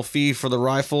you a rental fee for the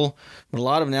rifle, but a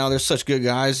lot of them now, they're such good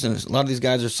guys, and a lot of these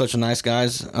guys are such nice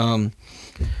guys. Bring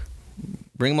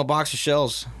them a box of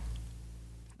shells,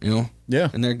 you know? Yeah.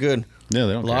 And they're good. Yeah,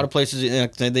 they don't A lot of places, a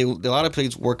lot of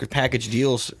places work with package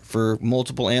deals for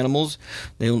multiple animals.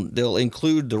 They'll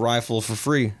include the rifle for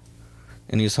free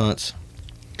in these hunts.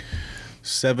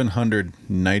 700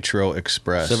 Nitro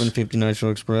Express. 750 Nitro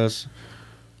Express.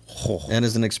 Oh. That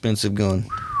is an expensive gun.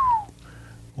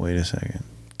 Wait a second.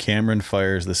 Cameron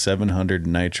fires the 700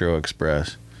 Nitro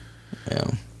Express.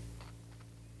 Yeah.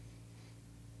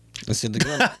 I said the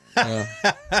gun.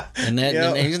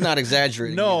 And he's not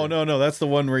exaggerating. No. That's the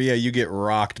one where, you get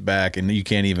rocked back and you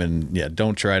can't even,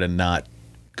 don't try to not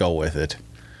go with it.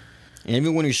 And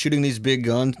even when you're shooting these big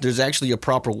guns, there's actually a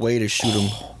proper way to shoot them.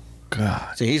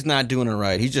 God. So he's not doing it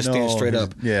right. He's just standing straight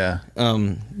up. Yeah.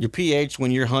 Your PH,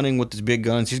 when you're hunting with these big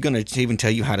guns, he's going to even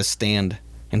tell you how to stand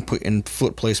and put in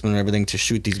foot placement and everything to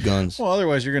shoot these guns. Well,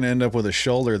 otherwise you're going to end up with a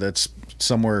shoulder that's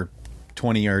somewhere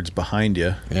 20 yards behind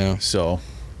you. Yeah. So,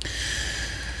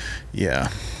 yeah.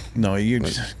 No, you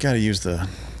just got to use the...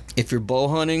 If you're bow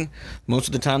hunting, most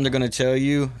of the time they're going to tell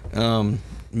you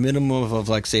minimum of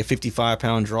like, say, a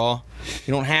 55-pound draw.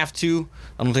 You don't have to.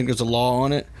 I don't think there's a law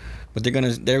on it. But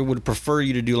they would prefer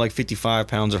you to do like 55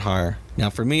 pounds or higher. Now,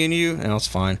 for me and you, that's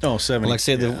fine. Oh, 70. But like I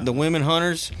say, the women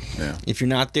hunters, if you're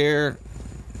not there,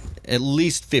 at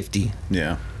least 50.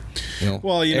 Yeah.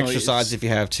 Well, exercise if you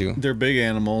have to. They're big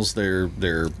animals. They're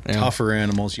tougher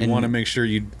animals. You want to make sure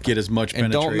you get as much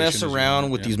penetration. And don't mess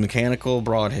around with these mechanical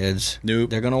broadheads. Nope.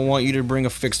 They're going to want you to bring a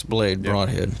fixed blade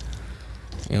broadhead.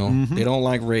 They don't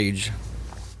like rage.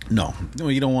 No,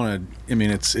 you don't want to. I mean,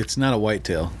 it's not a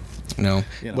whitetail. No,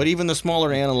 but even the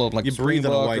smaller antelope like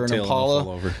springbuck or an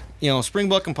impala,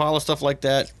 springbuck, impala, stuff like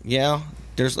that. Yeah,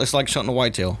 it's like shooting a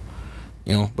whitetail.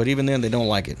 But even then they don't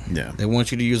like it. Yeah, they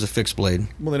want you to use a fixed blade.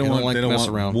 Well, they don't want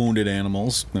around wounded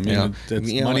animals. I mean,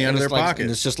 it's money out of their pocket.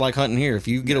 And it's just like hunting here. If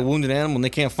you get a wounded animal and they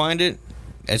can't find it,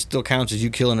 it still counts as you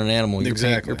killing an animal.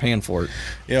 You're paying for it.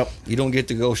 Yep. You don't get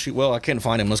to go shoot. Well, I can't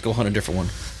find him. Let's go hunt a different one.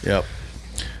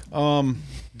 Yep.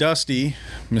 Dusty,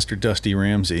 Mr. Dusty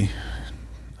Ramsey.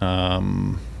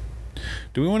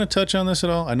 Do we want to touch on this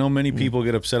at all? I know many people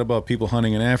get upset about people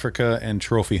hunting in Africa and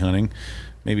trophy hunting.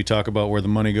 Maybe talk about where the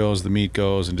money goes, the meat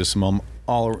goes, and just some of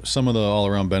the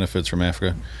all-around benefits from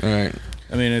Africa. All right.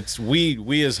 I mean, it's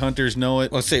we as hunters know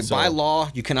it. Let's say by law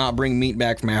you cannot bring meat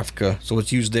back from Africa, so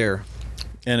it's used there.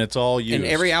 And it's all used. And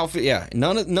every outfit,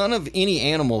 none of any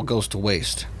animal goes to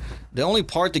waste. The only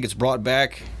part that gets brought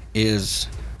back is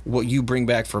what you bring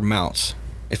back for mounts.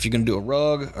 If you're going to do a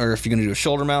rug, or if you're going to do a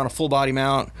shoulder mount, a full body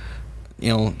mount,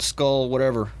 skull,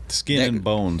 whatever. Skin and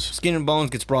bones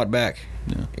gets brought back.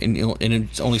 Yeah. And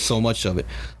it's only so much of it.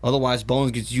 Otherwise,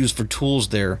 bones gets used for tools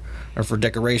there, or for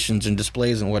decorations and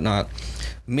displays and whatnot.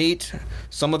 Meat,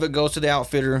 some of it goes to the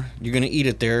outfitter. You're going to eat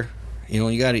it there.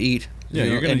 You got to eat. Yeah,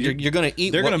 you're going to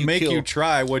eat. They're going to make you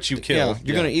try what you kill. Yeah,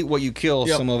 you're going to eat what you kill.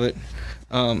 Yep. Some of it.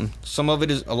 Some of it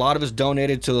is, a lot of it's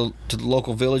donated to the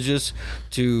local villages,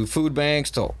 to food banks,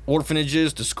 to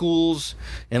orphanages, to schools,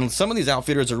 and some of these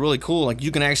outfitters are really cool. Like, you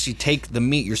can actually take the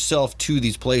meat yourself to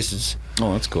these places.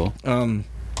 Oh, that's cool.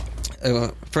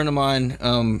 A friend of mine,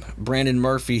 Brandon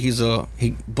Murphy,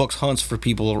 he books hunts for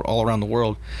people all around the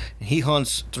world. He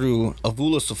hunts through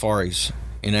Avula safaris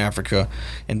in Africa,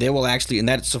 and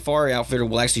that safari outfitter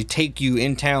will actually take you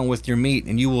in town with your meat,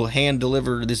 and you will hand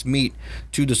deliver this meat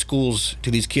to the schools,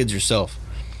 to these kids yourself.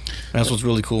 That's what's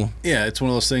really cool. Yeah, it's one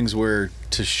of those things where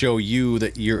to show you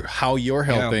that how you're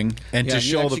helping, and to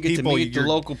show the people, the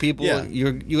local people. Yeah.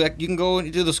 You can go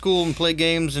into the school and play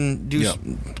games and do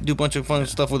a bunch of fun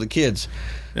stuff with the kids.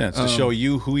 Yeah, it's to show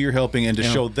you who you're helping, and to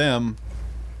show them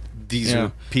these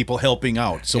are people helping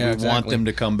out. So we want them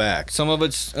to come back. Some of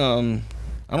it's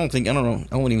I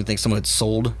wouldn't even think some of it's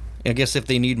sold. I guess if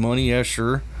they need money, yeah,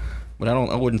 sure. But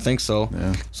I wouldn't think so.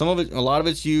 Yeah. A lot of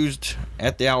it's used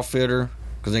at the outfitter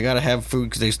because they got to have food,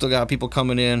 because they still got people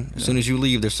coming in. As soon as you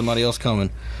leave, there's somebody else coming.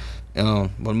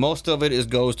 But most of it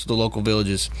goes to the local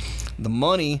villages. The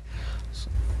money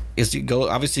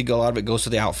obviously a lot of it goes to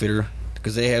the outfitter,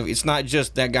 because it's not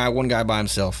just one guy by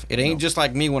himself. It ain't just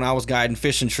like me when I was guiding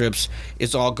fishing trips.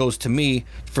 It all goes to me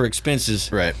for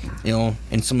expenses, right?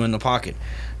 And some in the pocket.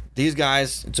 These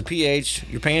guys, it's a PH.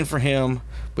 You're paying for him,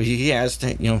 but he has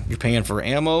to. You're paying for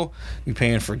ammo. You're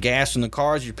paying for gas in the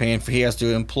cars. He has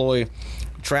to employ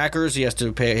trackers. He has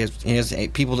to pay. He has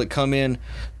people that come in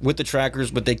with the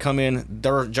trackers, but they come in.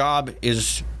 Their job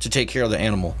is to take care of the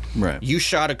animal. Right. You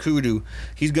shot a kudu.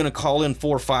 He's going to call in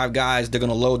 4 or 5 guys. They're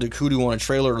going to load the kudu on a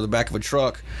trailer or the back of a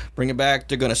truck, bring it back.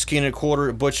 They're going to skin it, quarter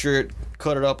it, butcher it,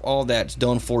 cut it up. All that's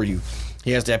done for you.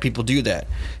 He has to have people do that.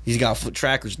 He's got foot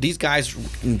trackers. These guys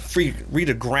read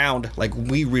a ground like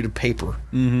we read a paper.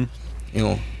 Mm-hmm.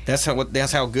 That's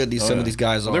how good some of these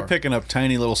guys are. They're picking up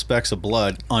tiny little specks of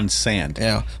blood on sand.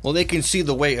 Yeah. Well, they can see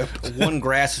the way one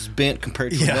grass is bent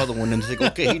compared to another one, and think,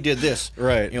 okay, he did this.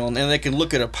 Right. And they can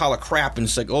look at a pile of crap and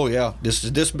say, oh yeah, this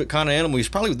is this kind of animal. He's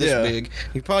probably this big.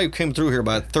 He probably came through here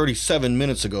about 37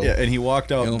 minutes ago. Yeah, and he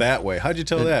walked out that way. How'd you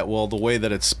tell that? Well, the way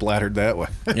that it splattered that way.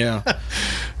 Yeah.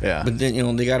 Yeah. But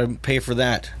then they got to pay for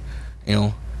that.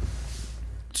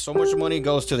 So much money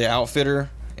goes to the outfitter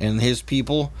and his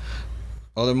people.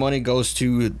 Other money goes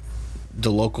to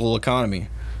the local economy,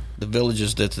 the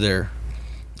villages that's there.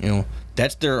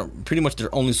 That's pretty much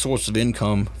their only source of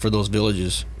income for those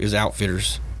villages is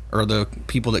outfitters or the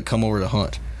people that come over to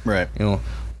hunt. Right.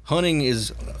 Hunting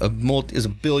is a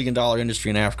 $1 billion industry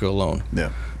in Africa alone.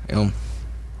 Yeah. Like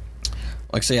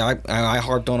I say, I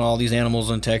harped on all these animals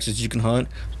in Texas you can hunt.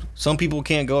 Some people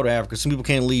can't go to Africa. Some people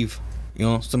can't leave.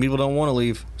 Some people don't want to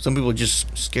leave. Some people are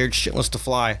just scared shitless to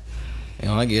fly.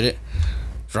 I get it.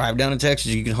 Drive down to Texas,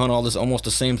 you can hunt almost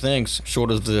the same things,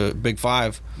 short of the Big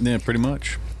 5. Yeah, pretty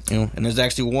much. And there's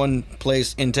actually one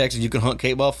place in Texas you can hunt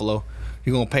Cape buffalo.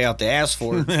 You're gonna pay out the ass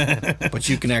for it, but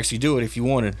you can actually do it if you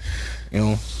wanted.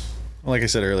 Well, like I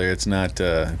said earlier, it's not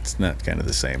kind of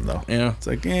the same though. Yeah, it's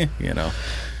like if I'm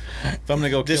gonna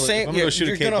go kill if I'm gonna go shoot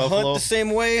a Cape buffalo, hunt the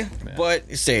same way, but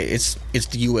it's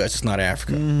the U.S. It's not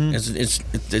Africa.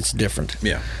 Mm-hmm. It's different.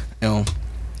 Yeah.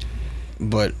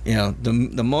 But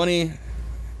the money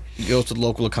goes to the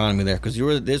local economy there because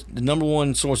the number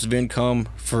one source of income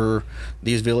for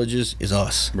these villages is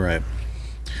us. Right.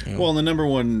 Well, and the number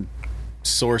one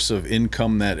source of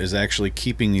income that is actually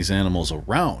keeping these animals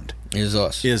around is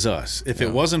us. If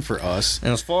it wasn't for us.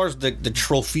 And as far as the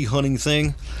trophy hunting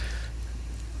thing,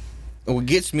 what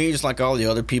gets me, just like all the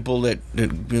other people that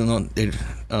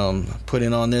put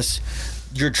in on this,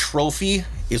 your trophy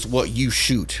is what you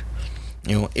shoot.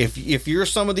 If you're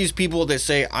some of these people that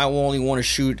say I only want to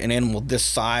shoot an animal this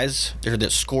size or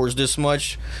that scores this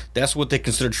much, that's what they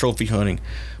consider trophy hunting.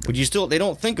 But they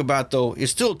don't think about though. It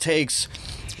still takes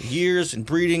years and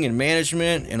breeding and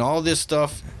management and all this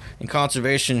stuff and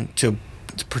conservation to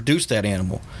produce that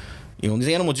animal. These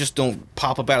animals just don't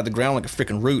pop up out of the ground like a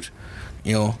freaking root.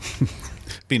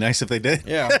 Be nice if they did.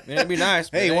 Yeah, it'd be nice.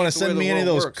 Hey, you want to send me any of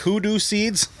those kudu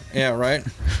seeds? Yeah, right.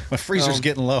 My freezer's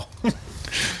getting low.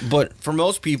 But for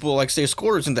most people, like say,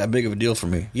 score isn't that big of a deal for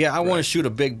me. Yeah, I want to shoot a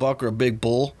big buck or a big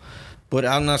bull, but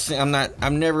I'm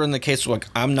never in the case where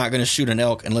I'm not going to shoot an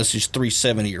elk unless it's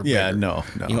 370 or bigger. Yeah, no.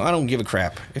 I don't give a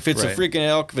crap. If it's a freaking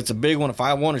elk, if it's a big one, if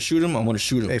I want to shoot him, I'm going to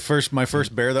shoot him. Hey, my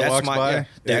first bear that walks by,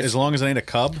 as long as I ain't a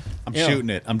cub, I'm shooting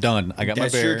it. I'm done. I got my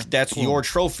bear. That's your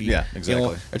trophy. Yeah,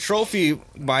 exactly. A trophy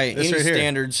by any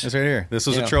standards. This right here. This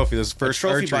was a trophy. This is the first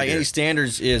trophy by any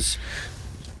standards is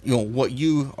what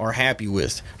you are happy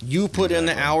with. You put in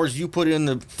the hours, you put in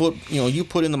the you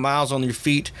put in the miles on your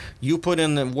feet, you put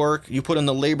in the work, you put in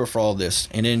the labor for all this,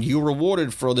 and then you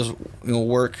rewarded for this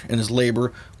work and this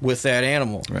labor with that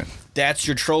animal. Right. That's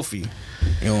your trophy.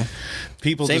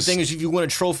 People same thing as if you win a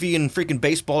trophy in freaking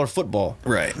baseball or football.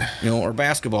 Right. Or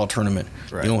basketball tournament.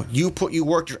 Right. You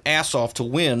worked your ass off to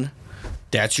win.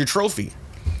 That's your trophy. Yep.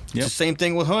 It's the same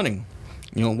thing with hunting.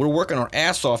 We're working our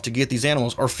ass off to get these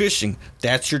animals. Or fishing,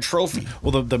 that's your trophy.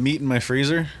 Well, the meat in my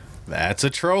freezer, that's a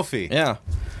trophy. Yeah.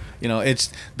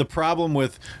 It's the problem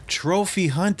with trophy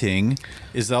hunting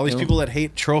is that all these people that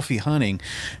hate trophy hunting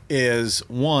is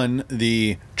one,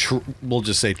 we'll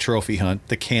just say trophy hunt,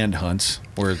 the canned hunts,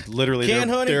 where literally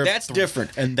canned hunting, that's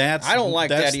different. And I don't like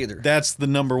that either. That's the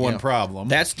number one problem.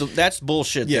 That's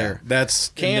bullshit there. That's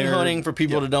canned hunting, for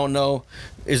people that don't know,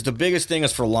 is the biggest thing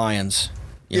is for lions.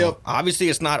 Obviously,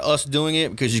 it's not us doing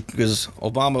it because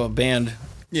Obama banned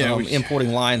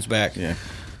importing lions back. Yeah,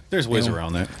 there's ways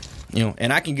around that.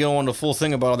 And I can go on the full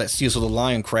thing about all that Cecil the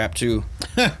Lion crap too.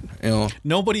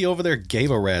 Nobody over there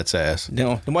gave a rat's ass.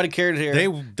 Nobody cared here. They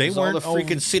weren't. All the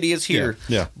freaking city is here.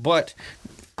 Yeah. But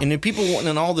the people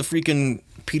and all the freaking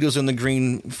pedos and the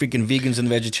green freaking vegans and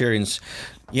vegetarians.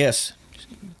 Yes,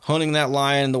 hunting that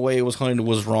lion the way it was hunted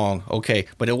was wrong. Okay,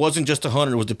 but it wasn't just the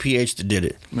hunter; it was the PH that did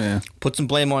it. Yeah. Put some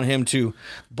blame on him too.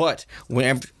 But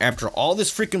after all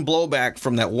this freaking blowback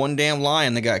from that one damn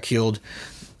lion that got killed,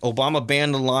 Obama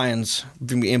banned the lions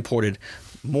from being imported.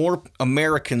 More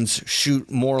Americans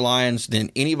shoot more lions than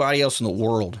anybody else in the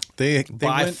world. They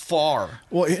by far.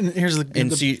 Well, and here's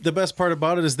the best part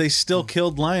about it is they still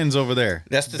killed lions over there.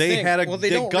 That's the thing.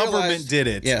 The government did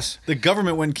it. Yes. The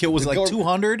government went and killed, was it like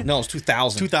 200? No, it was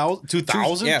 2,000.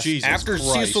 2,000? Yes. Jesus After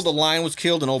Christ. Cecil the lion was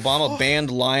killed and Obama banned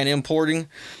lion importing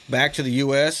back to the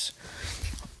U.S.,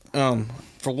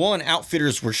 for one,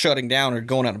 outfitters were shutting down or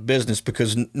going out of business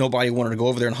because nobody wanted to go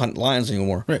over there and hunt lions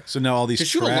anymore. Right. So now all these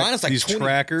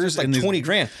trackers like and these,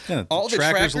 $20,000. Yeah, all the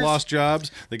trackers lost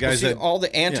jobs. The guys all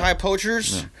the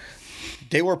anti-poachers,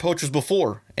 they were poachers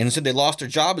before, and said they lost their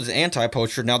job as an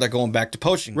anti-poacher. Now they're going back to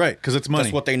poaching. Right, because it's money.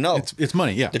 That's what they know. It's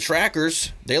money. Yeah. The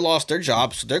trackers, they lost their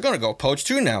jobs, so they're going to go poach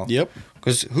too now. Yep.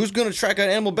 Because who's going to track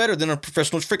an animal better than a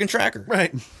professional freaking tracker?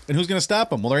 Right. And who's going to stop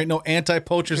them? Well, there ain't no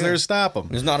anti-poachers there to stop them.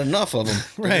 There's not enough of them.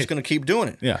 They're just going to keep doing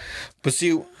it. Yeah. But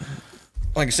see,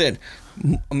 like I said,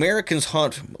 Americans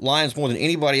hunt lions more than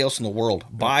anybody else in the world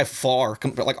by far,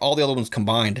 like all the other ones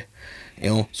combined.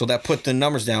 So that put the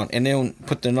numbers down, and then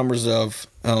put the numbers of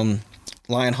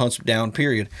lion hunts down.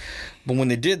 Period. But when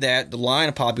they did that, the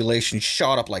lion population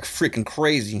shot up like freaking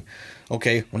crazy.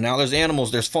 Okay, well now there's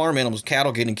animals, there's farm animals,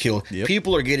 cattle getting killed. Yep.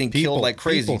 People are getting killed like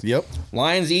crazy. Yep.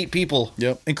 Lions eat people.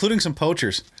 Yep. Including some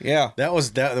poachers. Yeah. There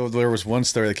was one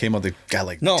story that came out that got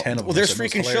like 10 of them. Well, there's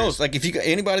freaking shows. Like if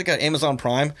anybody got Amazon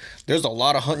Prime, there's a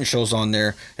lot of hunting shows on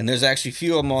there, and there's actually a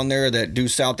few of them on there that do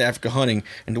South Africa hunting,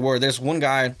 and to where there's one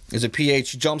guy is a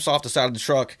PH, jumps off the side of the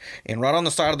truck, and right on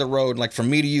the side of the road, like from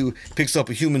me to you, picks up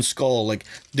a human skull. Like,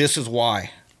 this is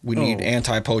why we need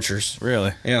anti-poachers.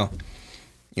 Really? Yeah.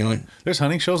 There's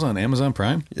hunting shows on Amazon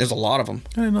Prime? There's a lot of them.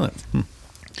 I didn't know that.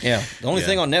 Yeah. The only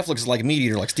thing on Netflix is like Meat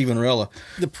Eater, like Steven Rella.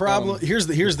 The problem here's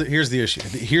the issue. Here's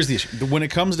the issue. When it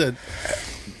comes to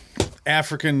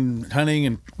African hunting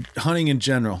and hunting in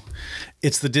general,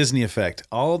 it's the Disney effect.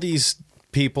 All these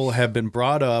people have been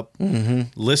brought up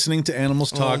listening to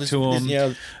animals talk to them.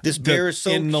 This bear is so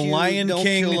in cute. The Lion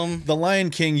kill him. The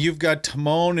Lion King, you've got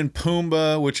Timon and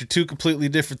Pumbaa, which are two completely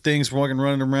different things, walking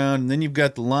running around, and then you've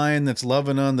got the lion that's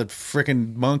loving on the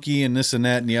freaking monkey and this and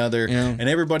that and the other, and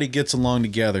everybody gets along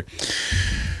together.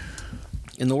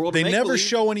 In the world, they never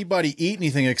show anybody eat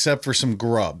anything except for some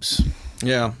grubs.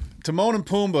 Yeah, Timon and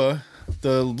Pumbaa,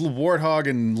 the little warthog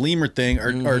and lemur thing,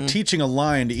 are teaching a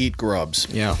lion to eat grubs.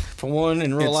 Yeah. For one,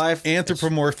 in real life,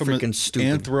 freaking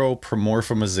stupid.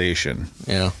 Anthropomorphization.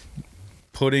 Yeah.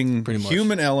 Putting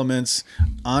human elements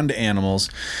onto animals.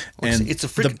 And it's a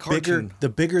freaking cartoon. The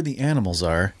bigger the animals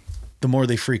are, the more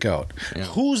they freak out. Yeah.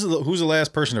 Who's the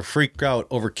last person to freak out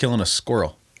over killing a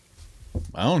squirrel?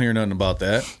 I don't hear nothing about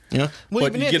that. Yeah. Well,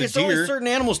 but you get it's a deer. only certain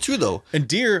animals, too, though. And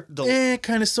deer,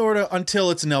 kind of, sort of, until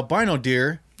it's an albino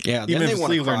deer. Yeah, even if it's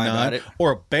legal or not,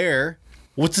 or a bear.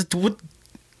 What is the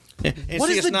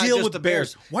deal with the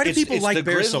bears? Why do people like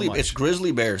bears so much? It's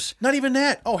grizzly bears. Not even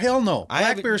that. Oh, hell no.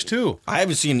 Black bears too. I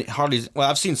haven't seen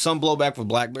I've seen some blowback with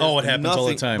black bears. Oh, it happens all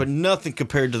the time. But nothing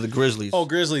compared to the grizzlies. Oh,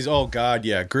 grizzlies. Oh, God,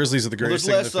 yeah. Grizzlies are the greatest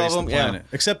thing on the face of the planet.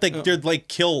 Yeah. Except they're like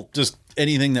kill just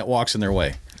anything that walks in their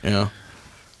way. Yeah.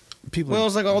 Well,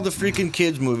 it's like all the freaking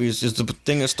kids movies is the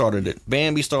thing that started it.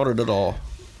 Bambi started it all.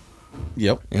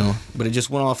 Yep. But it just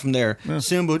went off from there. Yeah.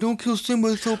 Simba, don't kill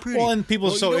Simba, it's so pretty. Well, and people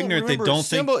are so ignorant they don't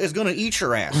Simba is going to eat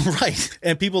your ass. Right.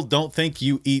 And people don't think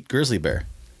you eat grizzly bear.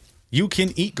 You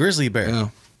can eat grizzly bear. Yeah.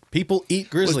 People eat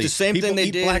grizzly. It's the same thing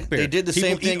they did. Black bear. They did the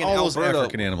same thing in all Alberta. Those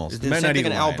African animals. They did the same thing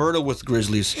in Alberta with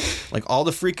grizzlies. Like all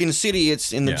the freaking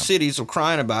idiots in the cities were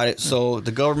crying about it, so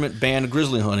the government banned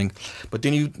grizzly hunting. But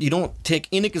then you don't take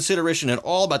any consideration at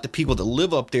all about the people that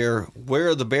live up there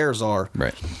where the bears are.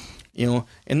 Right.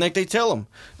 And like they tell them,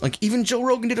 like even Joe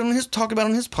Rogan did on his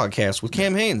podcast with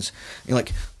Cam Haines.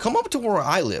 Like, come up to where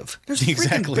I live. There's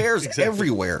freaking bears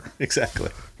everywhere. Exactly.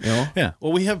 Yeah.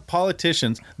 Well, we have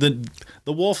politicians. The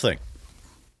wolf thing,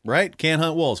 right? Can't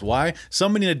hunt wolves. Why?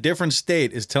 Somebody in a different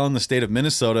state is telling the state of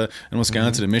Minnesota and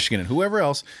Wisconsin and Michigan and whoever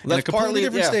else in a completely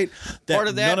different state that part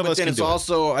of that, none of us can do. But then it's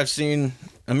also I've seen.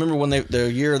 I remember when they had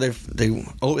the year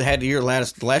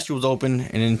last year was open,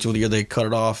 and until the year they cut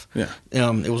it off. Yeah.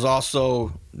 It was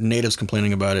also natives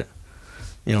complaining about it.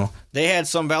 They had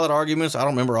some valid arguments. I don't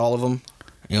remember all of them.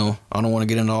 I don't want to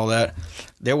get into all that.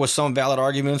 There was some valid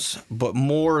arguments, but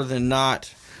more than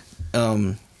not.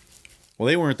 Well,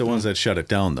 they weren't the ones that shut it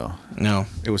down, though. No,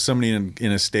 it was somebody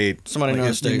in a state. Somebody in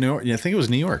a state. I think it was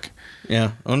New York.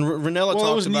 Yeah, and Ranella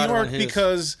talks about it. It was New York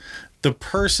because the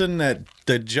person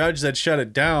the judge that shut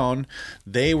it down,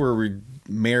 they were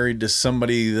married to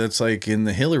somebody that's like in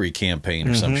the Hillary campaign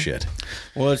or some shit.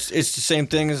 Well, it's the same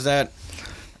thing as that.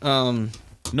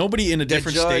 Nobody in a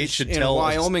different state should tell in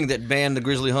Wyoming that banned the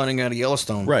grizzly hunting out of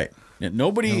Yellowstone. Right. Yeah,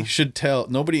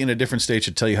 nobody in a different state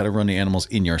should tell you how to run the animals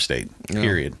in your state.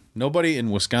 Period. Nobody in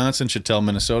Wisconsin should tell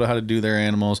Minnesota how to do their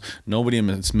animals. Nobody in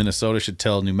Minnesota should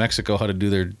tell New Mexico how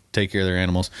to take care of their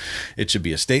animals. It should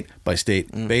be a state by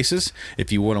state basis.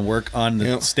 If you want to work on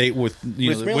the state with with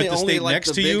the state like next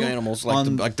the to you, big animals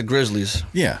like the grizzlies.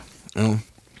 Yeah.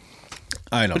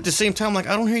 I know. But at the same time, like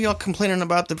I don't hear y'all complaining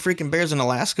about the freaking bears in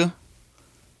Alaska,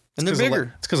 and they're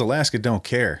bigger. It's because Alaska don't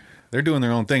care. They're doing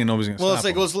their own thing, and nobody's going to stop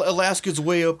them. It's like, Alaska's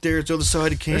way up there. It's the other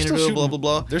side of Canada, blah, blah,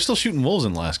 blah. They're still shooting wolves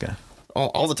in Alaska.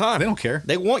 All the time. They don't care.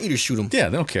 They want you to shoot them. Yeah,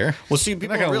 they don't care. Well, see,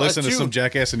 people are not going to listen to some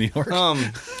jackass in New York.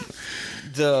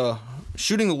 The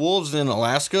shooting the wolves in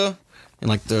Alaska and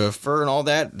like the fur and all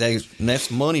that, that's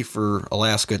money for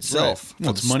Alaska itself. Right.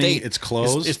 Well, it's money. It's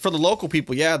clothes. It's for the local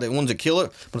people, the ones that kill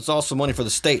it, but it's also money for the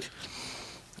state.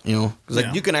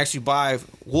 Because you can actually buy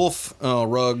wolf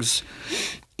rugs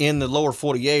in the lower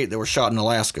 48 that were shot in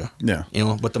Alaska. Yeah.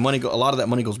 But a lot of that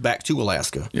money goes back to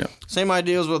Alaska. Yeah. Same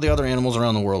idea as with the other animals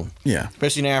around the world. Yeah.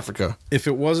 Especially in Africa. If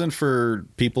it wasn't for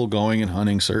people going and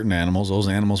hunting certain animals, those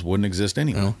animals wouldn't exist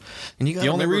anyway. And the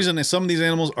only reason that some of these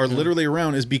animals are literally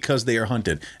around is because they are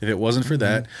hunted. If it wasn't for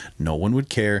that, no one would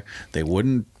care. They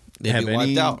wouldn't have be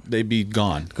wiped out. They'd be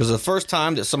gone. Because the first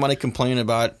time that somebody complained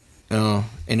about an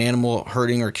animal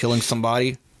hurting or killing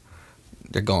somebody,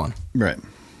 they're gone. Right.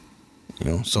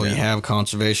 So you have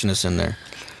conservationists in there.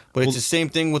 But it's the same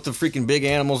thing with the freaking big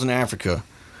animals in Africa.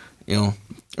 Or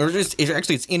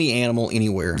it's any animal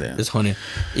anywhere that's hunted.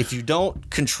 If you don't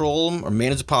control them or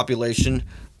manage the population,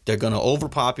 they're going to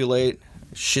overpopulate.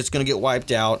 Shit's going to get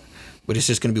wiped out. But it's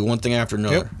just going to be one thing after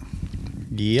another.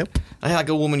 Yep. I had like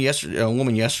a woman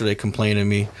yesterday complain to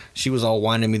me. She was all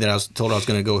whining me that I was told I was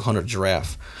going to go hunt a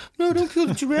giraffe. No, don't kill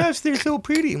the giraffes. They're so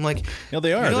pretty. I'm like, no,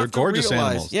 they are. They're gorgeous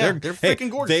animals. Yeah, they're freaking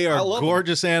gorgeous. They are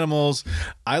gorgeous animals.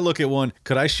 I look at one.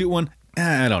 Could I shoot one?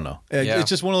 I don't know. It's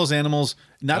just one of those animals.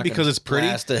 Not because it's pretty.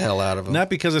 Blast the hell out of them. Not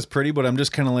because it's pretty, but I'm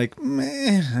just kind of like,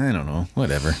 meh, I don't know.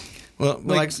 Whatever. Well,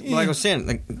 like I was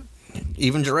saying,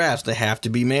 even giraffes, they have to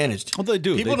be managed. Well, they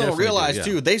do. People don't realize,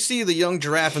 too. They see the young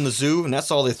giraffe in the zoo, and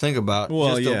that's all they think about.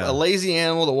 Well, just a lazy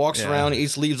animal that walks around and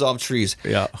eats leaves off trees.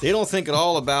 Yeah. They don't think at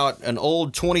all about an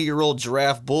old 20-year-old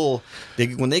giraffe bull.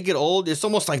 When they get old, it's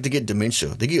almost like they get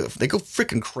dementia. They go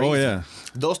freaking crazy. Oh, yeah.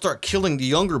 They'll start killing the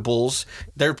younger bulls.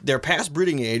 They're past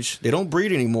breeding age. They don't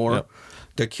breed anymore. Yep.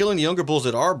 They're killing the younger bulls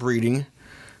that are breeding,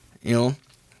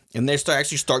 And they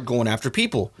start going after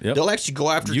people. Yep. They'll actually go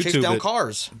after, chase down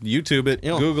cars. YouTube it,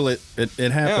 Google it.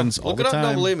 It happens all the time. Look it up,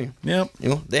 don't believe me. Yep.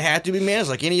 They have to be managed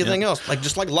like anything else,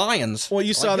 just like lions. Well,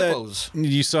 you saw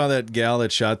that gal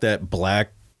that shot that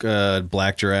black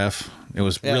giraffe. It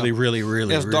was really, really,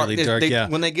 really, really dark.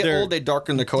 When they get old, they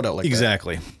darken their coat out like that.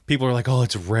 Exactly. People are like, "Oh,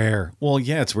 it's rare." Well,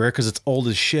 yeah, it's rare because it's old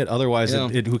as shit. Otherwise,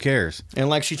 who cares? And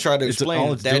like she tried to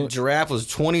explain, that giraffe was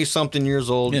 20-something years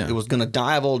old. Yeah. It was going to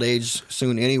die of old age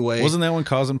soon anyway. Wasn't that one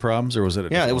causing problems, or was it?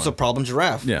 It was a problem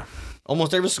giraffe. Yeah.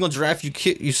 Almost every single giraffe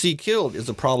you see killed is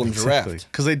a problem giraffe.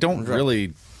 Because they don't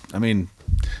really. I mean,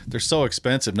 they're so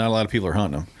expensive. Not a lot of people are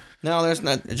hunting them. No, there's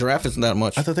not. A giraffe isn't that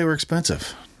much. I thought they were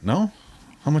expensive. No?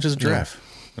 How much is a giraffe?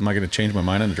 Yeah. Am I going to change my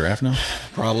mind on the giraffe now?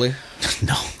 Probably.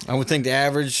 No. I would think the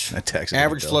average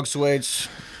fluctuates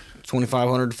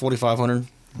 $2,500 to $4,500.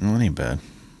 Well, that ain't bad.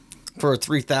 For a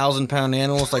 3,000-pound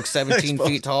animal, it's like 17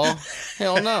 feet tall.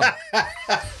 Hell no.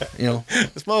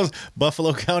 I suppose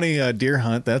Buffalo County deer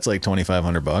hunt, that's like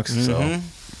 $2,500. Mm-hmm. So.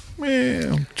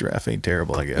 Yeah, giraffe ain't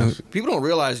terrible, I guess. People don't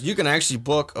realize you can actually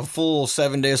book a full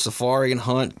 7-day safari and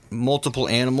hunt multiple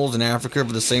animals in Africa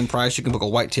for the same price you can book a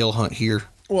whitetail hunt here.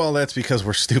 Well, that's because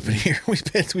we're stupid here. We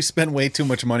spend way too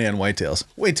much money on whitetails.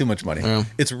 Way too much money. Yeah.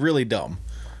 It's really dumb.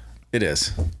 It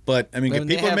is. But I mean,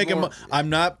 people are making I'm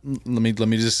not let me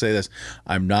just say this.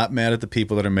 I'm not mad at the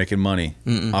people that are making money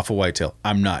off of whitetail.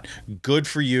 I'm not. Good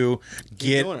for you.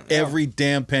 Get every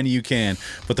damn penny you can.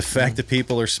 But the fact that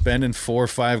people are spending $4 or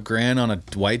 $5 grand on a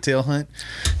whitetail hunt,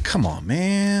 come on,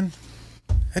 man.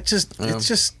 It's just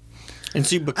and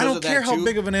see, because I don't care how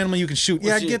big of an animal you can shoot.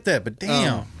 I get that, but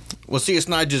damn. Well, see, it's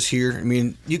not just here. I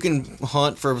mean, you can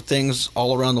hunt for things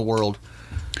all around the world.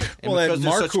 Well, that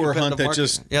Markhor hunt that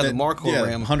just... Yeah, the Markhor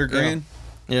ram. 100 grand?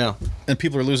 Yeah. And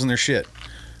people are losing their shit.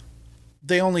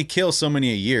 They only kill so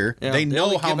many a year. Yeah, they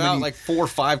know how many... out like 4 or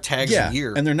 5 tags a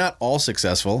year. And they're not all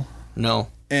successful. No.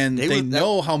 And they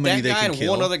know how many they can That guy and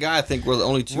kill. one other guy, I think, were the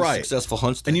only two successful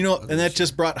hunts. And and that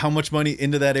just brought how much money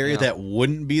into that area that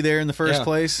wouldn't be there in the first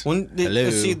place.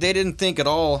 See, they didn't think at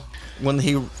all when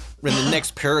he, in the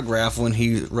next paragraph, when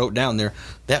he wrote down there,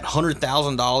 that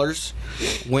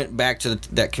 $100,000 went back to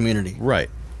that community. Right.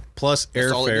 Plus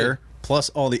airfare, plus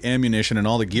all the ammunition and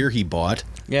all the gear he bought.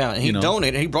 Yeah, and he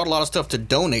donated. He brought a lot of stuff to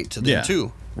donate to them,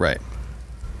 too. Right.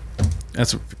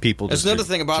 That's what people. That's another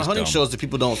thing about hunting shows that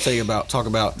people don't talk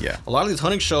about. Yeah. A lot of these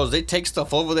hunting shows, they take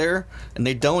stuff over there and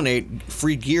they donate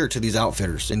free gear to these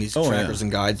outfitters and these trackers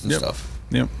and guides and stuff.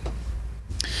 Yep.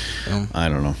 I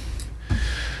don't know.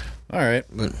 All right.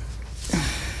 But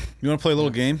you want to play a little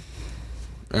game?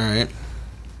 All right.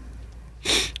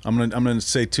 I'm gonna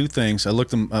say two things. I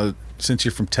looked them since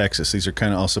you're from Texas. These are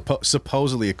kind of all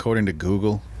supposedly, according to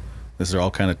Google. These are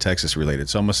all kind of Texas related.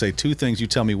 So I'm going to say two things. You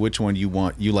tell me which one you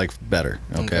like better.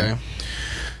 Okay.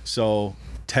 So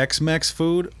Tex-Mex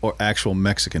food or actual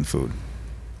Mexican food?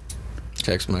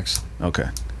 Tex-Mex. Okay.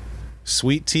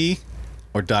 Sweet tea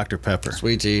or Dr. Pepper?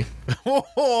 Sweet tea.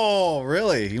 Oh,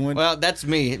 really? Well, that's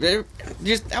me. I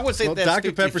would say that's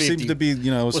Dr. 50-50. Pepper seems to be, sweet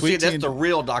tea. That's the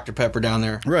real Dr. Pepper down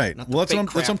there. Right. Well, that's what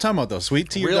I'm talking about, though.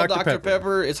 Sweet tea or Dr. Pepper? Real Dr.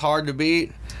 Pepper, it's hard to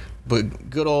beat. But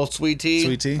good old sweet tea.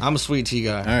 Sweet tea? I'm a sweet tea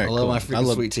guy. All right, I love my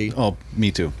freaking sweet tea. Oh,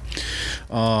 me too.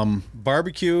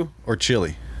 Barbecue or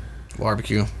chili?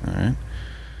 Barbecue. All right.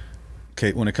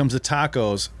 Okay, when it comes to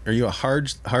tacos, are you a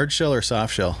hard shell or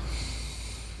soft shell?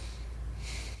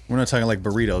 We're not talking like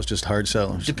burritos, just hard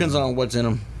shell. Depends on what's in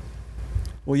them.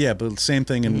 Well, yeah, but same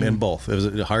thing in both. Is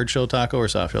it a hard shell taco or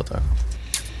soft shell taco?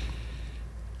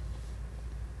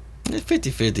 It's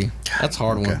 50-50. That's a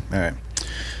hard one. All right.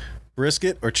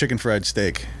 Brisket or chicken fried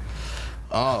steak?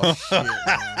 Oh, shit.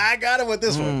 I got him with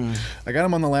this one. I got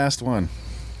him on the last one.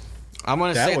 I'm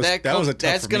going to say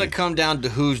that's going to come down to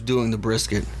who's doing the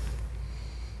brisket.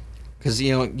 Because,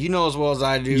 you know as well as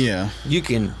I do, you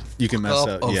can mess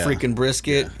up a freaking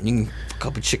brisket. You can cook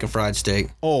up a chicken fried steak.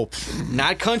 Oh.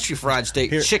 Not country fried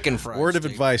steak, chicken fried steak. Word of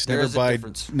advice,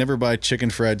 never buy chicken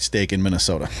fried steak in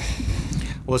Minnesota.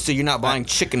 Well, see, you're not buying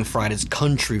chicken fried. It's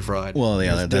country fried. Well,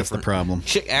 yeah, that's the problem.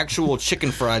 Actual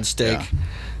chicken fried steak. Yeah.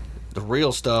 The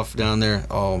real stuff down there.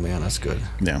 Oh, man, that's good.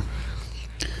 Yeah.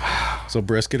 So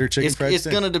brisket or chicken fried steak? It's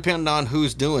going to depend on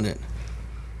who's doing it.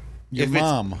 Your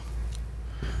mom.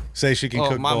 Say she can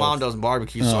cook my both. Mom doesn't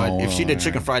barbecue, so if she did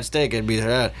chicken fried steak, it'd be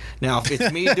that. Now, if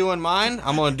it's me doing mine,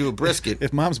 I'm going to do a brisket.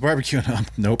 If Mom's barbecuing,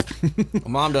 nope. My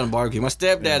mom doesn't barbecue. My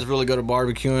stepdad's really good at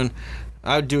barbecuing.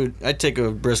 I'd take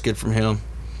a brisket from him.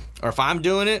 Or if I'm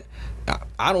doing it,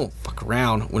 I don't fuck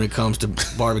around when it comes to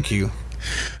barbecue.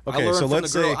 Okay, so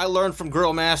let's say I learned from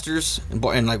Grill Masters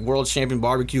and like World Champion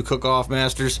Barbecue Cook-Off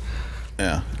Masters.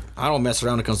 Yeah. I don't mess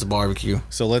around when it comes to barbecue.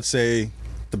 So let's say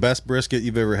the best brisket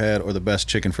you've ever had or the best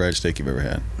chicken fried steak you've ever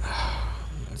had.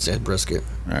 I'd say brisket.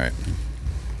 All right.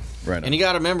 Right. And you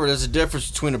got to remember, there's a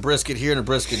difference between a brisket here and a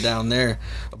brisket down there.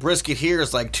 A brisket here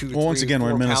is like 2 to 3 once again,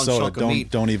 we're in Minnesota.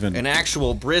 Don't even. An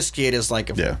actual brisket is like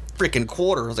a freaking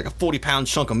quarter. It's like a 40-pound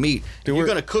chunk of meat. Dude, you're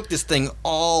gonna cook this thing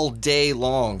all day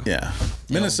long. Yeah.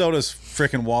 Minnesota's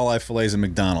freaking walleye fillets and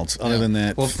McDonald's. Other than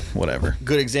that, whatever.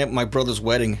 Good example. My brother's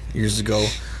wedding years ago.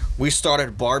 We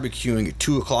started barbecuing at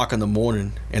 2:00 in the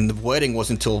morning, and the wedding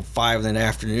wasn't until 5 in the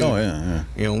afternoon. Oh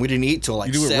yeah. We didn't eat till like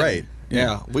you do 7. It right.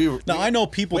 Yeah, I know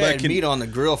people that can meat on the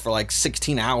grill for like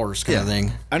 16 hours kind of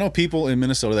thing. I know people in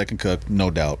Minnesota that can cook, no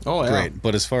doubt. Oh, yeah. Great.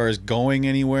 But as far as going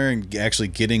anywhere and actually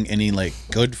getting any like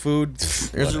good food,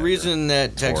 there's a reason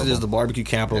that Texas is the barbecue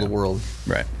capital of the world.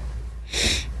 Right.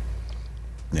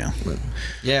 Yeah. But,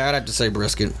 I'd have to say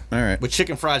brisket. All right. But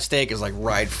chicken fried steak is like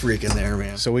right freaking there,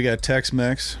 man. So we got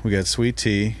Tex-Mex, we got sweet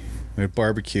tea, we got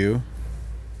barbecue.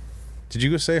 Did you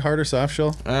go say hard or soft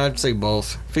shell? I'd say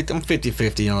both. I'm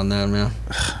 50-50 on that, man.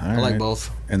 I like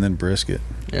both. And then brisket.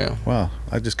 Yeah. Wow.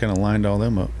 I just kind of lined all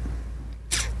them up.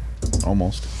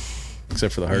 Almost.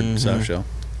 Except for the hard and soft shell.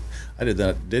 I did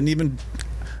that. Didn't even...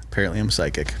 Apparently I'm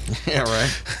psychic. Yeah, right.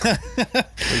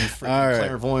 All right.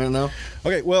 Clairvoyant, though.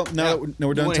 Okay, well, now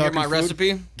we're done talking hear my food?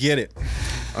 recipe? Get it.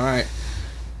 All right.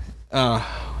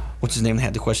 What's his name that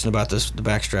had the question about the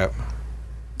backstrap?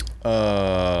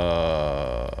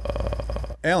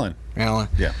 Alan.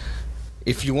 Yeah.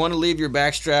 If you want to leave your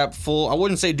backstrap full, I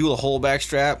wouldn't say do the whole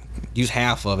backstrap. Use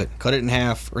half of it. Cut it in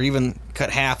half, or even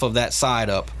cut half of that side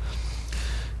up.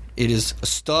 It is a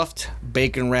stuffed,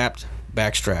 bacon-wrapped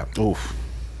backstrap. Oof.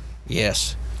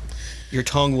 Yes. Your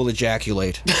tongue will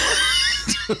ejaculate.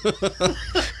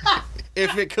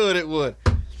 If it could, it would.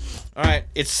 All right.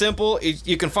 It's simple.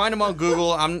 You can find them on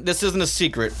Google. This isn't a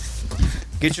secret.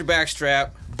 Get your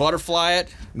backstrap. Butterfly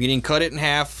it, meaning cut it in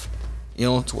half, You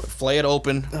know, flay it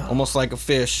open, almost like a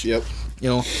fish. Yep. You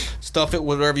know, stuff it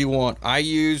with whatever you want. I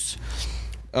use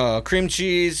cream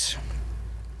cheese.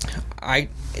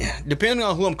 Depending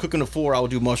on who I'm cooking it for, I will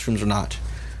do mushrooms or not.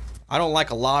 I don't like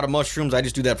a lot of mushrooms. I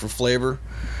just do that for flavor.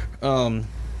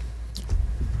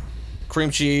 Cream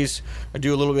cheese. I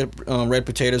do a little bit of red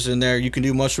potatoes in there. You can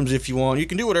do mushrooms if you want. You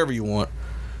can do whatever you want.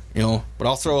 You know, but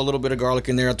I'll throw a little bit of garlic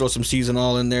in there. I'll throw some seasoning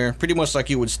in there. Pretty much like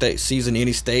you would season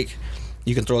any steak.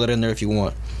 You can throw that in there if you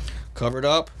want. Cover it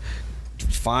up.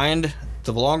 Find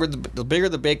the bigger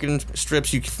the bacon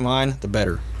strips you can find, the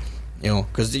better. You know,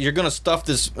 because you're going to stuff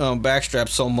this backstrap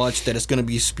so much that it's going to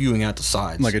be spewing out the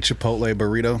sides. Like a Chipotle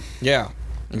burrito? Yeah,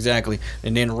 exactly.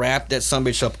 And then wrap that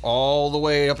sumbitch up all the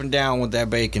way up and down with that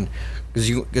bacon.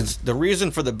 Because the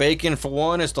reason for the bacon, for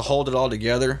one, is to hold it all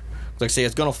together. Like I say,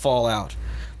 it's going to fall out.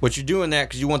 But you're doing that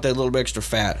because you want that little bit extra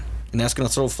fat. And that's going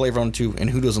to throw flavor on it too. And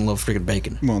who doesn't love freaking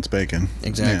bacon? Well, it's bacon.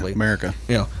 Exactly. Yeah, America.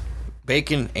 You know,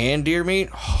 bacon and deer meat.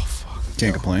 Oh, fuck.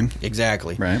 Can't complain.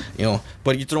 Exactly. Right. You know,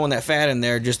 but you're throwing that fat in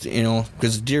there just, you know,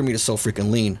 because deer meat is so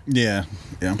freaking lean. Yeah.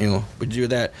 Yeah. You know, but do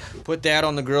that. Put that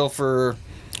on the grill for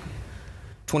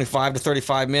 25 to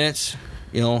 35 minutes.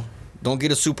 You know, don't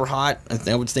get it super hot.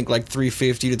 I would think like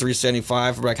 350 to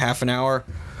 375 for like half an hour.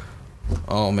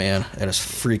 Oh, man. That is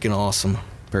freaking awesome.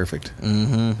 Perfect.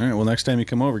 Mm-hmm. All right. Well, next time you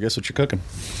come over, guess what you're cooking?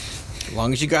 As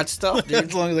long as you got stuff, dude.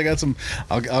 As long as I got some,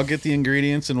 I'll get the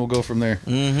ingredients and we'll go from there.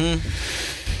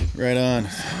 Mm-hmm. Right on.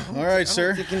 All right,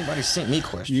 sir. I don't think anybody sent me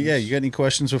questions. Yeah, you got any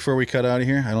questions before we cut out of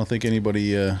here? I don't think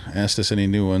anybody asked us any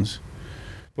new ones.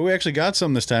 But we actually got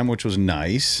some this time, which was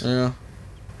nice. Yeah.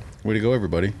 Way to go,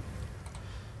 everybody.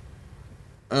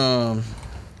 Let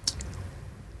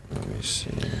me see.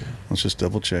 Let's just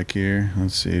double check here.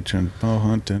 Let's see.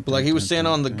 But like he was saying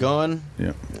on the gun.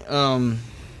 Yeah.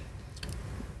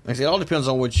 Like I said, it all depends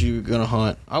on what you're gonna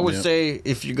hunt. I would say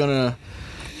if you're gonna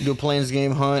do a plains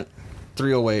game hunt,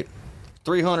 308,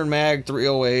 300 mag,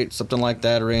 308, something like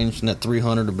that range, and that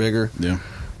 300 or bigger. Yeah.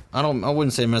 I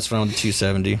wouldn't say mess around with the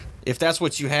 270. If that's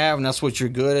what you have and that's what you're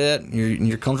good at, and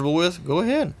you're comfortable with, go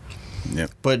ahead.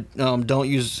 Yep. But don't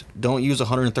use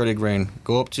 130 grain.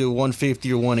 Go up to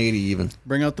 150 or 180 even.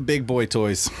 Bring out the big boy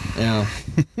toys. Yeah.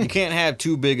 You can't have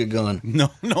too big a gun. No,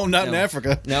 not in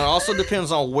Africa. Now, it also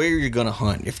depends on where you're going to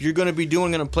hunt. If you're going to be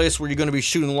doing it in a place where you're going to be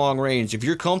shooting long range, if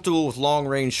you're comfortable with long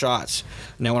range shots.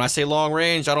 Now, when I say long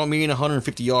range, I don't mean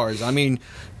 150 yards. I mean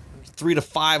 300 to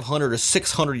 500 or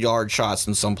 600 yard shots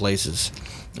in some places.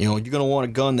 You know, you're going to want a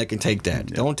gun that can take that.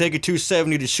 Yep. Don't take a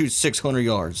 270 to shoot 600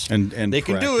 yards. And they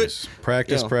can do it.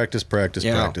 Practice.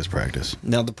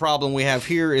 Now, the problem we have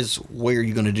here is where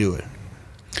you're going to do it.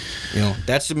 You know,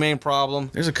 that's the main problem.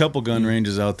 There's a couple gun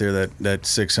ranges out there that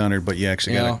 600, but you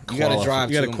actually got to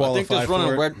drive. You got to qualify. I think there's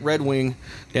running Red Wing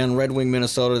down in Red Wing,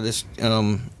 Minnesota. This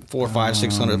 400, 500,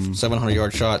 600, 700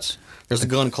 yard shots. There's a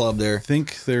gun club there. I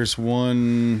think there's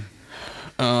one.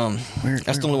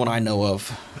 That's the only one I know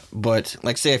of. But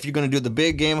like I say, if you're going to do the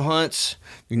big game hunts,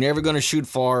 you're never going to shoot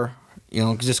far. You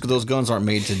know, just because those guns aren't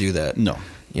made to do that. No.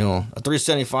 You know, a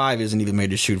 375 isn't even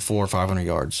made to shoot 400 or 500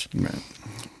 yards. Right.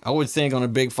 I would think on a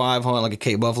big 5 hunt, like a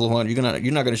Cape Buffalo hunt, you're not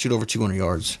going to shoot over 200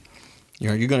 yards. You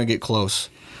know, you're going to get close.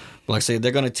 But like I say,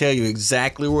 they're going to tell you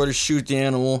exactly where to shoot the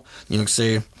animal. You know,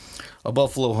 say a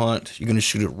buffalo hunt, you're going to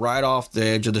shoot it right off the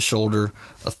edge of the shoulder,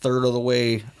 a third of the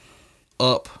way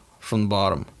up from the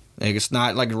bottom. Like it's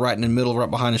not like right in the middle,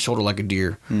 right behind the shoulder like a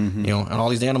deer. Mm-hmm. You know, and all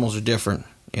these animals are different.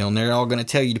 You know, and they're all going to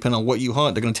tell you, depending on what you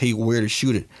hunt, they're going to tell you where to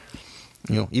shoot it.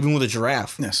 You know, even with a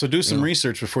giraffe. Yeah, so do some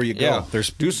research before you go. Yeah.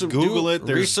 There's Google it.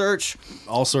 There's research.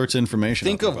 All sorts of information.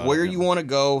 Think of where you want to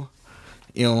go.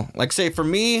 You know, like say for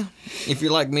me, if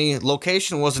you're like me,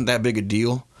 location wasn't that big a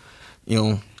deal. You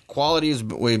know, quality is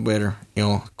way better. You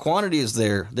know, quantity is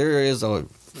there. There is a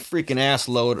freaking ass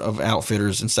load of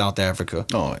outfitters in South Africa.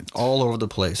 Oh, all over the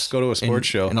place. Go to a sports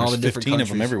show. And all the different 15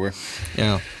 countries. of them everywhere.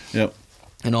 Yeah. Yep.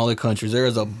 In all the countries, there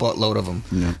is a buttload of them.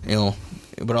 Yeah. You know,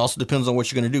 but it also depends on what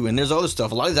you're going to do. And there's other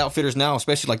stuff. A lot of these outfitters now,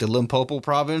 especially like the Limpopo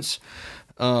province,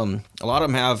 a lot of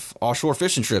them have offshore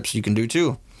fishing trips you can do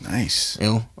too. Nice. You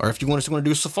know, or if you want to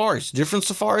do safaris, different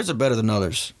safaris are better than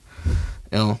others.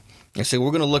 You know, I say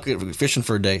we're going to look at fishing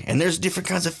for a day, and there's different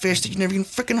kinds of fish that you never even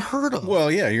freaking heard of.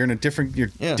 Well, yeah, you're in a different,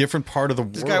 different part of the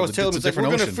world. This guy was telling me, like, we're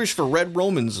going to fish for red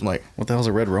Romans. I'm like, what the hell's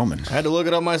a red Roman? I had to look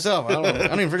it up myself. I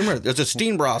don't even freaking remember. There's a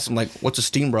steenbras. I'm like, what's a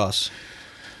steenbras?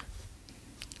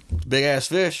 Big ass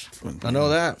fish. I know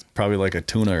that. Probably like a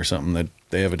tuna or something that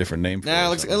they have a different name for. Nah,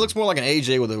 it looks more like an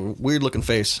AJ with a weird looking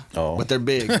face. Oh. But they're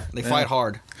big. They fight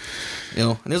hard. You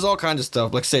know, and there's all kinds of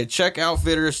stuff. Like I say, check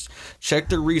outfitters, check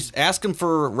their ask them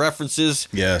for references.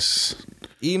 Yes.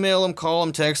 email them, call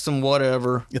them, text them,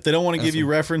 whatever. If they don't want to give you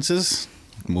references,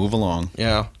 move along.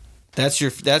 Yeah, that's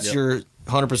your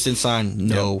 100% sign.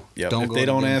 No, Yep. don't. If they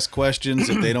don't ask questions,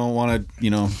 if they don't want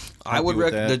to, I would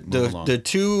the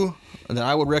two that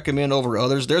I would recommend over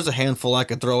others. There's a handful I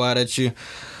could throw out at you.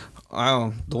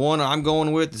 The one I'm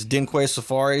going with is Dinquay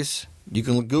Safaris. You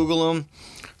can Google them,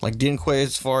 like Dinquay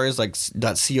Safaris, like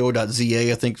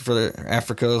 .co.za, I think, for the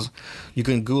Africas. You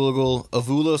can Google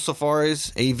Avula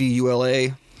Safaris,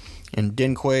 AVULA, and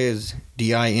Dinquay is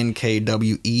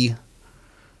DINKWE.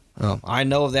 I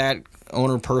know that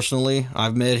owner personally.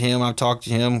 I've met him. I've talked to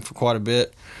him for quite a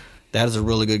bit. That is a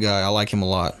really good guy. I like him a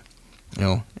lot.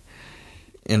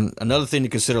 And another thing to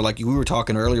consider, like we were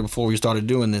talking earlier before we started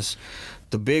doing this,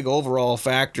 the big overall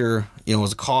factor, is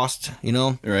the cost.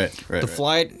 Right. The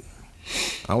flight,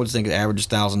 I would think it averages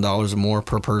 $1,000 or more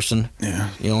per person. Yeah.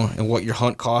 And what your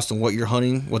hunt costs and what you're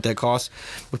hunting, what that costs.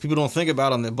 What people don't think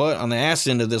about on the ass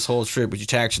end of this whole trip is your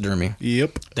taxidermy.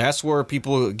 Yep. That's where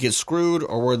people get screwed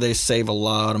or where they save a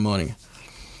lot of money.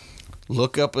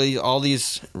 Look up all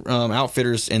these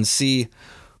outfitters and see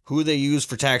who they use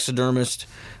for taxidermists.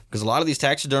 Because a lot of these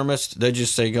taxidermists, they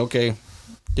just say, okay,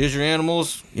 here's your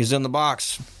animals. He's in the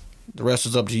box. The rest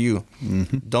is up to you.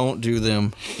 Mm-hmm. Don't do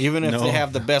them. Even if they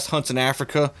have the best hunts in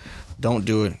Africa, don't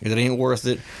do it. It ain't worth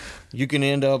it. You can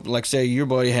end up, like say your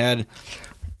buddy had,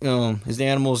 his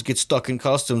animals get stuck in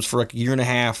customs for like a year and a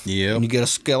half. Yep. And you get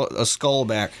a skull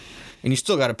back. And you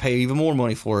still got to pay even more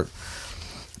money for it.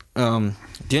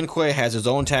 Dinquay has his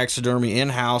own taxidermy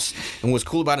in-house. And what's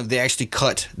cool about it, they actually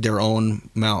cut their own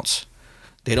mounts.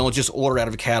 They don't just order out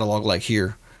of a catalog like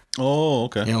here. Oh,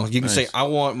 okay. You can say, I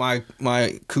want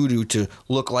my kudu to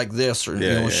look like this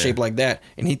or shape like that,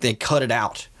 and they cut it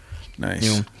out.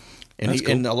 Nice. And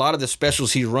and a lot of the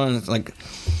specials he runs, like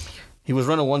he was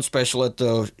running one special at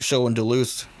the show in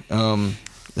Duluth,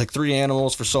 like 3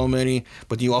 animals for so many,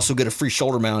 but you also get a free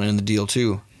shoulder mount in the deal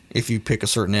too if you pick a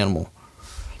certain animal.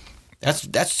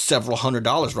 That's several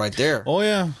 $100s right there. Oh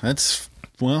yeah,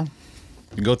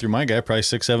 you go through my guy, probably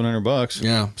 $600-700.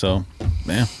 Yeah. So,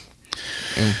 yeah.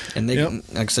 And they,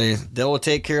 like I say, they will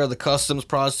take care of the customs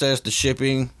process, the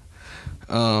shipping.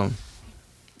 A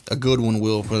good one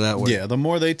will, put it that way. Yeah, the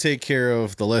more they take care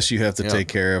of, the less you have to take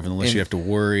care of, and the less you have to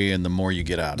worry, and the more you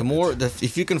get out of it.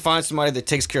 If you can find somebody that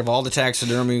takes care of all the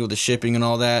taxidermy with the shipping and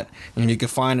all that, and you can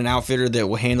find an outfitter that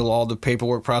will handle all the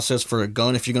paperwork process for a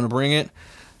gun if you're going to bring it,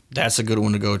 that's a good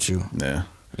one to go to. Yeah.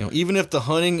 Even if the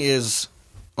hunting is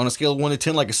on a scale of 1 to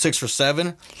 10, like a 6 or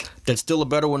 7, that's still a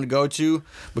better one to go to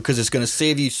because it's going to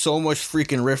save you so much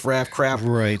freaking riffraff crap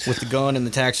with the gun and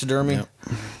the taxidermy.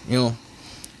 Yep.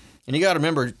 And you got to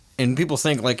remember, and people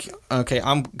think like, okay,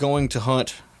 I'm going to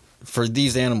hunt for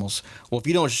these animals. Well, if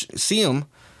you don't see them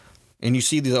and you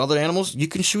see these other animals, you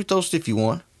can shoot those if you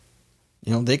want.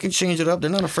 They can change it up.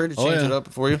 They're not afraid to change it up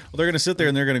for you. Well, they're going to sit there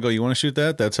and they're going to go, you want to shoot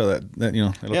that? That's how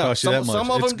it'll cost you that much. Some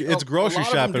of them, it's grocery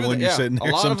shopping when you're sitting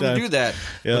there sometimes. A lot of them do that.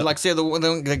 Yeah. But like say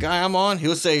the guy I'm on,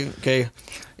 he'll say, okay,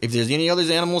 if there's any other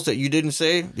animals that you didn't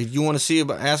say, if you want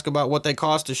to ask about what they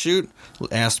cost to shoot,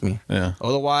 ask me. Yeah.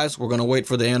 Otherwise, we're going to wait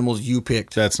for the animals you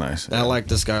picked. That's nice. I like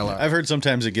this guy a lot. I've heard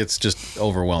sometimes it gets just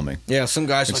overwhelming. Yeah, some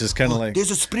guys it's just kind of like,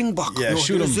 there's a springbuck. Yeah,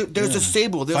 shoot them. There's a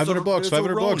sable. There's $500,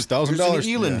 $1,000. Here's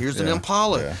an eland. Here's an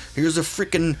impala. Yeah. Here's a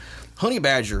freaking honey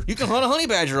badger. You can hunt a honey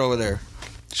badger over there.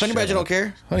 Honey badger don't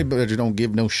care. Honey badger don't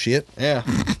give no shit. Yeah.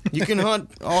 You can hunt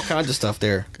all kinds of stuff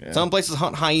there. Yeah. Some places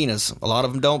hunt hyenas. A lot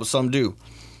of them don't, but some do.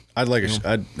 I'd like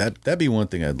that'd be one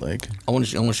thing I'd like. I want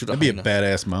to shoot. That'd be a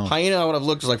badass mount. Hyena, I would have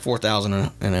looked like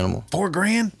 $4,000 an animal.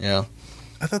 $4,000? Yeah.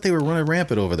 I thought they were running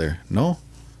rampant over there. No.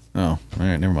 Oh, all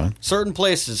right, never mind. Certain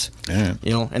places, and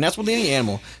that's with any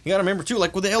animal. You got to remember too,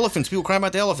 like with the elephants. People cry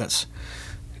about the elephants.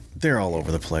 They're all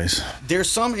over the place. There's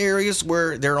some areas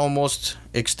where they're almost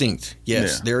extinct.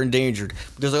 Yes, they're endangered.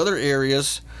 But there's other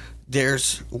areas.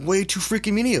 There's way too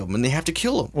freaking many of them, and they have to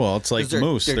kill them. Well, it's like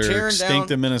moose. They're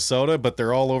extinct in Minnesota, but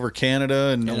they're all over Canada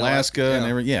and Alaska and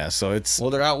everything. Yeah, so it's... Well,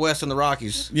 they're out west in the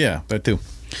Rockies. Yeah, that too.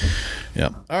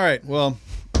 Yeah. All right, well,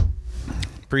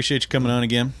 appreciate you coming on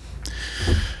again.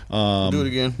 Do it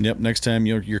again. Yep, next time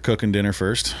you're cooking dinner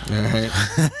first. All right.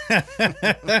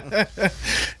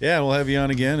 Yeah, we'll have you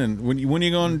on again. And when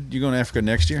you going? You going to Africa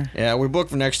next year? Yeah, we're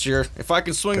booked for next year. If I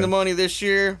can swing the money this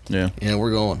year,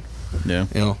 we're going. Yeah.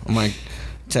 I might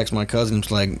text my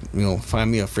cousins like, find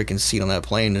me a freaking seat on that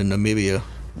plane in Namibia.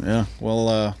 Yeah.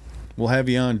 Well, we'll have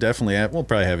you on definitely. We'll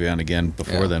probably have you on again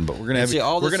before then, but we're gonna have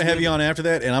you on after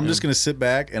that, and I'm just gonna sit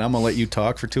back and I'm gonna let you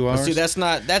talk for 2 hours. See, that's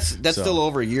still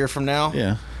over a year from now.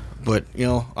 Yeah. But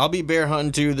I'll be bear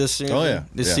hunting too this season. Oh yeah.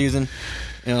 This season.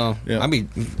 Yeah. I mean,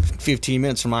 15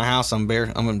 minutes from my house. I'm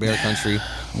in bear country.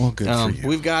 Well, good for you.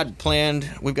 We've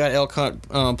got elk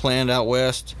hunt planned out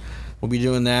west. We'll be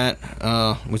doing that.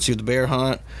 We'll do the bear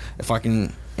hunt. If I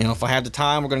can, if I have the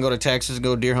time, we're gonna go to Texas,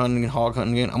 go deer hunting and hog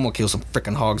hunting again. I'm gonna kill some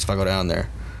freaking hogs if I go down there.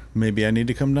 Maybe I need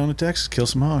to come down to Texas, kill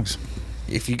some hogs.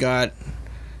 If you got,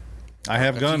 I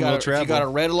have gun. We'll travel. If you got a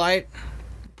red light.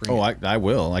 I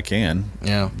will. I can.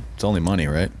 Yeah. It's only money,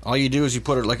 right? All you do is you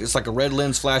put it it's like a red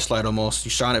lens flashlight almost. You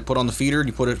shine it, put on the feeder, and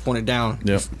you point it down.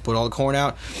 Yep. Put all the corn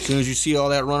out. As soon as you see all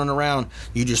that running around,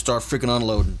 you just start freaking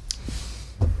unloading.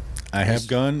 I have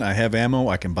gun. I have ammo.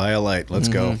 I can buy a light. Let's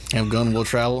go. Have gun, we'll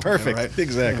travel. Perfect. Right.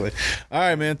 Exactly. All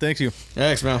right, man. Thank you.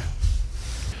 Thanks, man.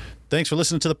 Thanks for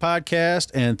listening to the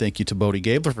podcast, and thank you to Bode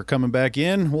Gaebler for coming back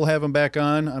in. We'll have him back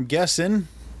on. I'm guessing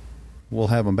we'll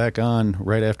have him back on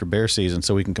right after bear season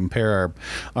so we can compare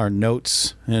our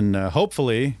notes and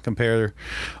hopefully compare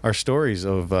our stories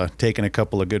of taking a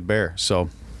couple of good bear. So,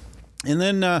 and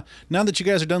then now that you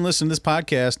guys are done listening to this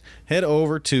podcast, head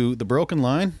over to The Broken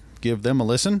Line, give them a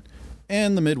listen,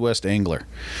 and The Midwest Angler.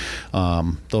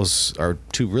 Those are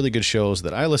two really good shows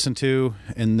that I listen to.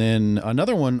 And then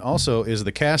another one also is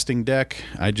The Casting Deck.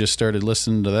 I just started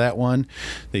listening to that one.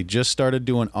 They just started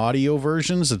doing audio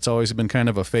versions. It's always been kind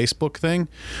of a Facebook thing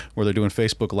where they're doing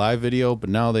Facebook Live video, but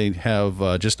now they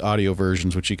have just audio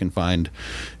versions, which you can find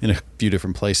in a few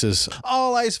different places.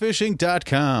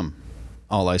 allicefishing.com.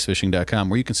 allicefishing.com,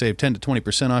 where you can save 10 to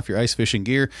 20% off your ice fishing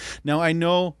gear. Now, I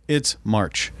know it's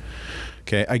March.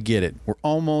 Okay, I get it. We're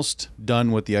almost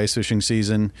done with the ice fishing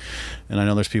season, and I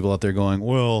know there's people out there going,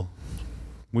 well,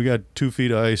 we got 2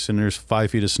 feet of ice and there's 5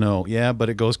 feet of snow. Yeah,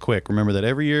 but it goes quick. Remember that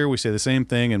every year we say the same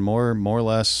thing, and more or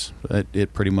less,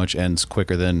 it pretty much ends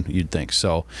quicker than you'd think.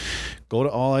 So go to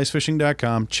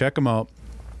allicefishing.com, check them out.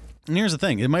 And here's the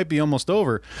thing. It might be almost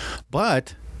over,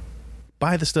 but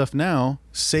buy the stuff now,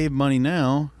 save money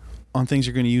now on things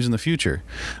you're going to use in the future,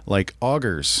 like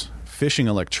augers, fishing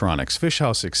electronics, fish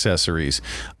house accessories,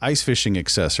 ice fishing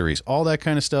accessories, all that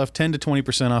kind of stuff, 10 to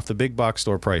 20% off the big box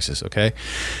store prices, okay?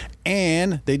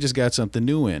 And they just got something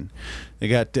new in. They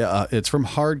got, it's from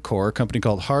Hardcore, a company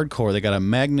called Hardcore. They got a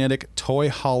magnetic toy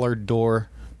hauler door,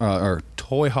 or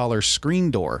toy hauler screen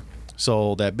door.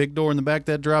 So that big door in the back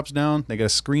that drops down, they got a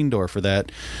screen door for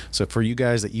that. So for you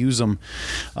guys that use them,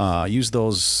 use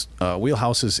those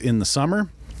wheelhouses in the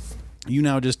summer, you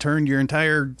now just turned your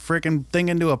entire freaking thing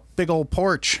into a big old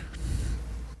porch.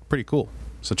 Pretty cool.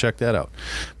 So check that out.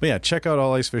 But yeah, check out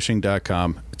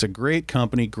allicefishing.com. It's a great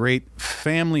company, great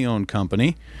family-owned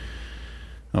company.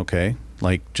 Okay,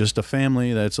 like just a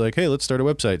family that's like, hey, let's start a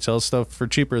website, sell stuff for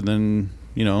cheaper than,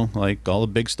 like all the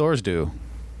big stores do.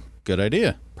 Good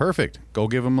idea. Perfect. Go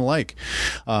give them a like.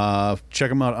 Check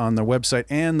them out on their website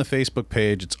and the Facebook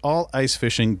page. It's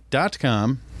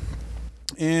allicefishing.com.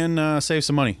 And save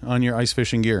some money on your ice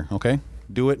fishing gear, okay?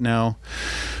 Do it now.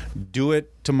 Do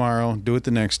it tomorrow. Do it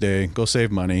the next day. Go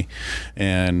save money.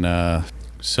 And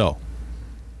so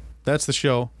that's the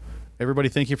show. Everybody,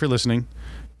 thank you for listening.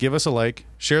 Give us a like.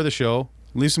 Share the show.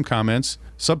 Leave some comments.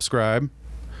 Subscribe.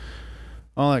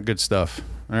 All that good stuff.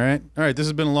 All right? All right, this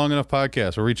has been a long enough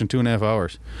podcast. We're reaching 2.5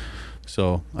 hours.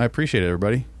 So I appreciate it,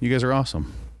 everybody. You guys are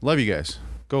awesome. Love you guys.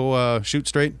 Go shoot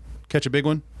straight. Catch a big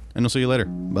one. And we'll see you later.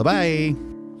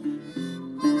 Bye-bye.